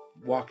stop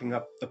walking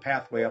up the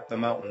pathway up the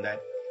mountain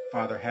that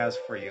Father has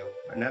for you.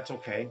 And that's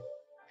okay.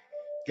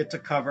 Get to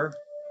cover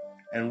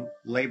and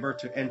labor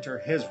to enter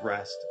His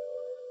rest.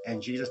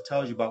 And Jesus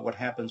tells you about what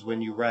happens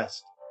when you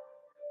rest.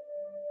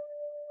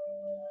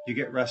 You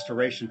get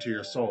restoration to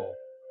your soul.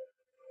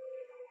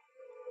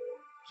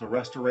 So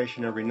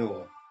restoration and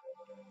renewal.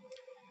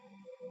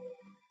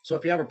 So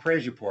if you have a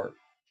praise report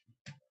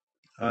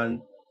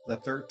on the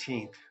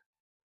 13th,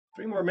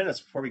 3 more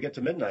minutes before we get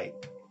to midnight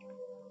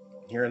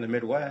here in the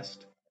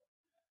Midwest,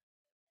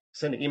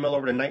 send an email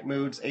over to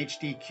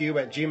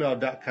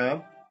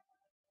nightmoodshdq@gmail.com.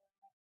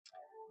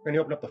 We're going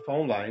to open up the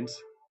phone lines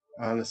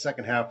on the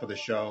second half of the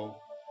show.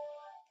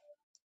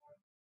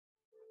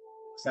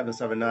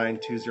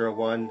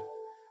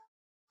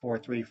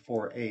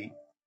 779-201-4348.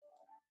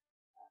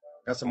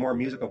 Got some more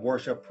music of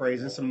worship,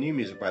 praise, and some new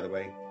music, by the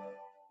way. And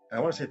I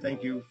want to say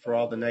thank you for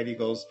all the Night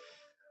Eagles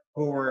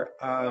who were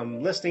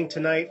listening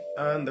tonight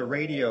on the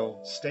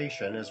radio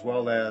station, as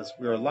well as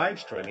we were live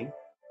streaming.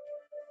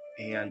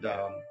 And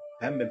I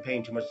haven't been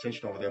paying too much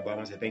attention over there, but I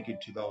want to say thank you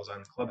to those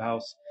on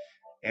Clubhouse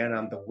and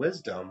on the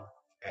Wisdom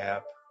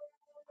app.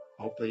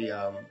 Hopefully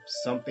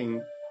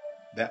something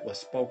that was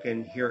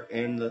spoken here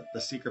in the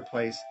secret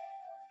place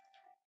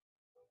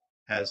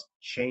has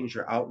changed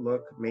your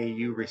outlook. May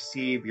you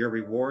receive your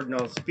reward.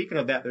 Now, speaking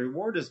of that, the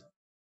reward is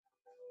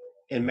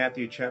in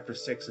Matthew chapter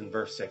 6 and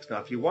verse 6. Now,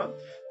 if you want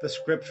the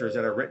scriptures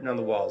that are written on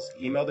the walls,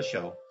 email the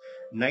show,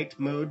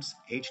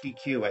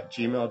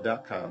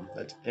 nightmoodshdq@gmail.com.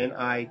 That's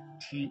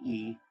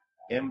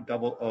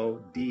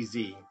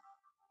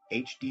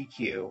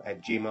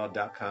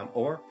NITEMOODZ@gmail.com.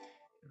 Or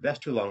if that's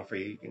too long for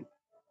you, you can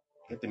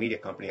hit the media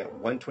company at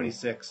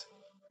 126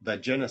 the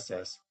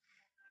Genesis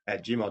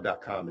at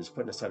gmail.com. Just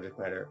put in the subject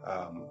matter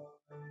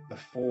the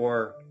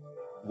 4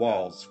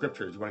 walls,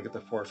 scriptures. You want to get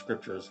the 4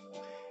 scriptures,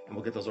 and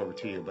we'll get those over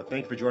to you. But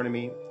thank you for joining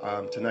me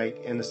tonight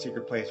in the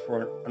secret place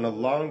for an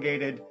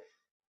elongated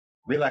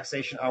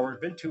relaxation hour. It's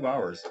been 2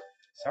 hours.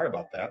 Sorry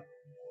about that.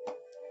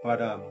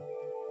 But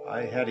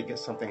I had to get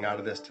something out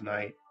of this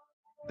tonight.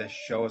 This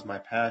show is my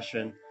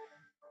passion.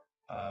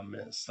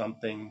 It's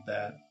something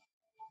that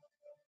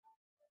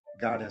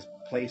God has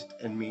placed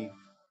in me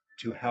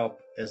to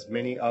help as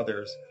many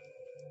others.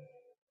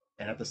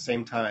 And at the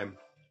same time,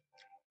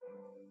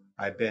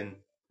 I've been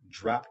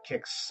drop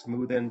kicked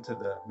smooth into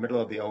the middle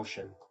of the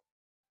ocean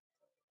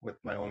with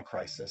my own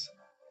crisis.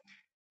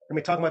 We're going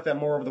to be talking about that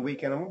more over the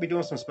weekend. I'm going to be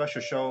doing some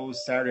special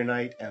shows Saturday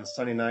night and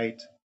Sunday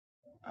night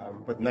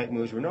with night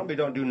moves. We normally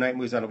don't do night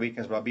moves on the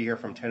weekends, but I'll be here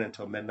from 10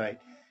 until midnight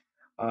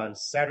on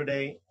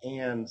Saturday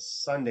and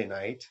Sunday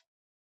night.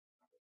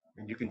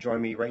 And you can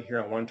join me right here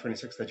on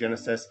 126 The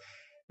Genesis.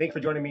 Thank you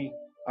for joining me.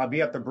 I'll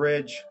be at the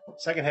bridge,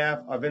 second half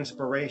of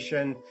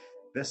Inspiration.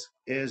 This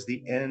is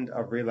the end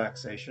of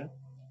Relaxation.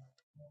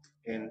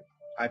 And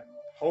I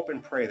hope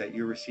and pray that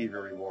you receive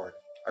your reward.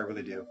 I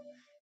really do.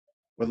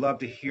 Would love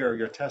to hear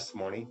your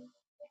testimony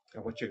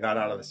and what you got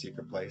out of the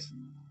secret place.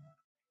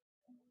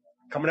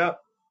 Coming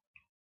up,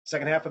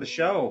 second half of the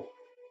show.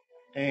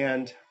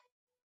 And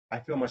I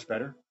feel much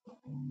better.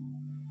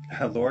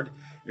 Lord,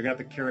 you're going to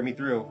have to carry me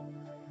through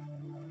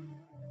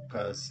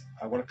because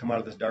I want to come out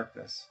of this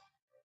darkness.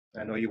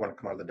 I know you want to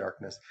come out of the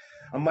darkness.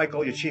 I'm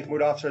Michael, your Chief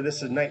Mood Officer.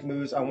 This is Night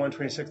Moves on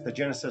 126, the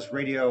Genesis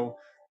Radio.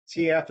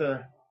 See you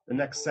after the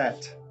next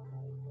set.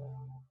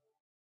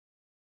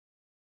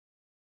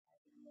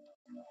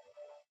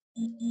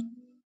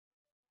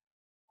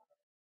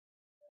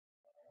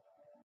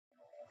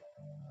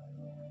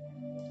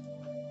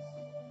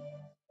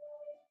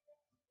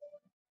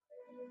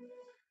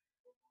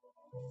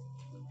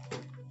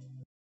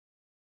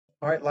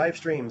 All right, live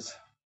streams.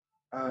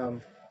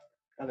 Got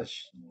a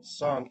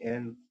song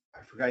in.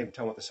 I forgot even to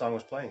tell what the song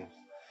was playing.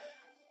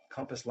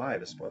 Compass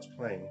Live is what's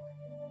playing.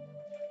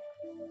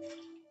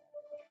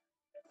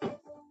 I'm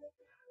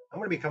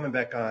going to be coming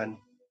back on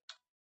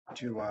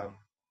to, I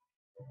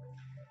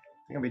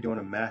think I'll be doing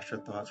a Master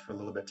Thoughts for a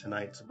little bit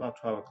tonight. It's about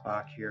 12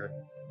 o'clock here.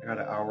 I got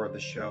an hour of the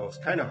show. It's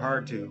kind of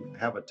hard to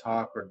have a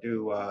talk or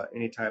do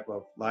any type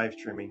of live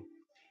streaming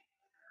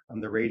on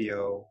the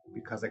radio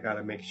because I got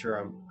to make sure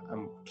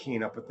I'm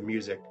keying up with the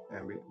music,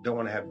 and we don't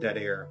want to have dead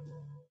air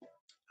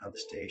on the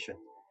station.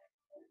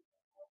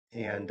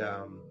 And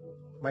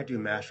might do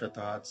Master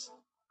Thoughts.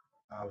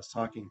 I was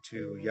talking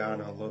to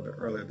Yana a little bit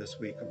earlier this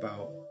week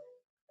about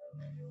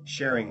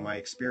sharing my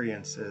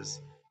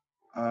experiences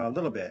a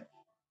little bit.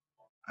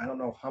 I don't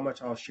know how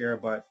much I'll share,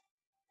 but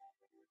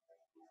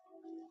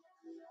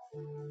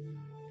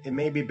it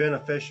may be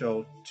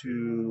beneficial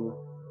to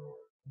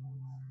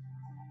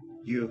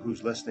you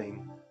who's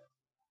listening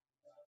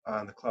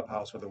on the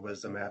Clubhouse or the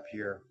Wisdom app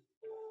here.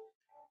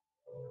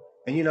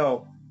 And you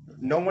know,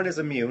 no one is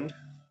immune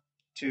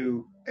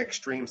to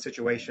extreme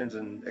situations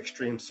and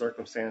extreme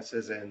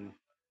circumstances. And,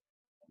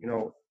 you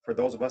know, for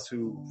those of us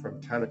who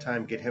from time to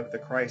time get hit with a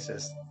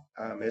crisis,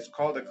 it's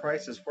called a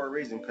crisis for a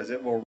reason because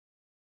it will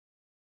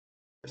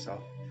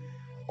yourself,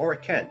 or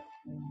it can.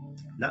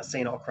 Not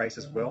saying all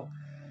crisis will.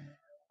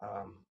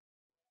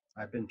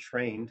 I've been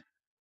trained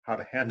how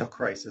to handle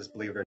crisis,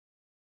 believe it or not.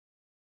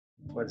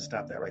 Go ahead and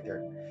stop that right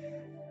there.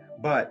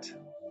 But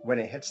when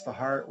it hits the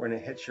heart, when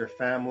it hits your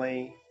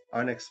family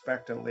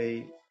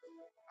unexpectedly,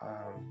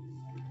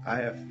 I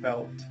have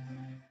felt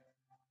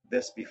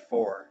this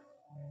before.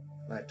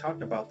 And I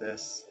talked about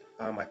this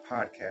on my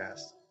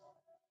podcast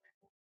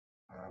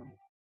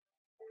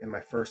in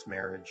my first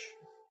marriage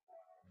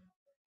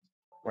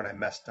when I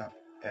messed up.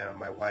 And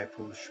my wife,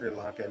 who's Sri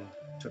Lankan,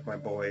 took my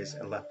boys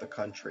and left the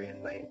country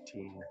in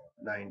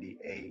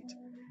 1998.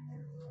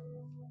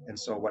 And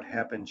so what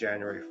happened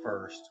January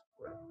 1st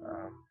with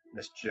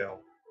Miss Jill,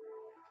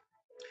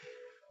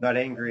 not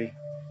angry.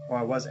 Well,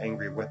 I was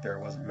angry with her.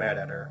 I wasn't mad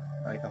at her.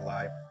 I ain't gonna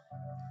lie.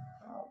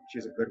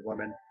 She's a good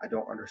woman. I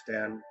don't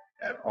understand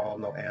at all,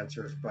 no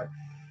answers. But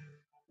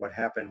what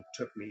happened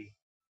took me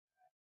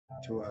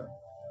to a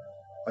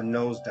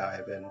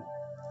nosedive. And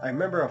I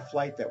remember a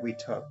flight that we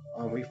took.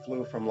 We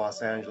flew from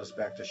Los Angeles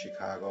back to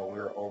Chicago. We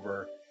were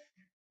over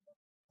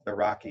the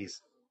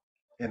Rockies.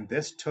 And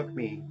this took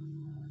me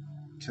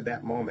to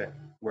that moment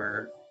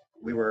where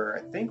we were,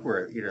 I think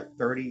we're either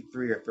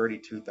 33 or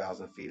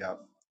 32,000 feet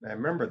up. And I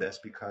remember this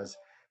because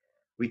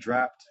we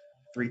dropped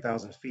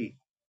 3,000 feet.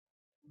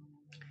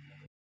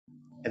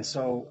 And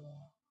so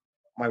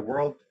my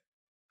world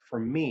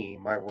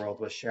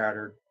was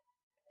shattered,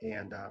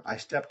 and I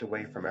stepped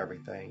away from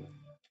everything.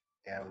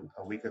 And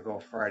a week ago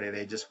Friday,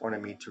 they just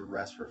wanted me to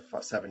rest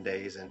for 7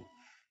 days, and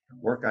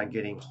work on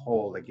getting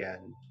whole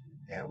again.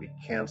 And we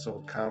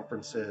canceled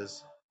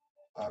conferences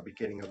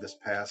beginning of this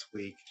past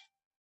week,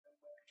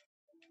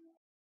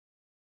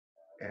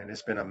 and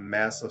it's been a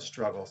massive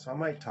struggle. So I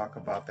might talk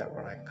about that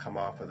when I come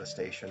off of the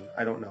station.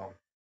 I don't know,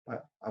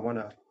 but I want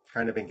to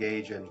kind of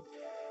engage and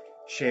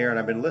share. And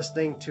I've been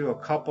listening to a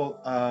couple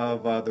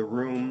of the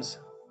rooms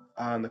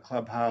on the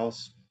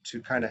clubhouse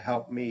to kind of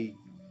help me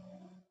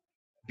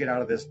get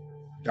out of this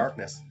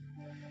darkness.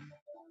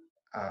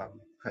 I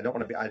don't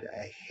want to be.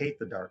 I hate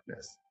the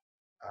darkness.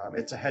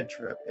 It's a head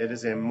trip. It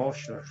is an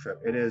emotional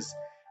trip. It is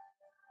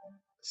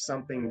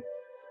something.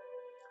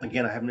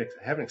 Again, I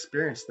haven't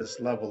experienced this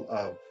level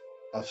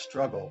of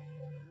struggle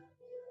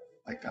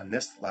like on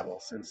this level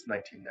since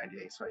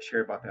 1998. So I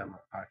shared about that on my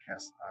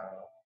podcast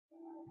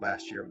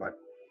last year. But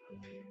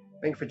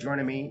thank you for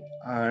joining me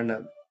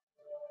on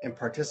and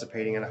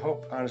participating. And I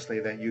hope honestly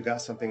that you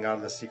got something out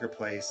of the secret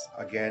place.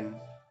 Again,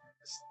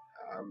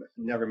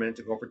 never meant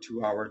to go for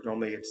 2 hours.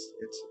 Normally it's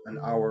an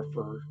hour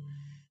for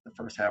the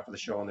first half of the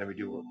show, and then we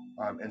do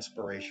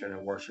inspiration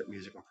and worship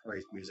music and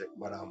praise music.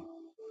 But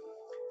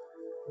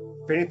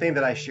if anything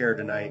that I share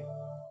tonight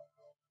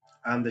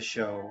on the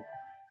show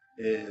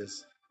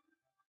is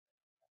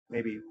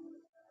maybe,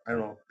 I don't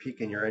know,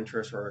 piquing your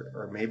interest,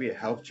 or maybe it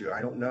helped you,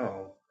 I don't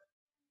know,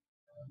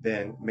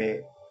 then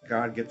may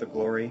God get the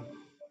glory.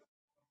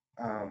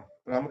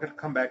 But I'm going to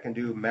come back and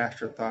do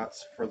master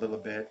thoughts for a little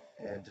bit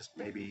and just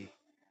maybe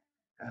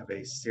have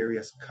a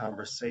serious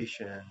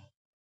conversation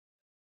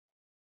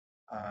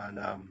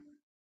on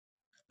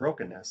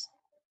brokenness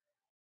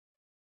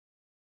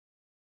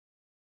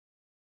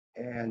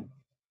and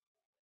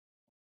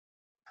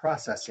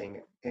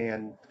processing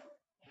and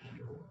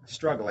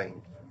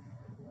struggling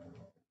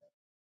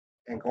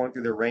and going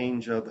through the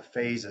range of the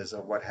phases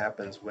of what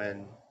happens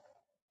when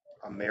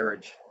a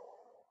marriage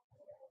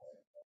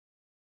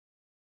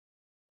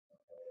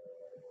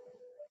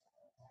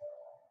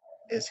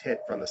is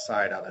hit from the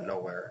side out of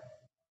nowhere.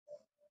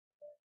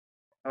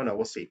 Oh no,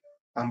 we'll see.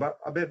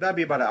 That'll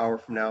be about an hour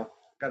from now.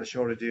 Got a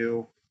show to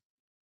do.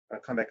 I'll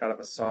come back out of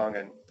a song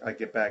and I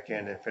get back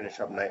in and finish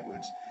up Night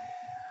Moods.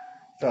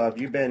 So if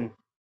you've been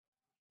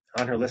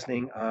on here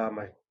listening,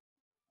 I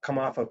come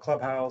off of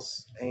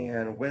Clubhouse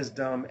and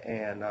Wisdom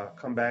and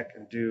come back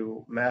and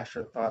do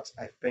Master Thoughts,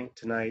 I think,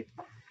 tonight,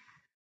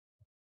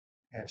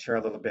 and share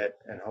a little bit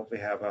and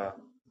hopefully have a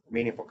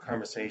meaningful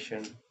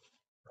conversation.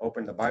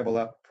 Open the Bible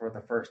up for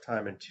the first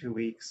time in 2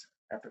 weeks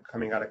after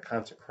coming out of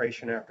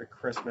consecration after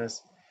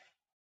Christmas.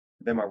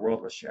 Then my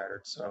world was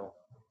shattered. So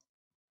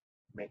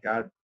may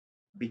God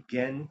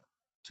begin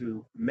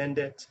to mend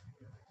it.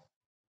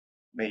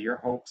 May your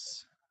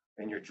hopes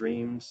and your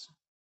dreams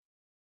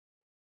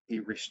be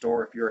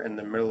restored if you're in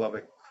the middle of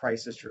a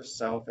crisis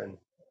yourself. And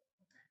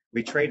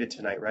we traded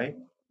tonight, right?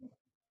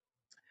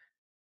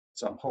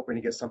 So I'm hoping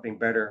to get something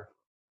better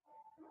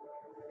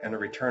and a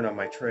return on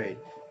my trade.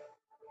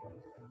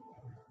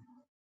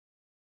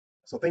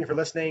 So thank you for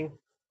listening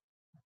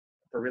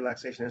for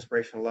Relaxation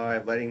Inspiration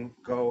Live, letting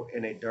go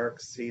in a dark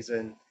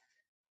season.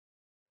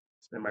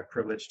 It's been my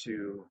privilege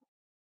to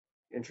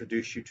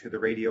introduce you to the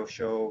radio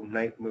show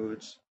Night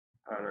Moods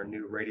on our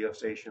new radio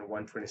station,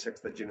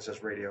 126, the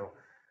Genesis Radio.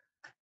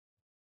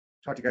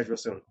 Talk to you guys real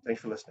soon. Thanks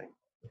for listening.